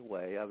in any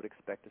way, I would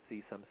expect to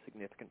see some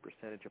significant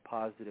percentage of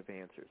positive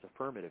answers,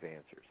 affirmative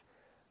answers.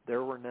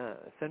 There were none,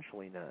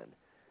 essentially none.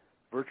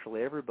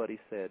 Virtually everybody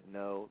said,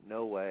 no,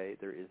 no way,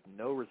 there is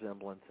no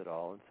resemblance at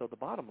all. And so the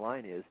bottom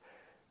line is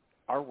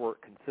our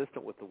work,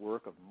 consistent with the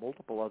work of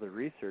multiple other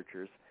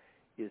researchers,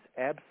 is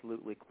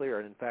absolutely clear.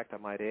 And in fact, I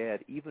might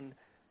add, even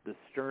the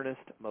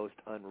sternest, most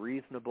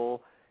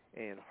unreasonable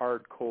and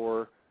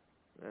hardcore,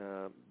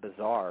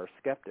 bizarre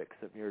skeptics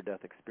of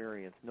near-death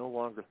experience no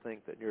longer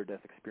think that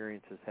near-death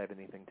experiences have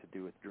anything to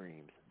do with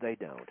dreams. They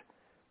don't.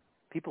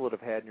 People that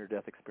have had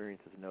near-death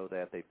experiences know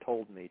that. They've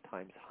told me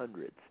times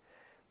hundreds.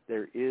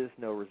 There is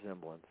no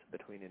resemblance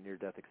between a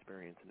near-death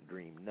experience and a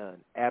dream. None.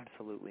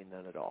 Absolutely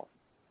none at all.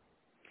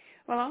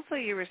 Well, also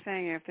you were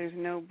saying if there's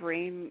no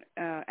brain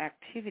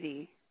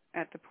activity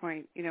at the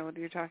point,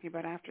 you're talking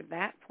about after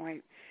that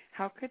point,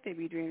 how could they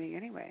be dreaming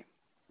anyway?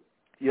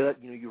 Yeah,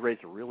 you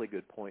raised a really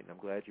good point, and I'm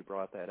glad you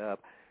brought that up.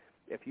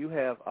 If you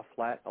have a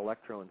flat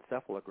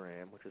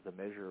electroencephalogram, which is a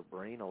measure of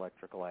brain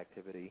electrical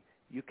activity,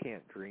 you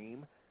can't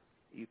dream,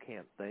 you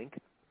can't think,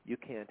 you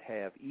can't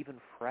have even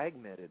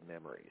fragmented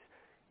memories.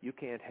 You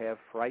can't have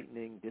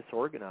frightening,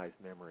 disorganized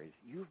memories.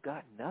 You've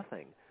got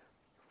nothing.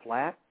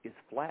 Flat is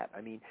flat.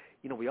 I mean,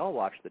 we all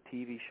watch the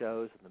TV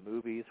shows and the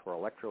movies where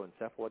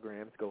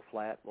electroencephalograms go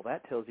flat. Well,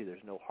 that tells you there's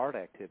no heart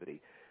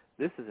activity.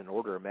 This is an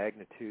order of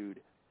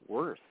magnitude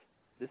worse.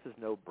 This is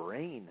no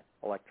brain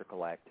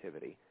electrical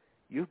activity.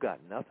 You've got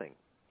nothing.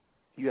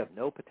 You have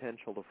no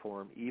potential to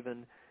form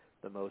even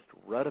the most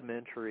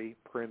rudimentary,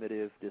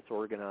 primitive,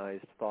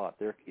 disorganized thought.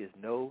 There is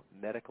no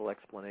medical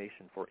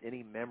explanation for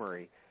any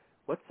memory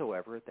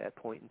whatsoever at that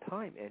point in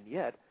time. And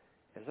yet,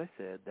 as I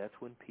said, that's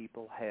when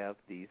people have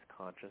these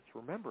conscious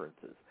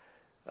remembrances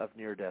of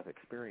near-death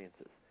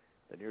experiences.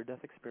 The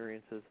near-death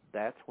experiences,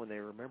 that's when they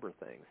remember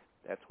things.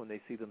 That's when they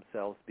see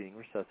themselves being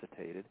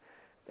resuscitated.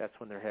 That's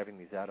when they're having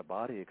these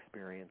out-of-body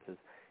experiences.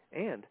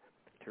 And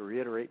to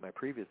reiterate my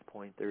previous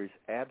point, there is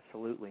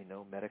absolutely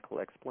no medical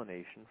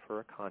explanation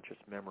for a conscious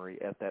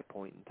memory at that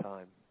point in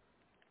time.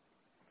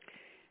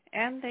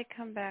 And they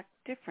come back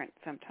different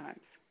sometimes.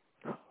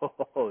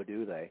 Oh,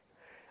 do they?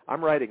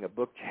 I'm writing a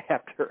book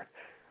chapter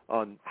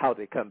on how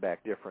they come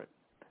back different.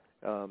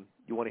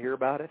 You want to hear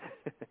about it?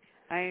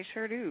 I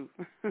sure do.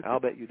 I'll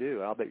bet you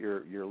do. I'll bet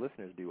your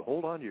listeners do.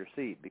 Hold on to your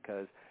seat,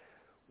 because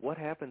what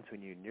happens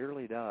when you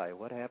nearly die?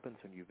 What happens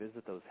when you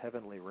visit those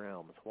heavenly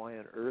realms? Why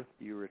on earth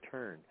do you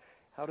return?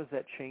 How does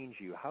that change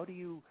you? How do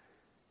you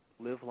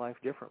live life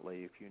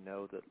differently if you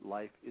know that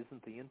life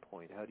isn't the end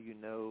point? How do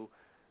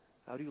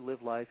you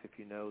live life if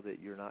you know that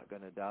you're not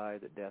going to die,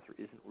 that death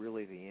isn't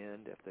really the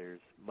end, if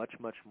there's much,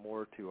 much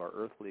more to our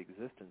earthly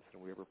existence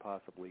than we ever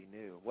possibly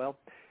knew? Well,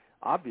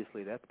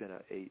 obviously that's been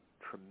a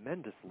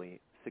tremendously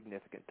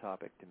significant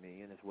topic to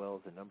me, and as well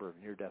as a number of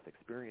near-death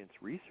experience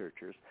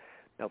researchers.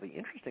 Now, the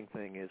interesting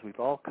thing is we've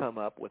all come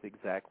up with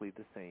exactly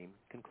the same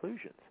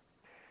conclusions.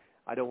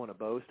 I don't want to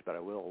boast, but I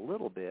will a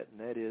little bit, and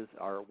that is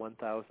our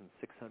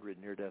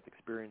 1,600 near-death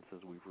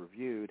experiences we've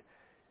reviewed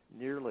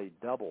nearly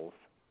doubles,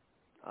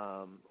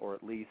 or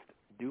at least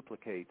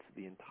duplicates,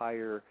 the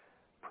entire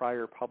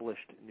prior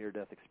published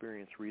near-death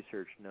experience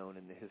research known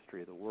in the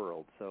history of the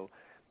world. So,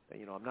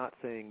 I'm not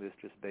saying this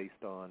just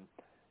based on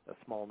a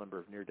small number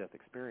of near-death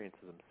experiences.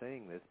 I'm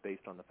saying this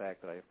based on the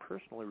fact that I have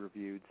personally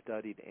reviewed,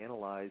 studied,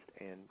 analyzed,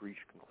 and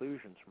reached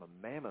conclusions from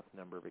a mammoth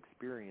number of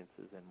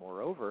experiences. And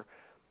moreover,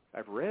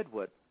 I've read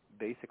what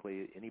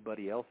basically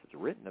anybody else has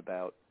written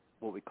about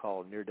what we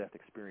call near-death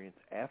experience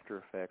after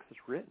effects is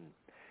written.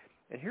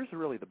 And here's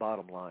really the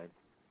bottom line.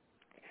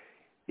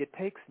 It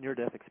takes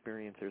near-death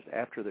experiencers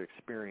after their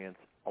experience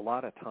a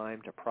lot of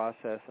time to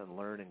process and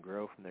learn and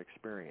grow from their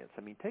experience.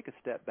 I mean, take a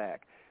step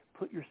back.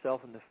 Put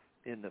yourself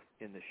in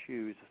the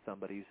shoes of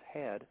somebody who's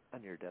had a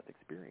near-death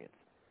experience.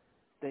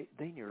 They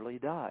nearly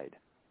died.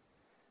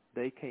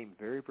 They came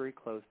very, very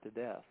close to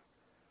death.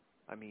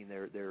 I mean,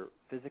 they're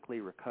physically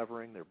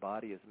recovering. Their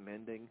body is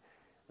mending.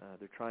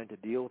 They're trying to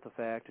deal with the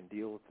fact and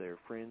deal with their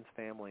friends,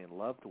 family, and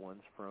loved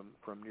ones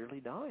from nearly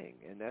dying.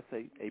 And that's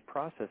a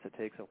process that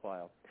takes a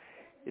while.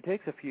 It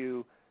takes a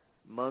few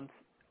months,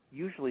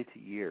 usually to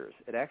years.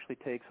 It actually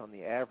takes, on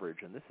the average,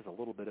 and this is a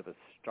little bit of a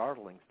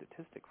startling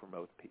statistic for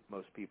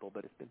most people,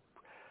 but it's been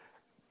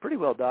pretty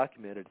well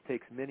documented. It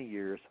takes many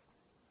years,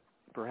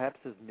 perhaps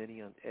as many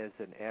as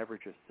an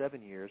average of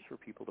 7 years, for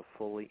people to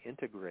fully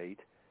integrate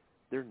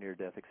their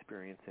near-death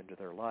experience into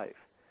their life,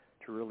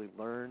 to really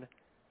learn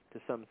to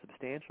some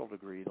substantial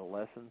degree the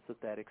lessons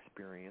that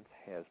experience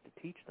has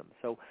to teach them.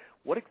 So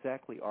what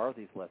exactly are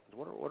these lessons?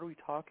 What are we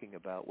talking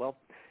about? Well,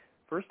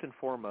 first and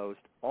foremost,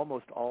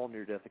 almost all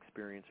near-death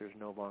experiencers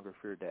no longer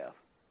fear death.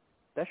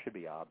 That should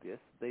be obvious.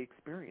 They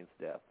experienced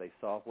death. They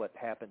saw what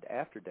happened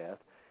after death.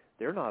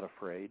 They're not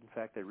afraid. In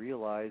fact, they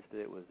realized that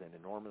it was an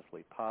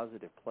enormously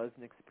positive,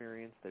 pleasant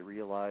experience. They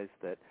realized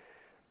that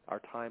our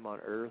time on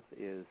earth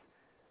is,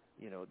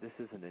 this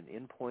isn't an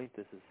end point.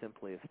 This is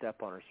simply a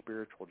step on our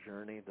spiritual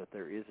journey, that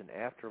there is an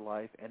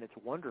afterlife, and it's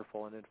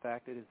wonderful. And in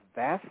fact, it is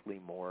vastly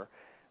more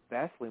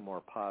vastly more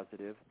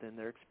positive than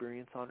their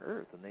experience on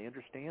Earth, and they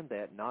understand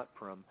that not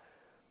from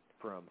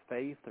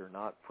faith or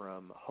not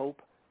from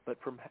hope, but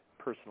from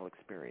personal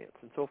experience.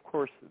 And so, of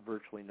course,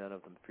 virtually none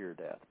of them fear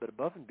death. But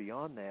above and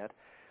beyond that,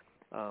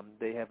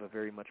 they have a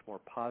very much more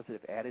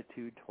positive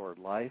attitude toward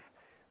life.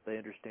 They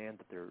understand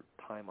that their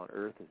time on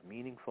Earth is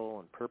meaningful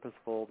and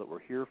purposeful, that we're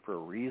here for a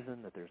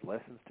reason, that there's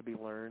lessons to be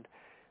learned.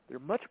 They're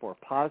much more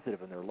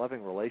positive in their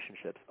loving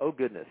relationships. Oh,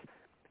 goodness.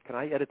 Can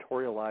I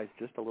editorialize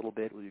just a little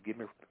bit? Will you give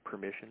me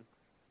permission?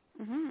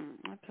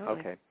 Absolutely.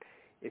 Okay.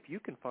 If you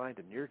can find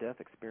a near-death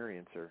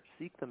experiencer,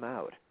 seek them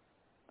out.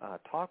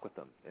 Talk with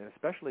them. And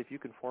especially if you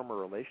can form a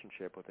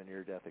relationship with a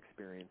near-death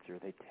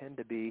experiencer, they tend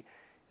to be,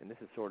 and this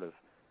is sort of,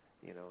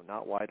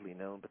 not widely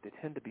known, but they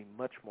tend to be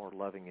much more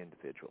loving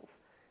individuals.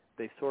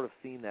 They've sort of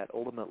seen that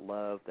ultimate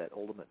love, that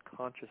ultimate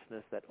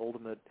consciousness, that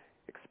ultimate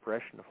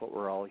expression of what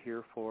we're all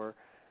here for.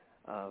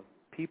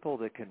 People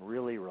that can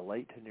really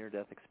relate to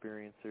near-death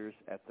experiencers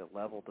at the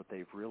level that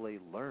they've really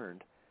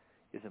learned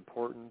is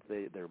important.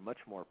 They're much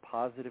more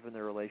positive in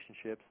their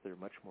relationships. They're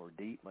much more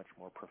deep, much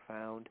more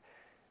profound.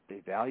 They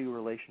value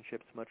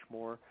relationships much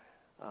more.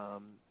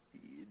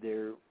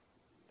 They're,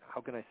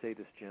 how can I say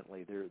this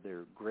gently?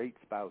 They're great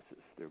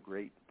spouses. They're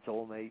great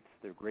soulmates.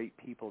 They're great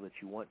people that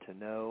you want to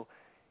know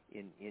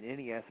in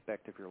any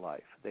aspect of your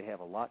life. They have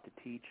a lot to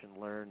teach and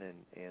learn,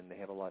 and they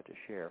have a lot to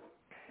share.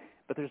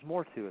 But there's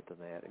more to it than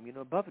that. I mean,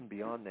 above and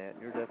beyond that,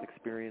 near-death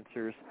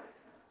experiencers,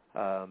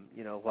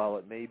 while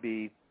it may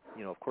be,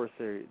 of course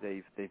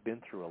they've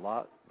been through a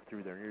lot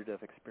through their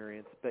near-death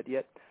experience, but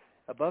yet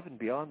above and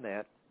beyond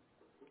that,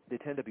 they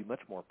tend to be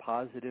much more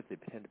positive. They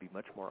tend to be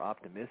much more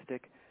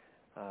optimistic.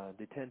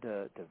 They tend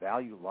to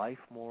value life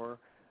more.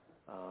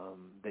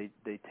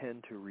 They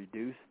tend to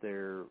reduce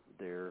their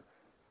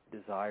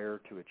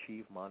desire to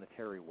achieve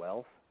monetary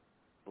wealth,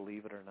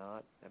 believe it or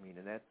not. I mean,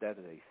 and that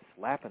is a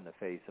slap in the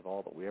face of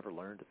all that we ever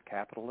learned as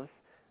capitalists,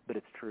 but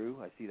it's true.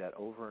 I see that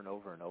over and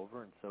over and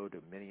over, and so do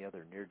many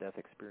other near-death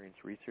experience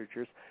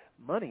researchers.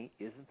 Money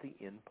isn't the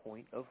end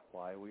point of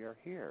why we are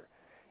here.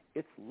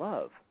 It's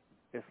love.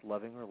 It's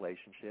loving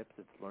relationships.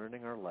 It's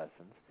learning our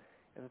lessons,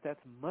 and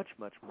that's much,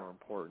 much more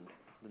important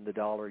than the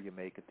dollar you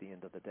make at the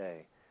end of the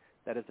day.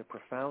 That is a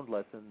profound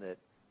lesson that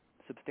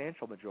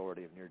substantial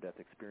majority of near-death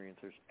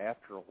experiencers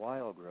after a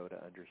while grow to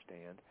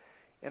understand,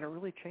 and it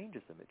really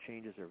changes them. It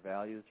changes their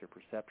values, their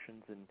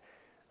perceptions,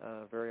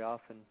 and very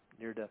often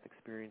near-death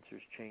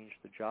experiencers change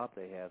the job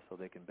they have so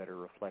they can better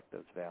reflect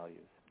those values.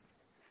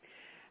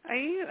 Are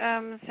you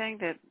saying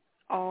that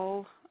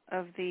all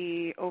of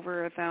the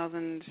over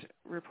 1,000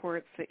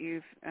 reports that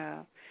you've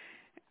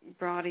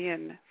brought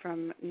in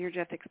from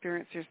near-death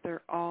experiencers,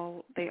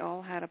 they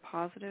all had a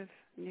positive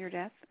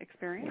near-death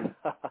experience?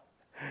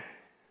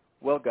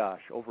 Well, gosh,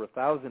 over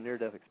 1,000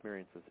 near-death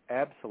experiences?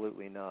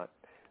 Absolutely not.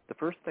 The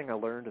first thing I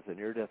learned as a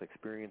near-death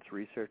experience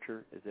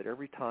researcher is that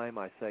every time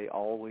I say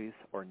always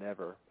or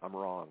never, I'm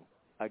wrong.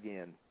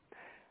 Again,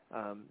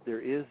 there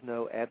is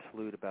no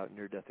absolute about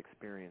near-death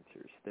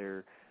experiencers.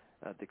 The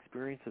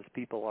experiences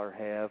people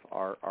have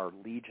are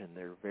legion.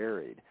 They're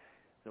varied.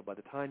 So by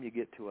the time you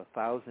get to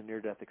 1,000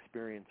 near-death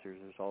experiencers,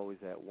 there's always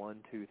that 1,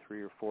 2,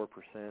 3, or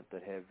 4%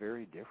 that have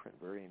very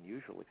different, very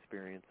unusual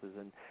experiences.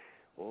 And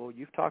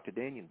you've talked to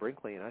Dannion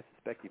Brinkley, and I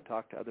suspect you've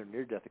talked to other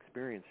near-death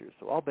experiencers.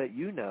 So I'll bet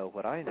you know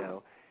what I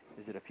know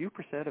is that a few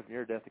percent of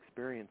near-death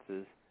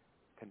experiences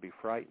can be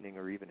frightening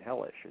or even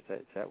hellish. Is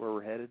that where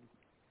we're headed?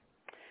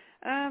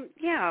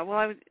 Yeah.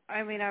 Well,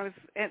 I was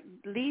at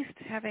least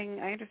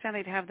I understand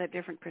they'd have that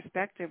different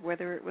perspective,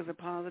 whether it was a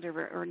positive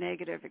or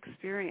negative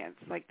experience,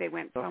 like they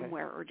went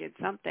somewhere or did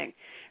something.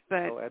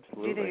 But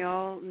do they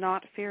all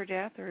not fear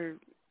death or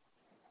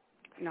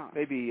not?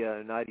 Maybe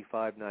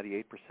 95,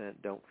 98%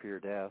 don't fear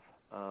death.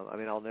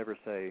 I'll never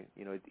say,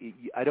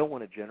 I don't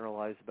want to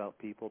generalize about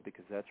people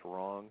because that's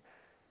wrong,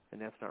 and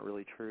that's not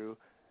really true.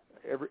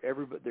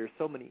 There's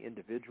so many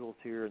individuals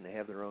here, and they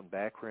have their own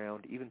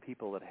background. Even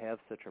people that have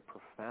such a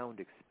profound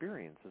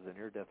experience as a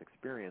near-death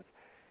experience,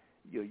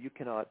 you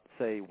cannot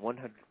say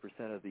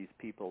 100% of these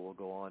people will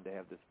go on to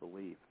have this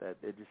belief. That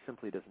it just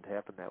simply doesn't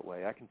happen that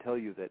way. I can tell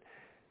you that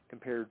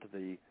compared to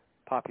the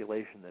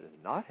population that has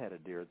not had a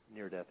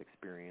near-death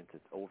experience,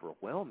 it's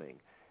overwhelming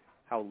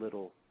how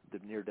little the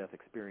near-death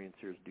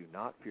experiencers do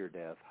not fear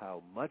death,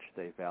 how much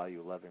they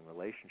value loving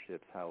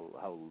relationships,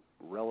 how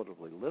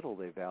relatively little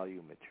they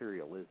value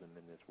materialism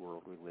in this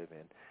world we live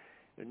in.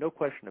 There's no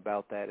question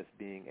about that as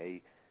being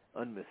a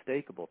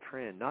unmistakable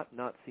trend,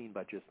 not seen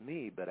by just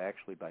me, but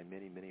actually by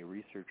many, many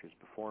researchers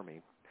before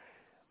me.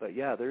 But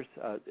yeah, there's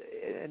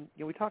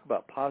we talk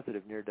about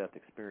positive near-death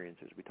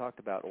experiences. We talked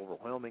about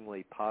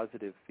overwhelmingly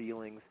positive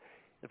feelings.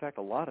 In fact,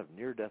 a lot of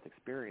near-death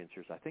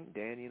experiencers, I think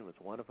Dannion was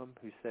one of them,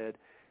 who said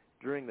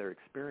during their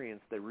experience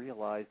they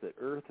realized that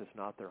Earth is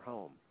not their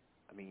home.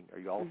 I mean, are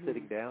you all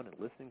sitting down and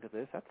listening to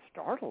this? That's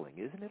startling,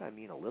 isn't it? I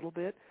mean, a little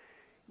bit.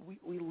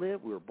 We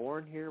were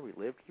born here. We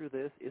lived through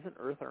this. Isn't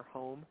Earth our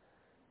home?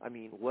 I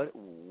mean,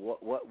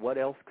 what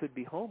else could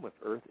be home if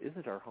Earth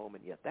isn't our home?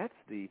 And yet that's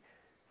the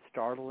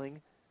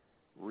startling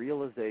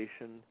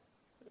realization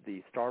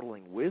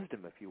startling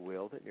wisdom, if you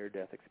will, that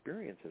near-death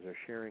experiences are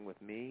sharing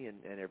with me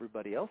and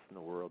everybody else in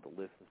the world that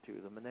listens to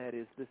them, and that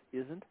is this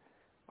isn't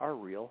our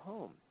real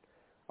home.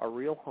 Our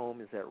real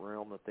home is that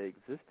realm that they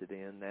existed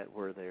in, that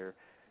where they're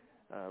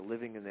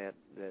living in that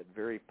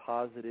very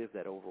positive,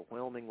 that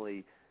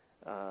overwhelmingly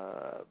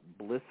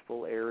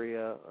blissful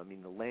area. I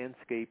mean, the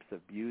landscapes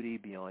of beauty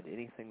beyond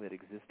anything that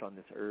exists on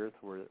this earth,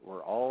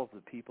 where all of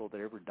the people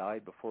that ever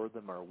died before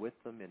them are with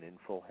them and in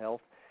full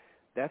health.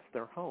 That's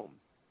their home.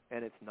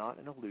 And it's not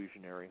an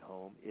illusionary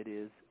home. It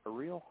is a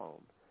real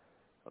home.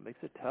 It makes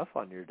it tough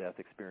on near-death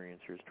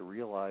experiencers to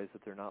realize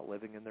that they're not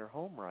living in their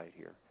home right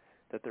here,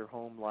 that their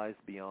home lies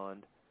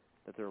beyond,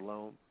 that their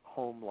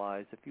home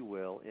lies, if you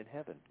will, in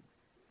heaven.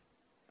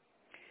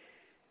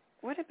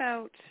 What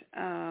about,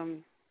 how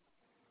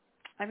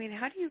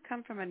do you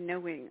come from a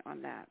knowing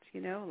on that?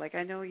 Like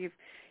I know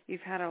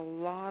you've had a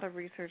lot of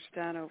research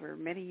done over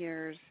many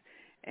years,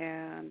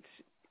 and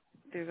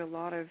there's a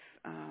lot of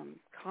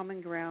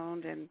common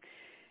ground,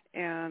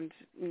 and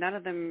none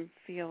of them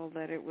feel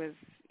that it was,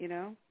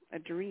 a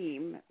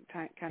dream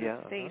kind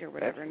of state or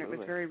whatever, absolutely. And it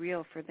was very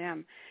real for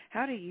them.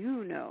 How do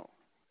you know?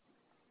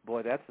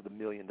 Boy, that's the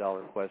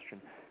million-dollar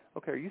question.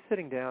 Okay, are you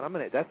sitting down?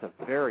 That's a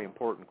very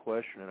important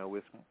question, and I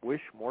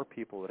wish more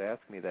people would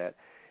ask me that.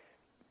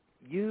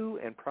 You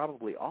and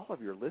probably all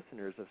of your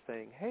listeners are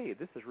saying, hey,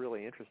 this is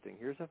really interesting.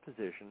 Here's a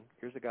physician.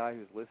 Here's a guy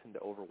who's listened to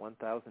over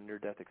 1,000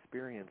 near-death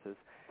experiences,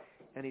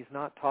 and he's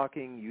not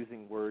talking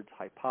using words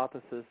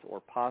hypothesis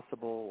or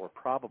possible or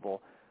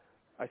probable.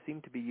 I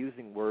seem to be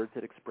using words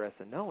that express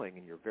a knowing,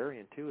 and you're very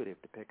intuitive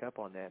to pick up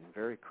on that and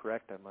very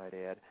correct, I might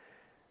add.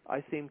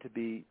 I seem to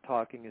be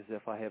talking as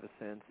if I have a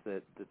sense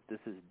that this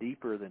is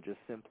deeper than just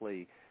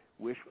simply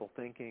wishful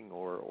thinking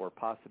or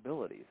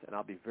possibilities, and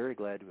I'll be very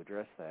glad to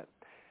address that.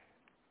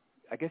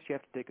 I guess you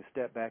have to take a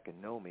step back and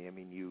know me. I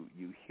mean, you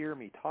hear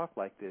me talk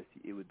like this,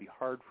 it would be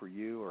hard for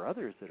you or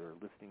others that are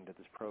listening to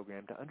this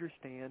program to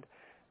understand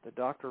that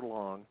Dr.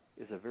 Long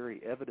is a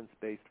very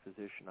evidence-based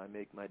physician. I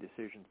make my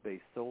decisions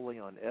based solely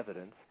on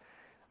evidence.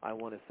 I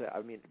want to say,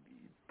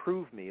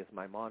 prove me is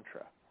my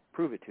mantra.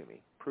 Prove it to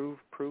me. Prove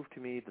to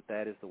me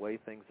that is the way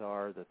things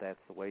are, that's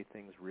the way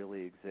things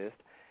really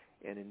exist.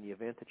 And in the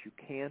event that you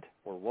can't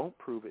or won't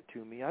prove it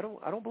to me, I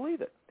don't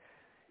believe it.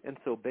 And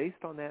so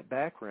based on that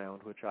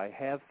background, which I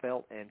have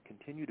felt and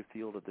continue to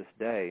feel to this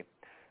day,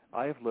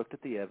 I have looked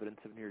at the evidence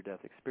of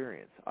near-death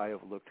experience. I have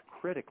looked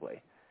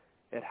critically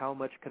at how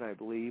much can I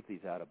believe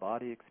these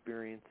out-of-body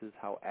experiences,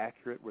 how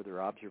accurate were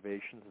their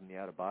observations in the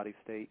out-of-body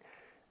state,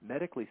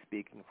 medically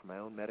speaking, from my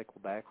own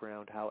medical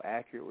background, how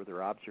accurate were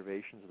their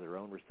observations of their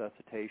own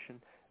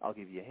resuscitation. I'll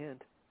give you a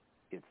hint.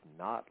 It's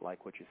not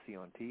like what you see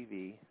on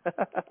TV.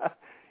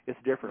 It's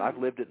different. I've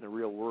lived it in the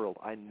real world.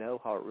 I know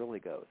how it really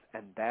goes,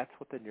 and that's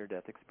what the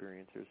near-death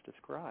experiencers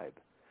describe.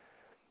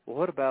 Well,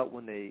 what about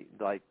when they,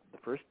 like the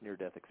first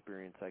near-death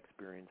experience I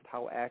experienced,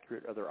 how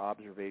accurate are their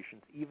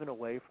observations even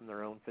away from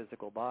their own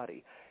physical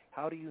body?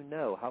 How do you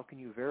know? How can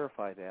you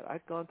verify that?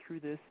 I've gone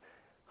through this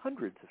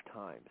hundreds of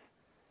times.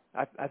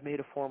 I've made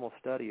a formal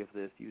study of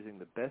this using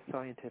the best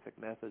scientific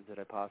methods that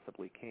I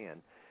possibly can,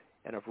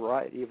 and a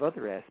variety of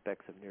other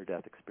aspects of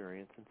near-death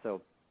experience. And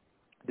so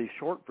the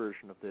short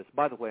version of this,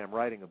 by the way, I'm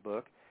writing a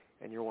book,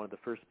 and you're one of the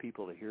first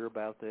people to hear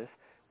about this,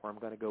 where I'm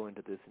going to go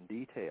into this in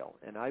detail.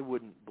 And I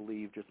wouldn't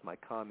believe just my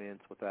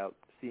comments without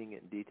seeing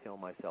it in detail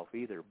myself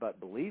either. But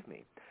believe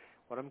me,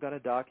 what I'm going to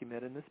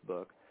document in this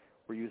book,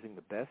 we're using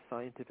the best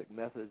scientific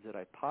methods that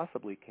I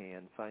possibly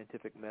can,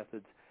 scientific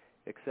methods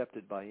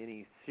accepted by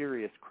any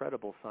serious,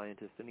 credible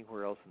scientist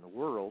anywhere else in the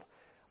world.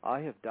 I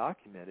have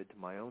documented to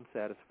my own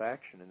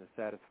satisfaction and the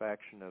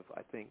satisfaction of,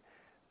 I think,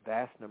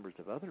 vast numbers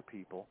of other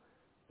people,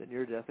 that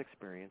near-death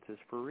experience is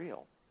for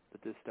real,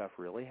 that this stuff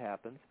really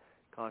happens.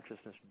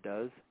 Consciousness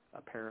does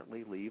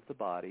apparently leave the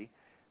body,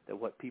 that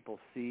what people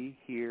see,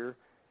 hear,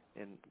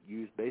 and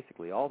use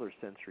basically all their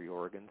sensory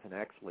organs, and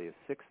actually a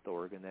sixth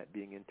organ, that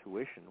being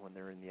intuition, when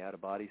they're in the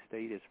out-of-body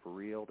state, is for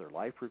real. Their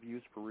life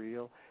review's for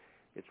real.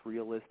 It's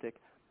realistic.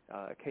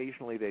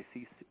 Occasionally they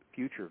see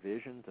future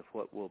visions of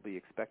what will be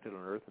expected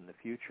on Earth in the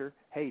future.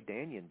 Hey,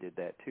 Danyan did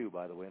that too,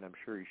 by the way, and I'm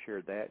sure he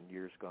shared that in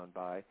years gone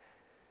by.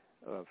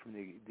 From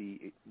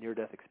the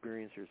near-death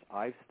experiencers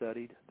I've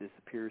studied, this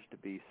appears to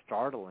be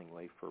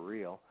startlingly for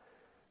real.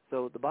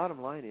 So the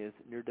bottom line is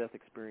near-death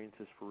experience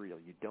is for real.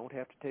 You don't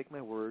have to take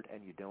my word,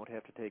 and you don't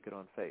have to take it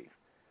on faith.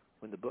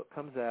 When the book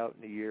comes out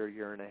in a year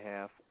and a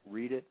half,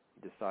 read it,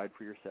 decide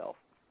for yourself.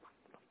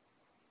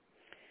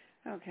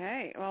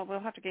 Okay. Well,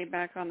 we'll have to get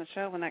back on the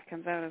show when that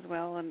comes out as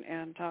well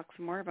and talk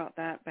some more about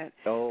that. But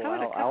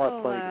I'll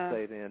have plenty to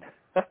say then.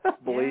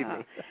 Believe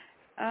me.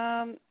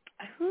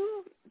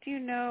 Who do you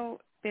know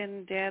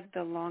been dead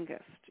the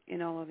longest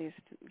in all of these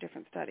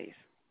different studies?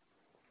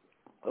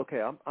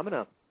 Okay, I'm going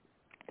to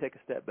take a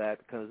step back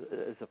because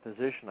as a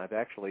physician, I've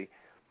actually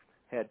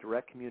had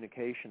direct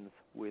communications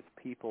with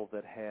people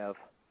that have,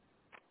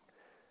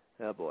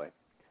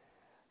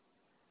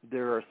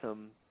 there are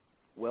some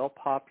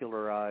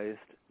well-popularized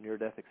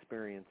near-death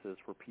experiences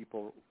where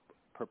people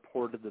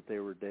purported that they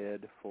were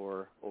dead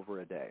for over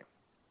a day.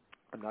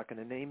 I'm not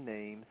going to name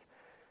names,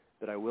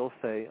 but I will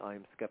say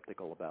I'm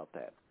skeptical about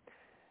that.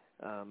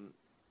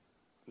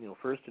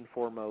 First and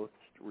foremost,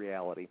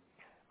 reality.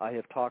 I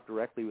have talked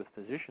directly with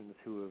physicians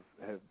who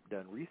have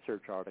done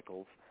research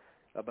articles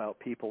about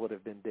people that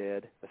have been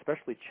dead,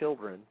 especially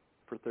children,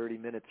 for 30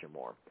 minutes or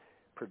more.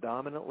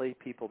 Predominantly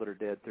people that are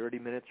dead 30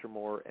 minutes or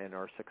more and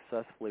are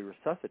successfully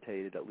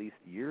resuscitated at least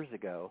years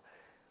ago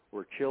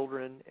were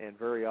children, and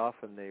very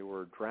often they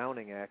were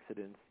drowning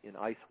accidents in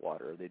ice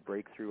water. They'd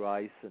break through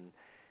ice,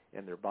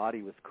 and their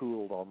body was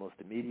cooled almost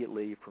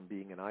immediately from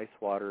being in ice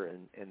water,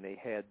 and they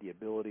had the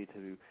ability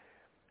to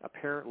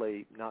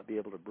apparently not be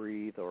able to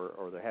breathe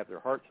or they have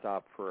their heart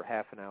stop for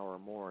half an hour or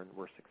more, and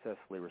were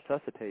successfully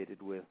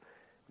resuscitated with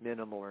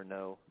minimal or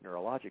no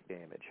neurologic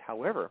damage.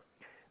 However,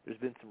 there's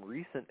been some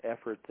recent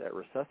efforts at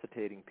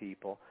resuscitating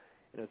people,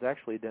 and it was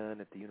actually done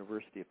at the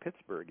University of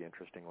Pittsburgh,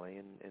 interestingly,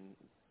 and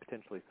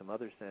potentially some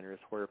other centers,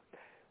 where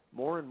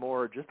more and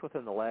more, just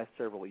within the last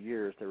several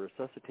years, they're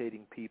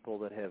resuscitating people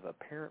that have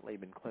apparently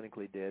been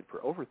clinically dead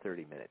for over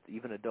 30 minutes,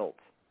 even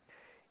adults,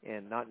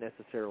 and not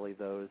necessarily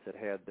those that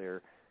had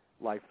their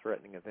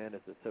life-threatening event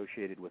as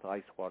associated with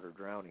ice water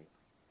drowning.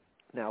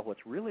 Now,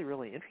 what's really,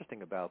 really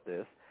interesting about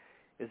this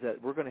is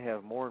that we're going to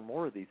have more and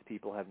more of these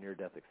people have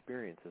near-death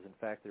experiences. In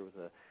fact, there was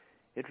an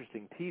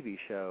interesting TV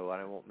show,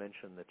 and I won't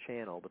mention the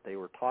channel, but they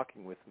were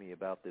talking with me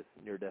about this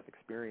near-death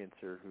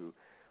experiencer who,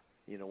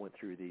 went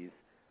through these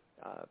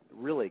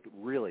really,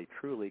 really,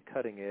 truly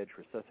cutting-edge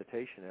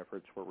resuscitation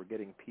efforts where we're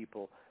getting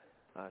people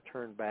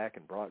turned back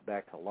and brought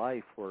back to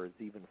life, whereas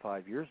even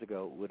 5 years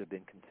ago it would have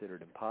been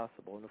considered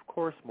impossible. And, of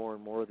course, more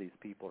and more of these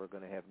people are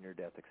going to have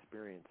near-death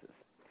experiences.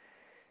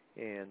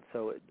 And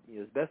so,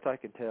 as best I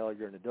can tell,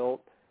 you're an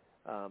adult.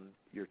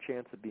 Your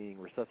chance of being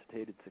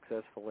resuscitated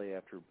successfully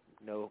after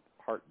no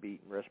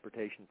heartbeat and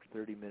respiration for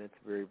 30 minutes,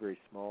 very, very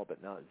small,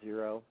 but not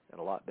zero, and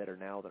a lot better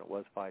now than it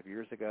was 5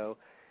 years ago.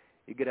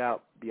 You get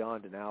out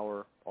beyond an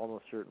hour,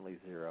 almost certainly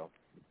zero.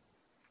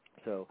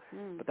 So,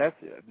 but that's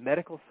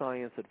medical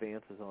science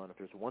advances on. If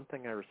there's one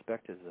thing I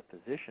respect as a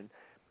physician,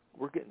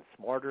 we're getting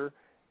smarter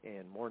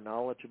and more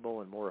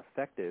knowledgeable and more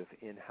effective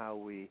in how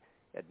we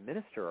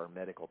administer our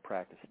medical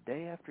practice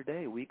day after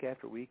day, week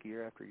after week,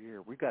 year after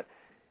year.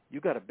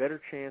 You've got a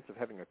better chance of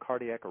having a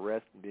cardiac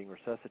arrest and being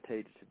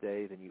resuscitated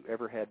today than you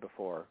ever had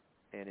before,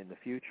 and in the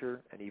future,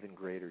 an even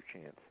greater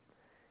chance.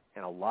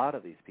 And a lot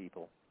of these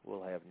people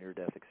will have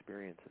near-death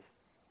experiences.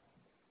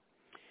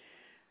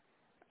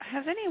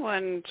 Has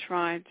anyone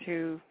tried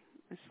to,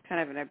 this is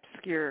kind of an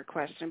obscure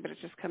question, but it's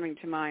just coming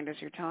to mind as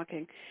you're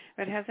talking,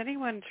 but has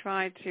anyone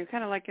tried to,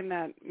 kind of like in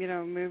that,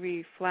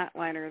 movie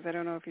Flatliners, I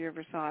don't know if you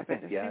ever saw it,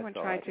 but has anyone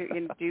tried to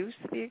induce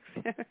the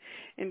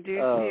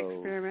the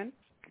experiment?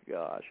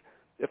 Gosh.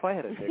 If I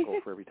had a nickel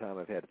for every time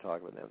I've had to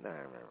talk with them,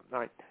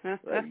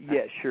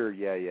 yeah, sure,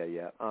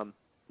 yeah.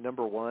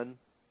 Number one,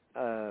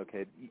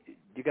 okay,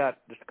 you got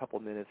just a couple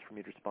of minutes for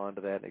me to respond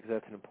to that, because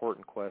that's an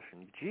important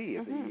question. Gee,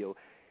 if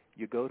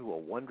you go to a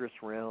wondrous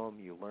realm,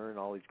 you learn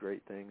all these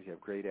great things, you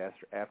have great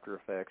after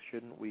effects,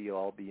 shouldn't we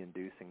all be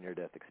inducing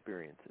near-death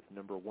experiences?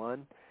 Number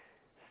one,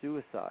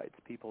 suicides,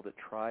 people that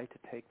try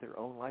to take their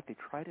own life, they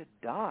try to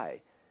die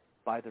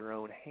by their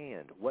own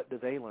hand. What do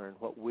they learn?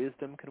 What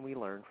wisdom can we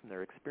learn from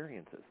their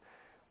experiences?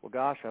 Well,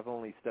 gosh, I've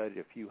only studied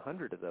a few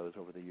hundred of those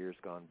over the years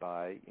gone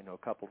by,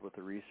 coupled with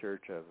the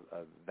research of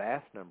a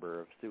vast number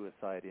of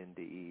suicide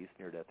NDEs,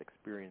 near-death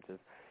experiences,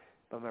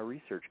 by my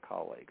research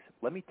colleagues.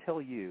 Let me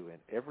tell you and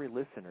every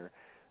listener,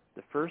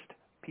 the first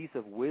piece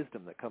of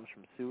wisdom that comes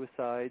from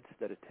suicides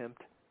that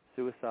attempt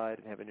suicide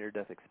and have a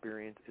near-death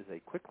experience is they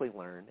quickly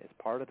learn, as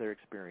part of their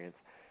experience,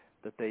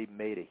 that they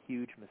made a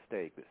huge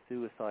mistake, that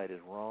suicide is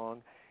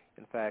wrong.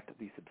 In fact,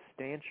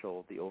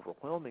 the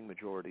overwhelming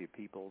majority of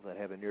people that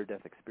have a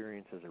near-death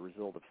experience as a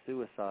result of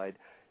suicide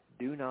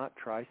do not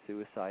try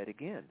suicide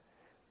again,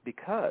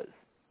 because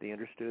they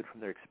understood from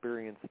their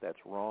experience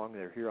that's wrong.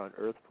 They're here on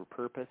earth for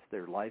purpose.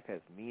 Their life has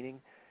meaning,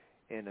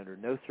 and under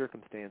no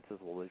circumstances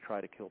will they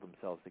try to kill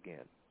themselves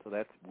again. So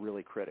that's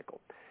really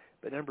critical.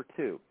 But number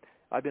two,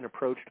 I've been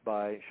approached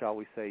by, shall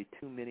we say,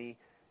 too many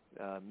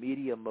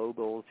media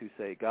moguls who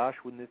say, gosh,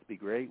 wouldn't this be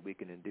great? We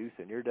can induce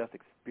a near-death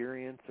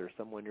experience or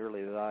someone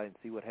nearly die and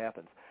see what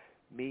happens.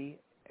 Me,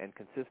 and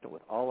consistent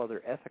with all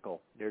other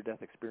ethical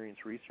near-death experience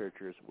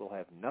researchers, will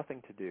have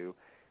nothing to do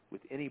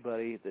with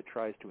anybody that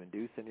tries to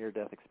induce a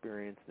near-death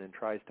experience and then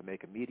tries to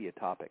make a media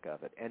topic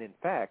of it. And in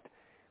fact,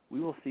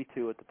 we will see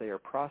to it that they are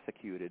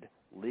prosecuted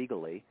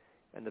legally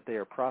and that they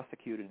are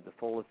prosecuted to the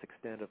fullest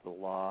extent of the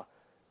law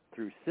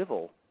through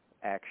civil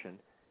action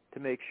to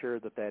make sure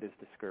that that is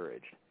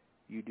discouraged.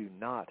 You do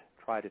not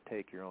try to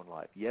take your own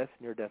life. Yes,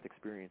 near-death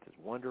experience is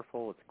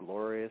wonderful. It's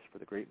glorious for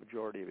the great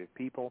majority of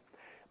people,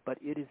 but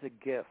it is a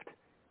gift.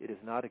 It is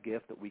not a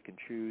gift that we can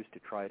choose to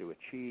try to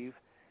achieve.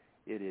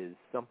 It is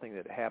something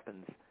that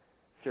happens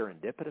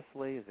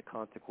serendipitously as a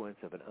consequence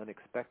of an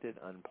unexpected,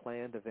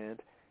 unplanned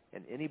event,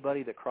 and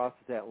anybody that crosses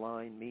that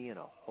line, me and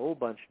a whole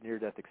bunch of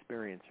near-death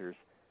experiencers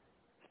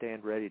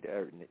stand ready to,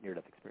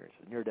 near-death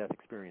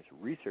experience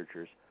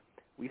researchers,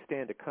 we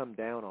stand to come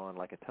down on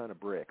like a ton of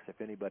bricks if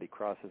anybody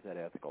crosses that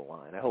ethical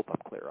line. I hope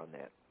I'm clear on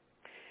that.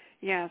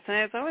 Yes, and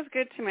it's always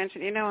good to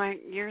mention,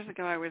 years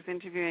ago I was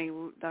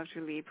interviewing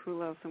Dr. Lee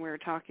Poulos, and we were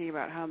talking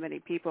about how many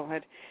people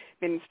had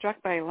been struck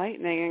by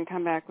lightning and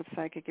come back with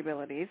psychic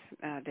abilities,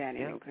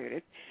 Danny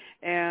included.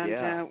 And,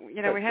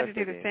 we had to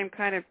do the same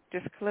kind of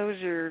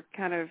disclosure,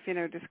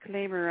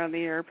 disclaimer on the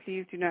air.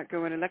 Please do not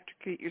go and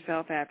electrocute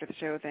yourself after the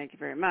show. Thank you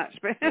very much.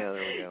 But, there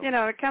we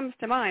go. It comes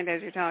to mind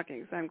as you're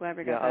talking, so I'm glad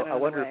we got that out of the way.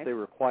 I wonder if they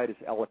were quite as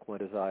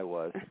eloquent as I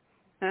was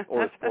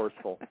or as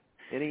forceful.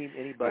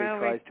 Anybody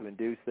tries to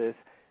induce this,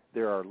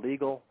 there are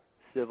legal,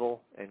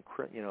 civil, and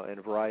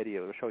a variety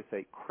of, shall we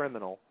say,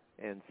 criminal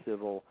and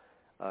civil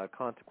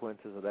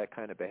consequences of that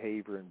kind of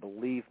behavior. And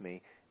believe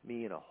me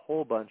and a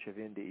whole bunch of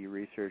NDE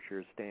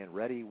researchers stand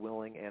ready,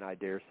 willing, and I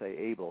dare say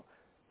able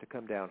to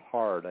come down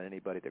hard on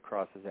anybody that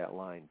crosses that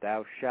line.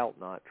 Thou shalt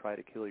not try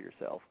to kill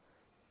yourself.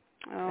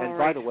 And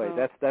by the way,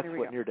 that's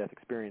what near-death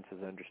experiences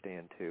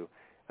understand too.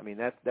 I mean,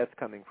 that's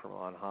coming from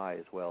on high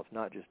as well. It's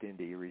not just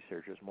NDE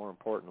researchers. More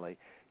importantly,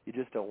 you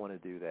just don't want to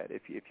do that.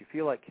 If you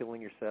feel like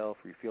killing yourself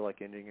or you feel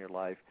like ending your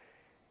life,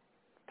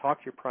 talk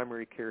to your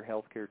primary care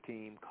healthcare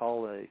team,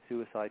 call a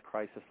suicide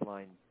crisis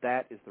line.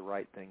 That is the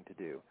right thing to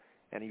do.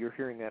 And you're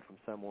hearing that from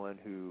someone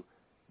who,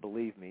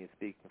 believe me, is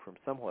speaking from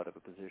somewhat of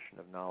a position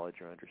of knowledge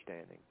or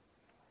understanding.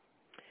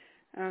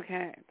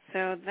 Okay,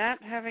 so that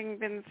having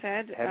been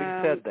said,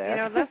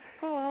 let's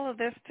pull all of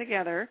this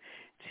together.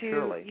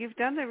 Surely. You've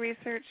done the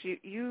research.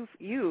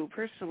 You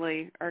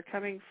personally are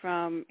coming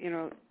from,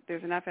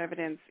 there's enough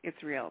evidence,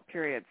 it's real,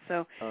 period.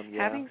 So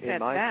having said in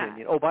my that.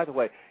 opinion. Oh, by the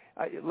way,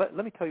 let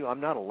me tell you,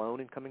 I'm not alone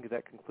in coming to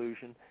that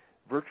conclusion.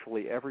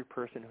 Virtually every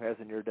person who has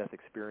a near-death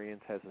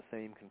experience has the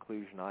same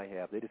conclusion I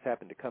have. They just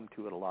happen to come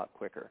to it a lot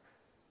quicker.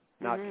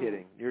 Not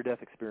kidding.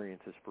 Near-death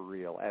experience is for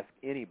real. Ask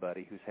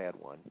anybody who's had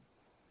one.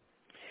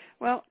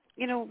 Well,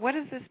 what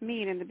does this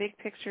mean in the big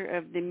picture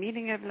of the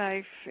meaning of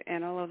life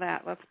and all of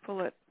that? Let's pull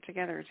it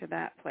together to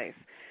that place.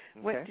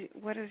 Okay.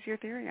 What is your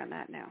theory on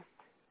that now?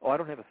 Oh, I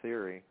don't have a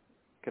theory.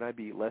 Can I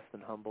be less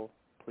than humble,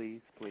 please?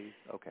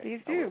 Okay.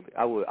 Please do.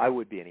 I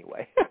would be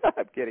anyway.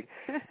 I'm kidding.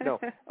 No,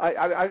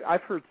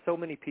 I've heard so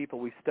many people.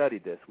 We've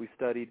studied this. We've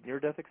studied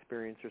near-death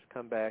experiencers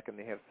come back and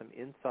they have some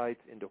insights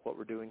into what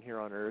we're doing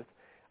here on Earth.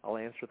 I'll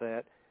answer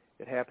that.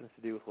 It happens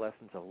to do with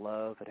lessons of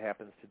love. It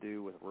happens to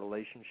do with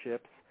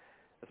relationships,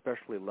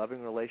 especially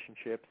loving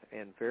relationships,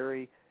 and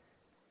very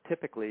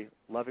typically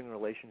loving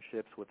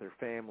relationships with their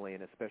family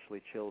and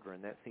especially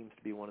children. That seems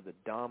to be one of the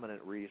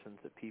dominant reasons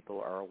that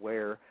people are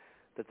aware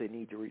that they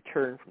need to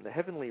return from the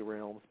heavenly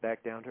realms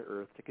back down to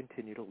earth to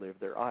continue to live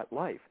their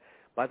life.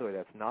 By the way,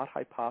 that's not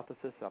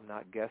hypothesis. I'm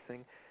not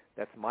guessing.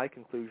 That's my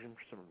conclusion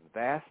from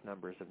vast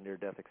numbers of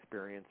near-death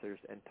experiencers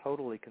and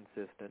totally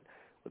consistent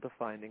with the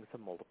findings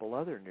of multiple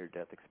other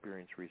near-death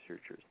experience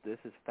researchers. This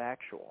is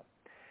factual.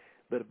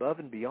 But above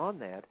and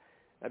beyond that,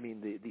 I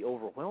mean, the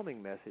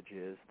overwhelming message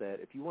is that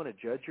if you want to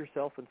judge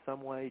yourself in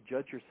some way,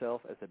 judge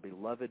yourself as a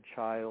beloved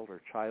child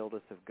or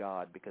childess of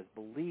God, because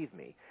believe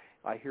me,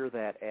 I hear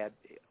that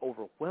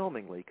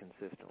overwhelmingly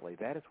consistently.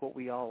 That is what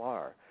we all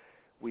are.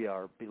 We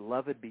are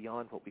beloved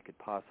beyond what we could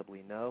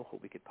possibly know,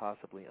 what we could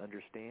possibly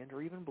understand,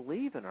 or even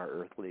believe in our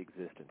earthly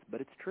existence.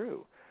 But it's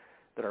true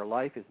that our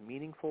life is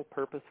meaningful,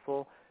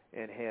 purposeful,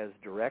 and has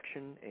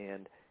direction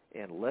and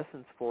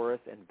lessons for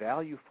us and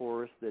value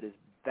for us that is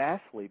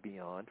vastly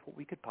beyond what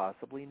we could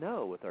possibly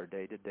know with our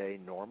day-to-day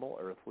normal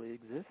earthly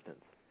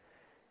existence.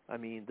 I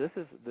mean, this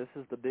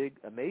is the big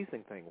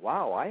amazing thing.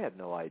 Wow, I had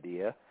no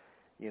idea.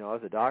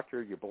 As a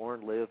doctor, you're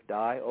born, live,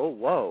 die. Oh,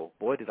 whoa,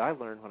 boy, did I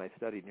learn when I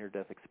studied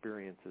near-death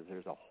experiences.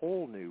 There's a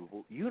whole new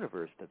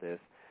universe to this.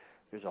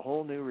 There's a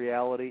whole new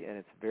reality, and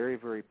it's very,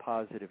 very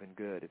positive and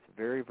good. It's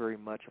very, very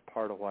much a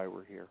part of why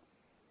we're here.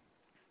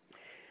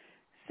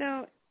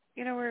 So,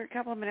 we're a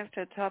couple of minutes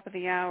to the top of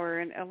the hour,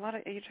 and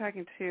you're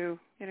talking to,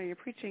 you're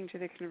preaching to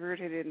the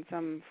converted in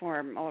some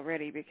form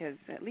already, because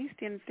at least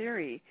in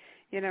theory,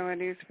 a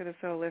News for the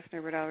Soul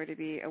listener would already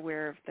be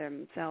aware of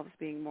themselves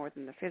being more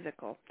than the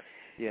physical,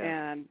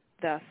 and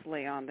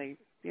thusly on the,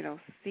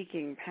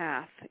 seeking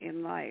path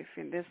in life,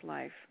 in this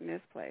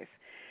place.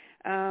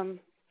 Trying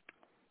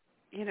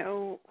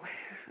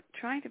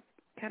to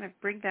kind of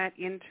bring that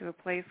into a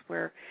place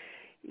where,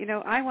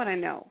 I want to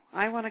know.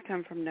 I want to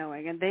come from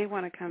knowing, and they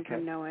want to come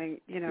from knowing,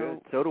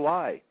 Good. So do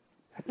I.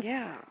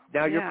 Yeah.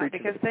 Now you're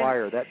preaching to the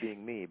choir, that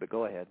being me, but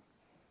go ahead.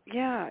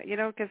 Yeah,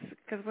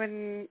 because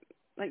when,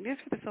 News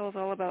for the Soul is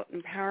all about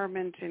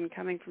empowerment and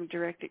coming from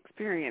direct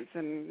experience,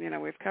 and,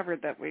 we've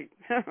covered that we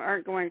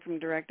aren't going from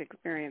direct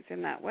experience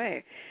in that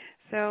way.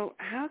 So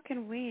how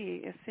can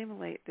we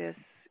assimilate this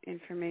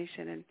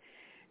information and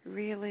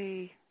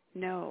really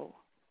know?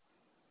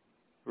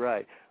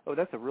 Right. Oh,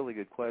 that's a really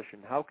good question.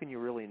 How can you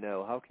really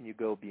know? How can you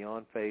go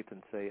beyond faith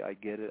and say, I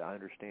get it, I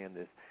understand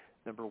this?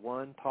 Number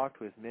one, talk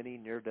to as many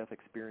near-death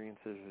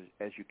experiences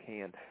as you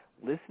can.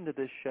 Listen to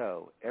this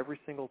show. Every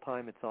single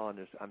time it's on,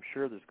 I'm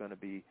sure there's going to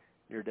be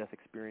near-death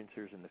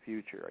experiencers in the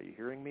future. Are you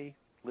hearing me,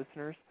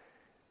 listeners?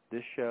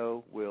 This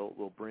show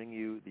will bring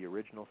you the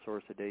original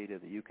source of data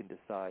that you can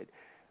decide.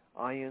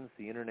 IANDS,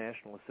 the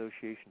International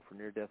Association for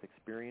Near-Death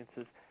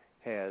Experiences,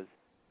 has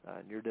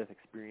near-death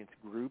experience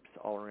groups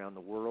all around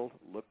the world.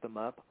 Look them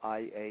up,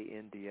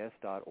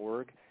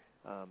 IANDS.org.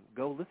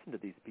 Go listen to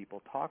these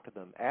people, talk to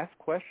them, ask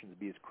questions,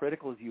 be as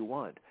critical as you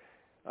want.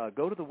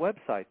 Go to the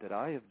website that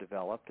I have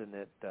developed and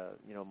that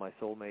my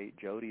soulmate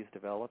Jody has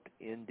developed,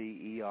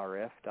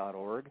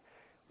 nderf.org.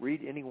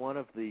 Read any one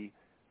of the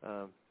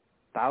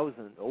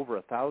over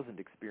 1,000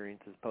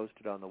 experiences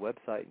posted on the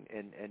website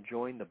and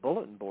join the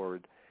bulletin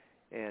board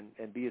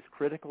and be as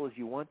critical as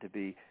you want to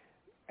be.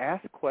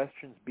 Ask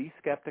questions, be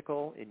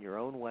skeptical in your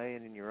own way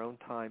and in your own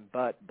time,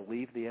 but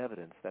believe the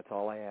evidence. That's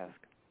all I ask.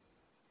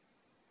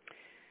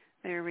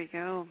 There we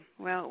go.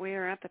 Well, we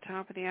are at the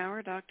top of the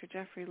hour. Dr.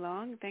 Jeffrey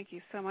Long, thank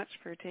you so much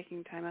for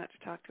taking time out to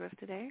talk to us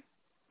today.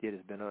 It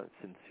has been a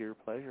sincere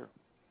pleasure.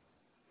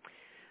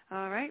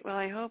 All right. Well,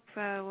 I hope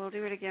we'll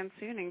do it again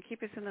soon and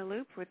keep us in the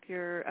loop with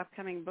your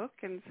upcoming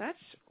book and such.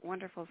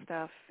 Wonderful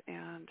stuff.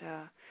 And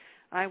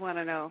I want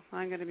to know.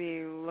 I'm going to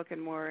be looking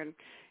more. And,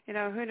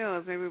 who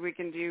knows, maybe we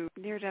can do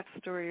Near-Death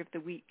Story of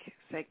the Week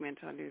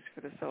segment on News for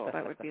the Soul.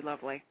 That would be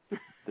lovely.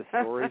 The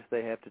stories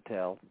they have to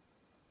tell.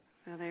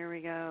 So there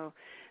we go.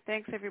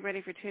 Thanks,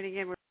 everybody, for tuning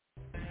in.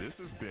 This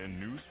has been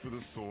News for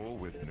the Soul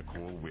with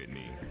Nicole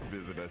Whitney.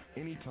 Visit us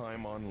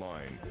anytime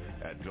online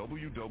at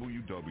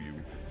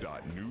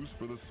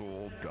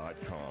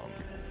www.newsforthesoul.com,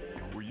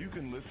 where you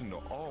can listen to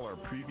all our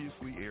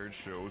previously aired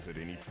shows at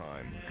any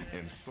time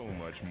and so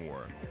much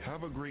more.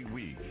 Have a great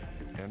week,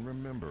 and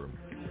remember,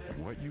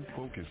 what you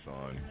focus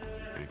on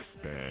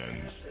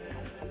expands.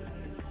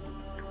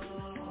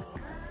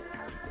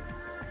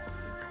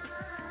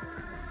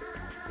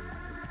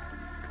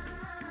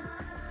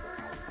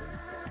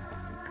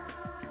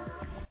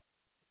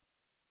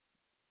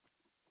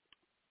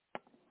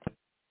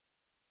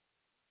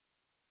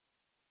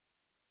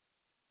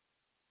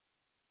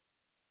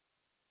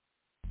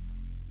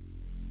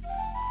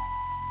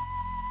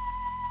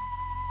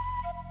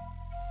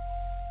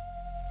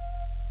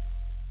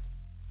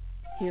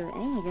 Hear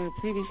all of our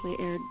previously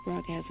aired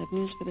broadcasts of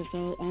News for the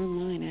Soul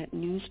online at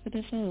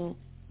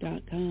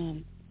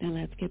newsforthesoul.com. Now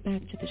let's get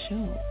back to the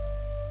show.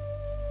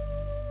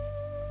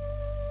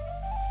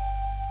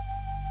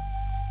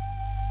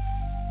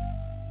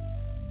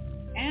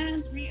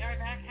 And we are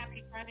back.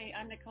 Happy Friday.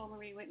 I'm Nicole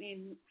Marie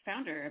Whitney,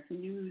 founder of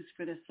News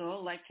for the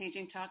Soul,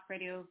 life-changing talk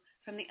radio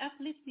from the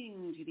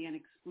uplifting to the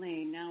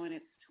unexplained, now in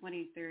its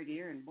 23rd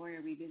year, and boy,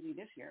 are we busy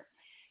this year.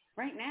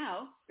 Right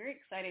now, very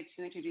excited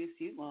to introduce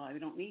you. Well, I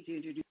don't need to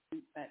introduce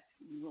you, but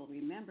you will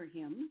remember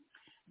him.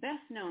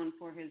 Best known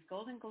for his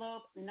Golden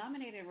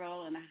Globe-nominated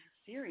role in the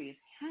series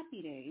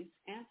Happy Days,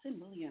 Anson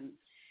Williams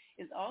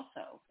is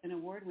also an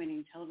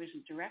award-winning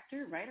television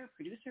director, writer,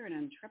 producer, and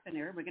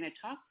entrepreneur. We're going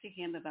to talk to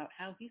him about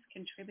how he's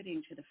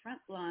contributing to the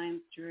front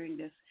lines during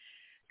this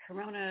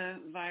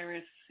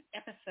coronavirus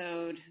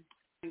episode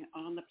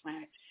on the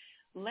planet.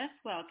 Let's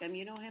welcome,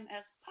 you know him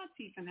as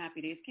Potsy from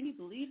Happy Days. Can you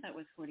believe that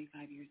was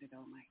 45 years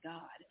ago? My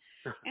God.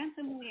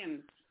 Anson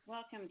Williams,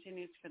 welcome to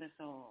News for the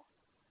Soul.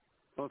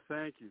 Well,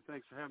 thank you.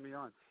 Thanks for having me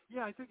on.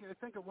 Yeah, I think it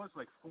was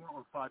like 4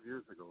 or 5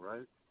 years ago,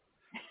 right?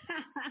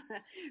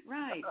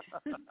 Right.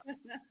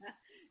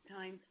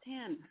 Times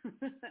 10.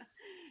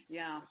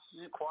 Yeah,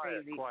 that's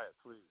crazy. Quiet,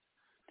 please.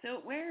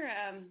 So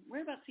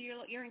whereabouts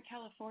you're in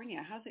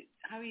California? How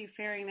are you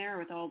faring there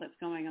with all that's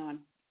going on?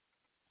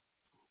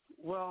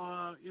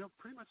 Well,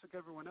 pretty much like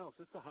everyone else,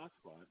 it's a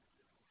hotspot,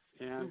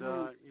 and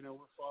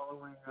we're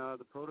following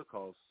the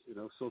protocols,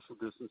 social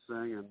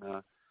distancing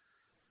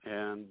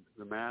and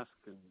the mask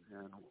and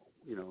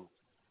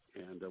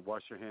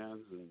wash your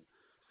hands and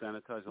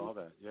sanitize, all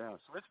that. Yeah,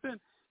 so it's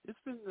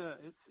been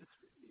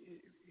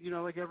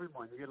like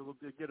everyone, you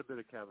get a bit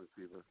of cabin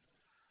fever,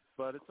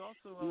 but it's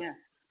also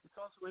it's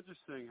also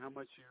interesting how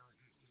much you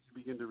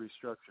begin to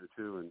restructure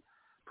too, and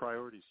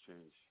priorities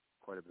change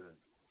quite a bit.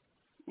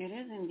 It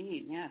is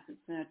indeed, yes.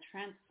 It's a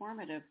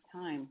transformative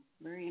time.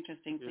 Very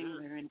interesting things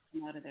that are going to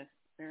come out of this.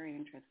 Very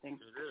interesting.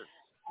 It is.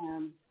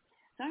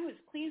 So I was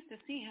pleased to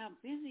see how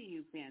busy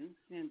you've been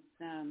since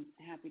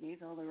Happy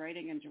Days, all the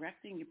writing and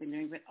directing you've been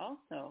doing, but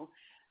also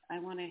I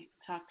want to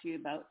talk to you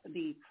about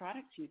the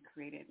product you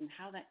created and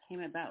how that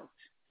came about.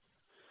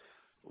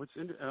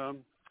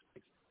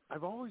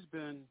 I've always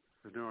been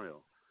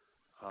entrepreneurial,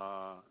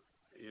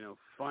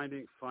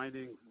 finding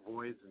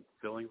voids and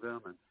filling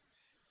them,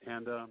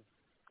 and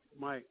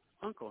my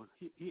uncle,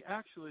 he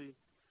actually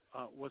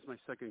was my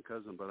second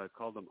cousin, but I've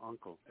called him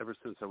uncle ever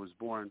since I was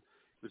born.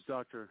 It was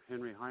Dr.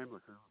 Henry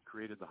Heimlich who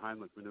created the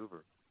Heimlich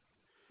maneuver.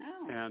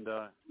 Oh. And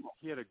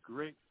he had a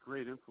great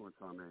influence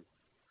on me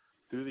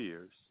through the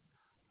years,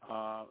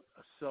 a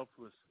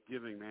selfless,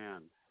 giving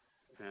man.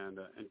 And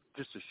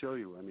just to show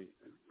you, I mean,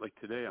 like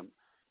today,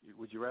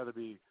 would you rather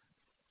be,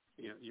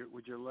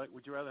 would you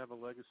rather have a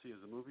legacy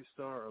as a movie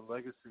star or a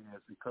legacy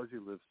as because you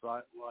live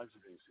lives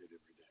are being saved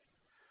every day?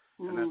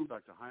 And that's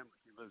Dr. Heimlich.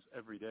 He lives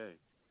every day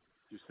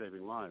through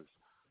saving lives.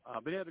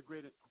 But he had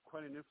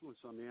quite an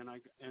influence on me.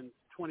 And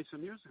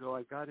 20-some years ago,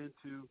 I got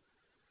into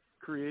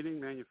creating,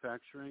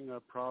 manufacturing,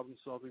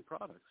 problem-solving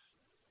products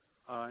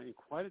in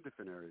quite a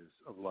different areas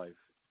of life.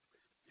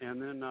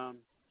 And then,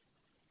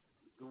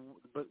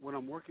 but what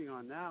I'm working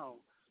on now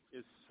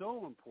is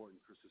so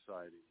important for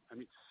society. I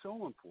mean,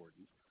 so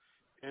important.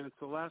 And it's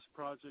the last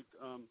project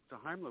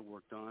Daimler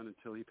worked on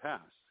until he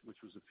passed, which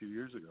was a few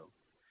years ago.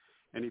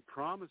 And he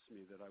promised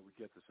me that I would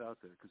get this out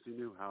there because he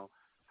knew how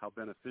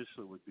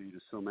beneficial it would be to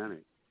so many.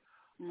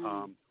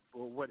 Well,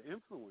 what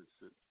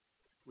influenced it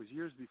was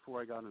years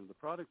before I got into the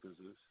product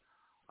business,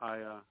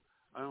 I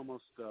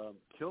almost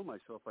killed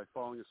myself by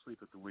falling asleep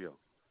at the wheel.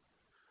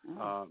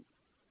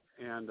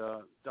 And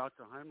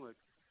Dr. Heimlich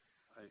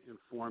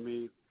informed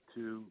me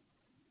to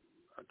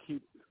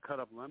cut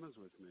up lemons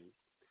with me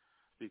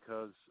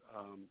because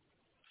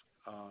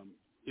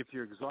if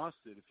you're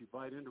exhausted, if you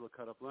bite into a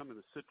cut up lemon,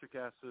 the citric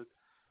acid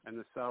and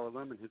the sour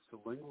lemon hits the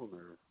lingual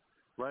nerve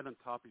right on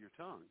top of your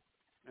tongue.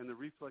 And the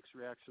reflex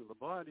reaction of the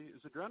body is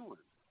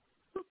adrenaline.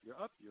 You're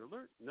up, you're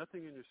alert,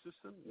 nothing in your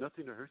system,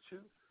 nothing to hurt you,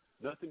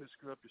 nothing to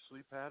screw up your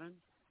sleep pattern,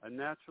 a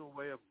natural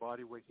way of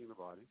body waking the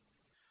body.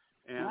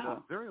 And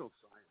very old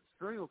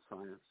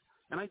science.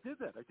 And I did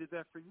that. I did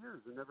that for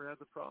years and never had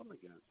the problem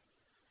again.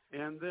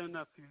 And then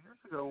a few years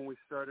ago when we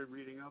started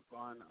reading up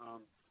on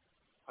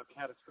how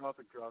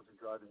catastrophic drowsy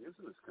driving is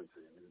in this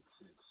country, I mean,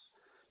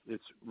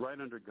 it's right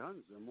under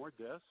guns. There are more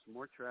deaths,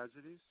 more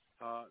tragedies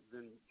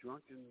than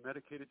drunk and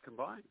medicated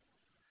combined.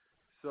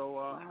 So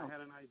I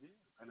had an idea,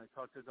 and I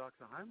talked to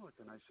Dr. Heimlich,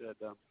 and I said,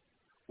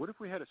 what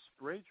if we had a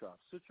spray drop,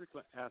 citric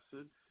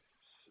acid,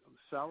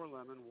 sour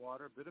lemon,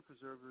 water, a bit of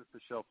preservative for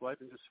shelf life,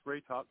 and just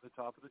spray the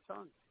top of the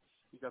tongue?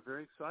 He got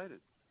very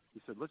excited. He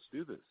said, let's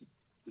do this.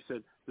 He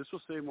said, this will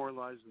save more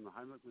lives than the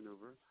Heimlich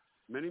maneuver.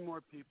 Many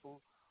more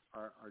people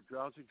are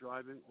drowsy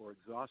driving or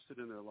exhausted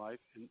in their life,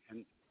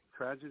 and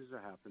tragedies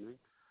are happening,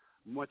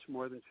 much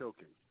more than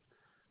choking.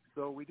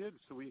 So we did.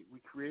 So we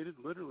created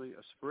literally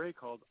a spray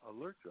called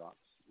Alert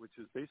Drops, which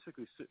is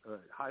basically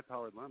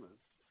high-powered lemons,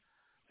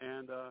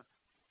 and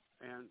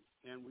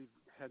we've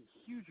had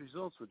huge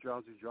results with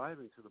drowsy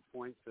driving to the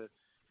point that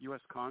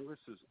U.S. Congress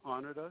has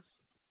honored us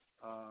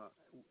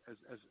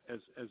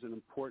as an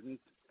important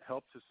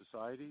help to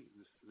society,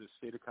 the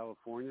state of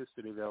California, the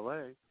city of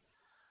L.A.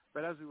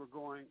 But as we were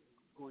going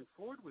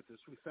forward with this,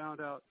 we found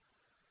out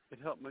it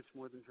helped much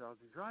more than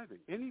drowsy driving.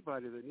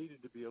 Anybody that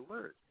needed to be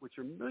alert, which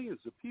are millions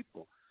of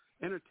people,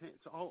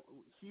 it's all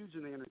huge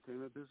in the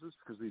entertainment business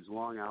because of these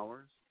long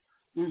hours,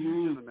 huge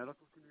in the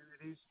medical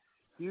communities,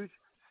 huge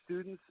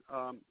students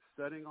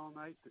studying all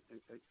night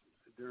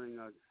during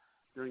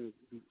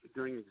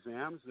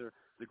exams. They're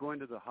going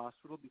to the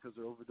hospital because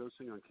they're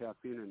overdosing on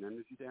caffeine and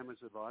energy to damage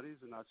their bodies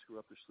and not screw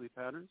up their sleep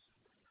patterns.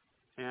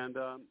 And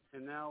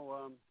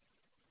now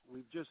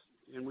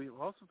we've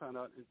also found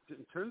out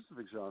in terms of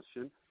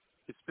exhaustion,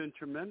 it's been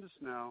tremendous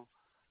now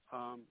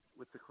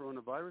with the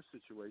coronavirus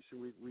situation.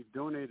 We've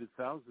donated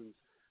thousands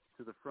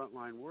to the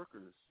frontline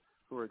workers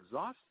who are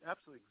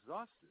absolutely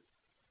exhausted,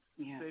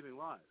 saving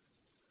lives.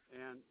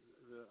 And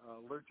the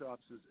Alert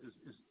Drops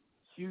is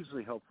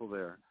hugely helpful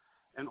there.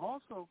 And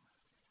also,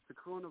 the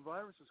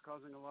coronavirus is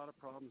causing a lot of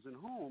problems in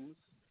homes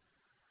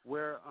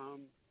where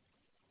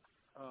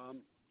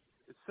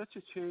it's such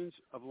a change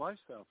of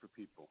lifestyle for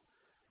people.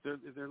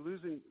 They're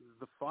losing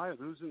the fire,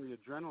 losing the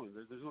adrenaline.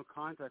 There's no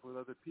contact with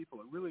other people.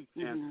 It really,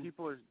 and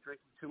people are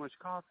drinking too much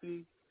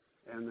coffee,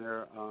 and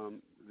they're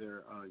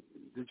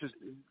just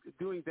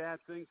doing bad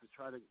things to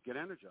try to get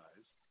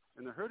energized,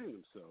 and they're hurting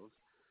themselves.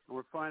 And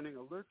we're finding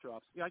Alert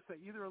Drops. Yeah, I'd say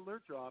either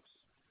Alert Drops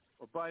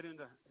or bite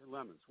into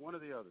lemons, one or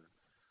the other.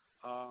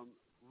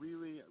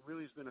 Really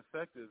has been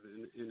effective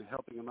in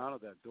helping them out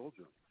of that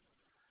doldrum.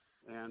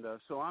 And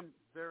I was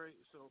very,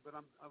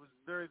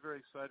 very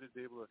excited to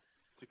be able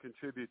to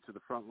contribute to the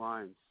front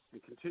lines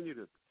and continue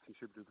to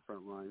contribute to the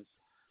front lines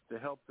to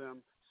help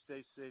them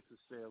stay safe and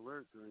stay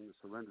alert during this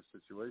horrendous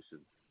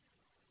situation.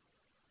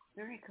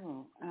 Very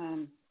cool.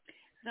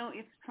 So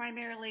it's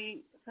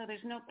primarily, so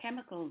there's no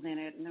chemicals in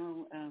it,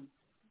 no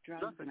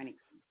drugs or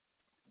anything?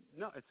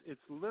 No,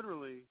 it's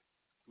literally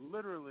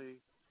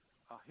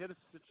a hit of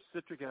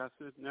citric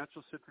acid,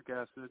 natural citric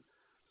acid,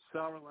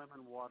 sour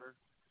lemon water,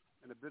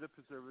 and a bit of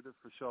preservative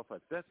for shelf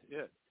life. That's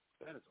it.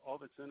 That is all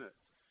that's in it.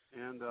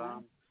 And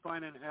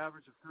find an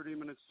average of 30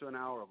 minutes to an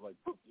hour of like,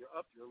 boop, you're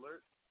up, you're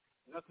alert,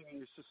 nothing in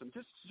your system.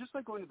 Just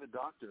like going to the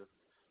doctor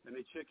and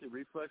they check your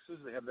reflexes.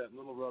 They have that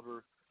little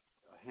rubber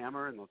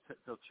hammer and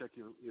they'll check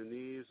your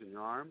knees and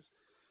your arms.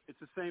 It's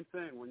the same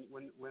thing.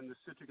 When the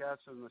citric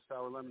acid and the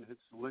sour lemon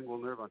hits the lingual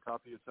nerve on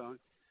top of your tongue,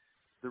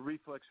 the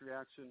reflex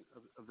reaction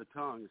of the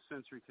tongue, the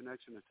sensory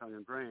connection of tongue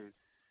and brain,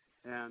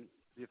 and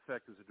the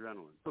effect is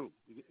adrenaline. Boom.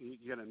 You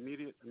get an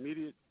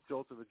immediate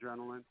jolt of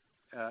adrenaline.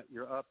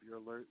 You're up, you're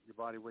alert, your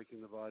body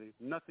waking the body.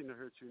 Nothing to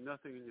hurt you,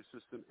 nothing in your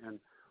system, and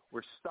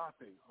we're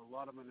stopping a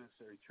lot of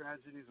unnecessary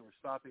tragedies, and we're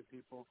stopping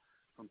people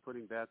from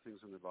putting bad things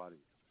in their body.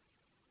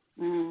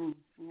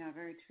 Yeah,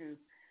 very true.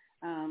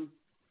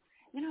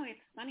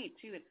 It's funny,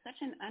 too. It's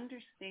such an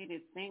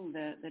understated thing,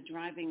 the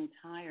driving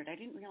tired. I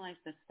didn't realize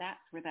the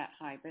stats were that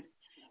high. But,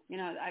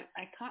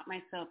 I caught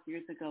myself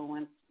years ago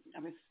once. I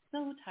was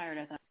so tired.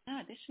 I thought,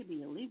 God, this should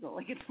be illegal.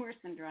 Like, it's worse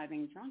than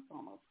driving drunk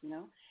almost,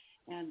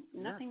 And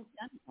nothing's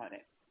done about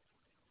it.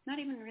 It's not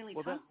even really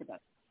talked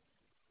about.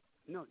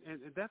 No, and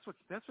that's what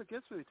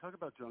gets me. They talk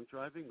about drunk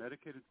driving,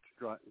 medicated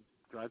drive,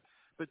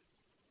 but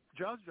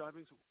drowsy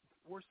driving is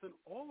worse than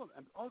all of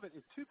it.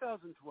 In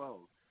 2012,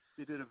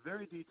 they did a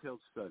very detailed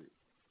study,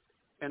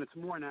 and it's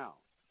more now,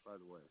 by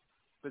the way.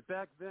 But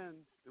back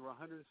then, there were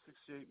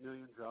 168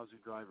 million drowsy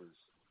drivers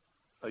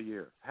a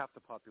year, half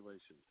the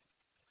population.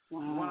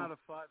 Wow. 1 out of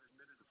 5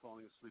 admitted to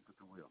falling asleep at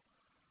the wheel.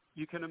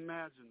 You can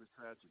imagine the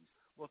tragedies.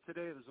 Well,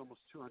 today there's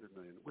almost 200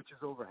 million, which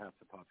is over half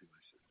the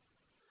population.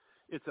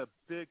 It's a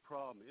big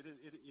problem.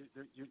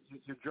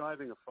 You're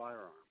driving a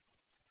firearm,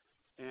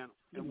 and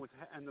the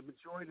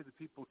majority of the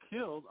people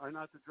killed are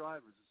not the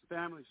drivers. It's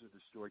families are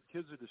destroyed,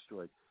 kids are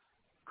destroyed.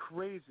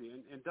 Crazy.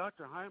 And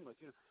Dr. Heimlich,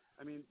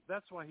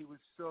 that's why he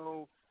was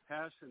so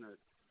passionate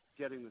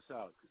getting this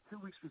out. 2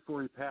 weeks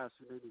before he passed,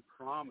 he made me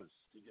promise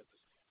to get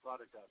this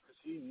product out because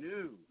he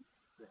knew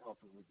the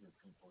health it would give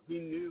people. He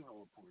knew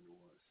how important it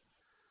was.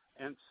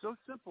 And so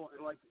simple,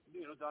 and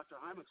Dr.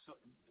 Heimlich,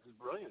 his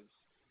brilliance,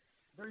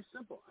 very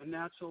simple, a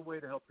natural way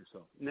to help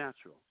yourself,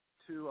 natural.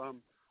 To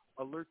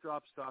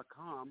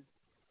alertdrops.com,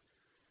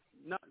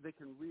 they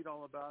can read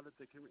all about it.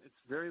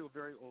 It's very,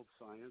 very old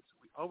science.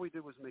 All we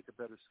did was make a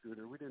better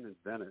scooter. We didn't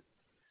invent it.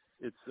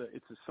 It's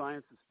a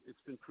science.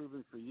 It's been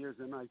proven for years.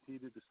 MIT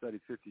did the study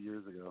 50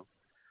 years ago.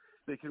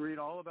 They can read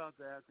all about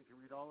that. They can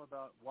read all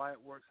about why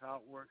it works, how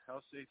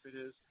safe it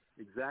is,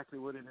 exactly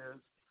what it is,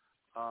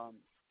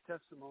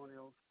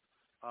 testimonials.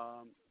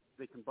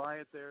 They can buy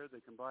it there.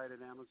 They can buy it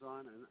at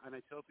Amazon. And I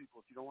tell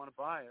people, if you don't want to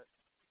buy it,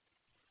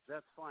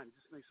 that's fine. It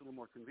just makes it a little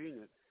more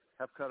convenient.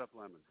 Have cut up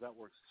lemons. That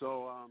works.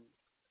 So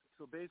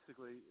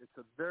basically, it's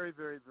a very,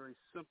 very, very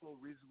simple,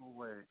 reasonable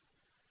way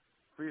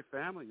for your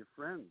family, your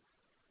friends,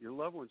 your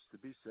loved ones to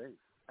be safe,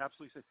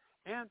 absolutely safe.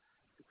 And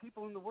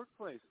people in the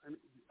workplace,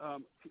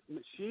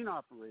 machine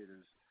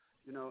operators,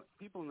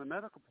 people in the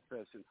medical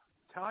profession,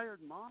 tired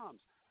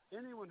moms,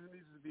 anyone who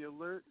needs to be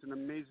alert. It's an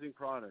amazing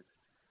product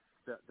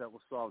that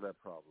will solve that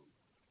problem.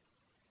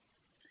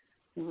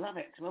 Love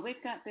it. Well,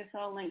 we've got this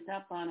all linked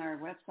up on our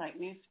website,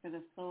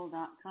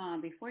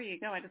 newsforthesoul.com. Before you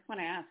go, I just want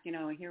to ask,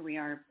 here we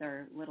are with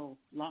our little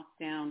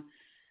lockdown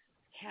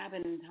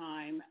cabin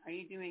time. Are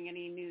you doing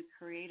any new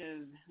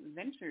creative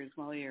ventures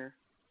while you're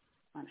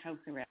on house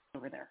arrest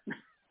over there?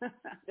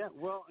 Yeah,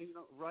 well,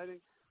 writing,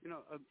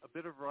 a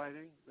bit of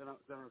writing that I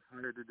was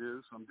hired to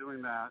do, so I'm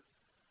doing that.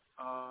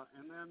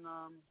 And then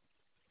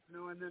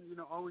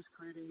always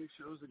creating new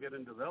shows to get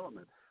in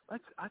development. I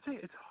tell you,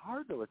 it's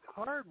hard, though. It's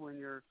hard when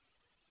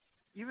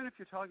even if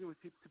you're talking with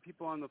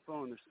people on the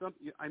phone,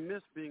 I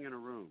miss being in a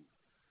room,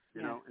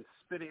 and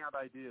spitting out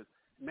ideas.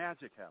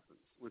 Magic happens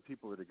when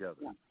people are together.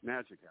 Yeah.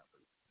 Magic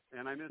happens.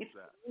 And I miss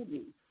that.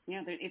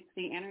 Yeah, it's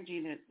the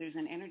energy there's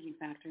an energy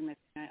factor.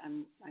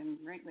 I'm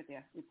right with you.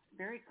 It's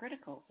very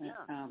critical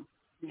that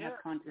have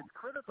contact. It's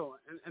critical,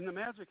 and the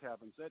magic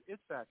happens. That it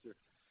factor.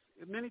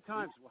 Many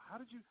times, well, how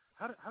did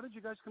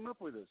you guys come up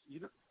with this?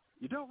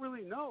 You don't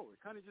really know. It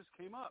kind of just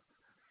came up.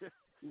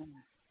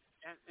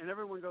 And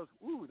everyone goes,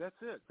 ooh, that's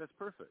it. That's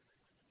perfect.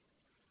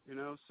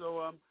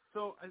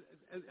 So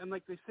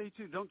like they say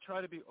too, don't try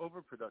to be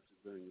overproductive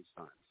during these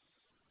times.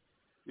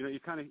 You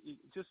kind of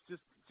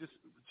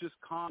just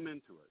calm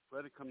into it.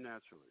 Let it come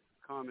naturally.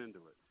 Calm into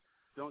it.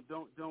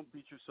 Don't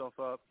beat yourself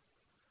up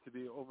to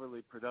be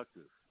overly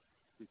productive,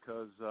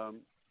 because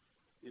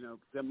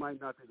that might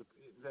not be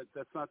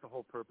that's not the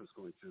whole purpose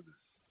going through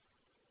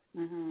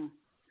this. Mhm.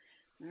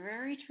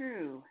 Very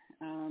true.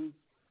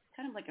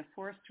 Kind of like a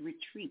forced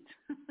retreat.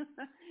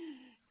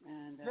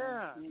 And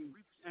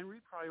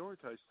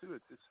reprioritize too.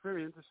 It's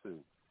very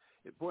interesting.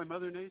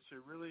 Mother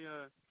Nature really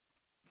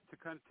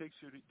kind of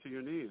takes you to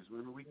your knees.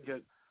 When we can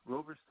get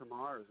rovers to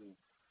Mars and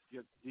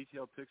get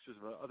detailed pictures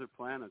of other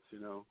planets,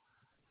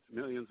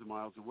 millions of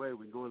miles away.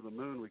 We can go to the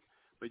moon.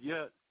 But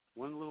yet,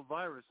 one little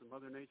virus and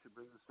Mother Nature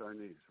brings us to our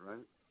knees,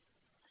 right?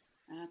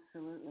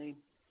 Absolutely.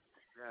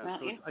 Yeah. Well,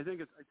 So I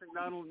think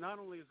not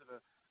only is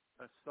it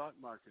a stock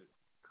market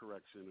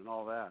correction and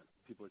all that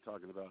people are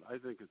talking about. I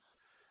think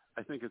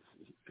it's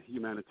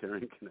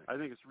humanitarian connect. I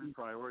think it's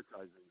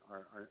reprioritizing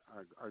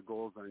our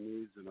goals, our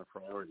needs, and our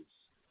priorities.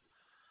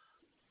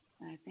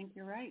 I think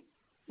you're right.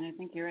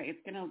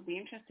 It's going to be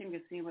interesting to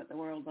see what the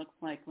world looks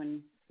like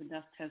when the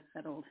dust has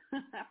settled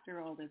after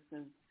all this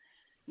is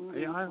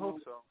moving. Yeah, I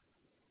hope so.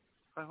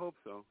 I hope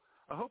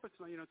it's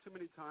not. Too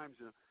many times,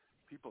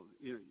 people,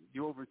 you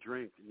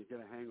overdrink and you get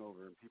a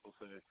hangover, and people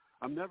say,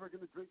 "I'm never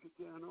going to drink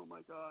again." Oh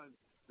my God!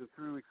 Then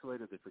 3 weeks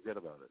later, they forget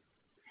about it.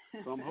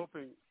 So I'm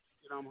hoping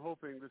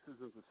this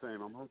isn't the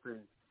same. I'm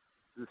hoping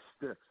this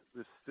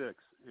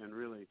sticks, and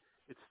really,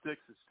 it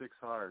sticks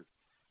hard,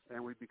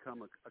 and we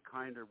become a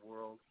kinder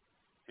world,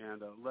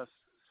 and a less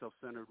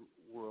self-centered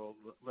world,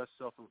 less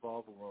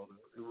self-involved world,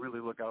 and really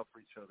look out for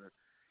each other.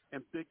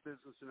 And big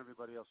business and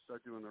everybody else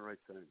start doing the right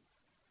thing.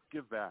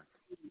 give back.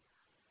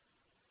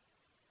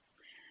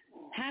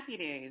 Happy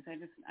days.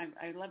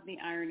 I love the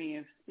irony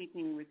of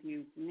speaking with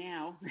you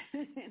now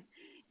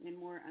in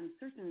more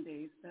uncertain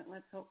days, but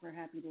let's hope for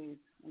happy days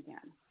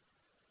again.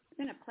 It's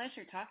been a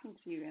pleasure talking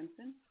to you,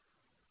 Ensign.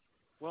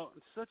 Well,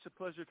 it's such a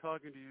pleasure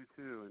talking to you,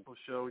 too, and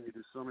show, and you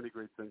do so many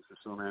great things for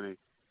so many.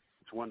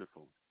 It's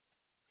wonderful.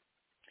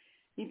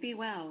 You be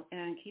well,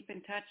 and keep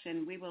in touch,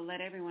 and we will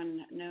let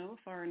everyone know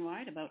far and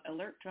wide about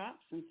alert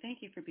drops, and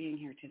thank you for being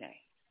here today.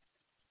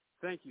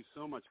 Thank you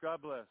so much.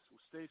 God bless.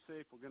 Stay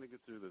safe. We're going to get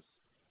through this.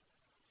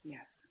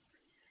 Yes.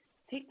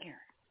 Take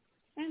care.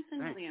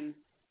 Ensign Williams,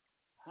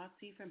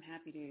 Potsy from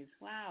Happy Days.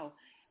 Wow.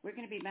 We're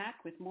going to be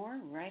back with more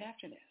right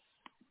after this.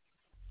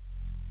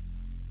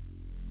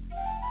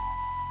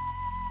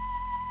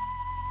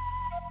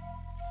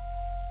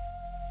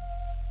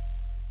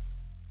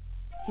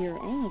 Hear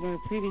all of our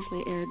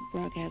previously aired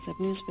broadcasts of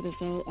News for the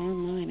Soul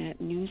online at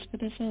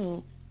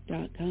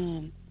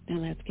newsforthesoul.com. Now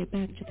let's get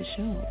back to the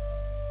show.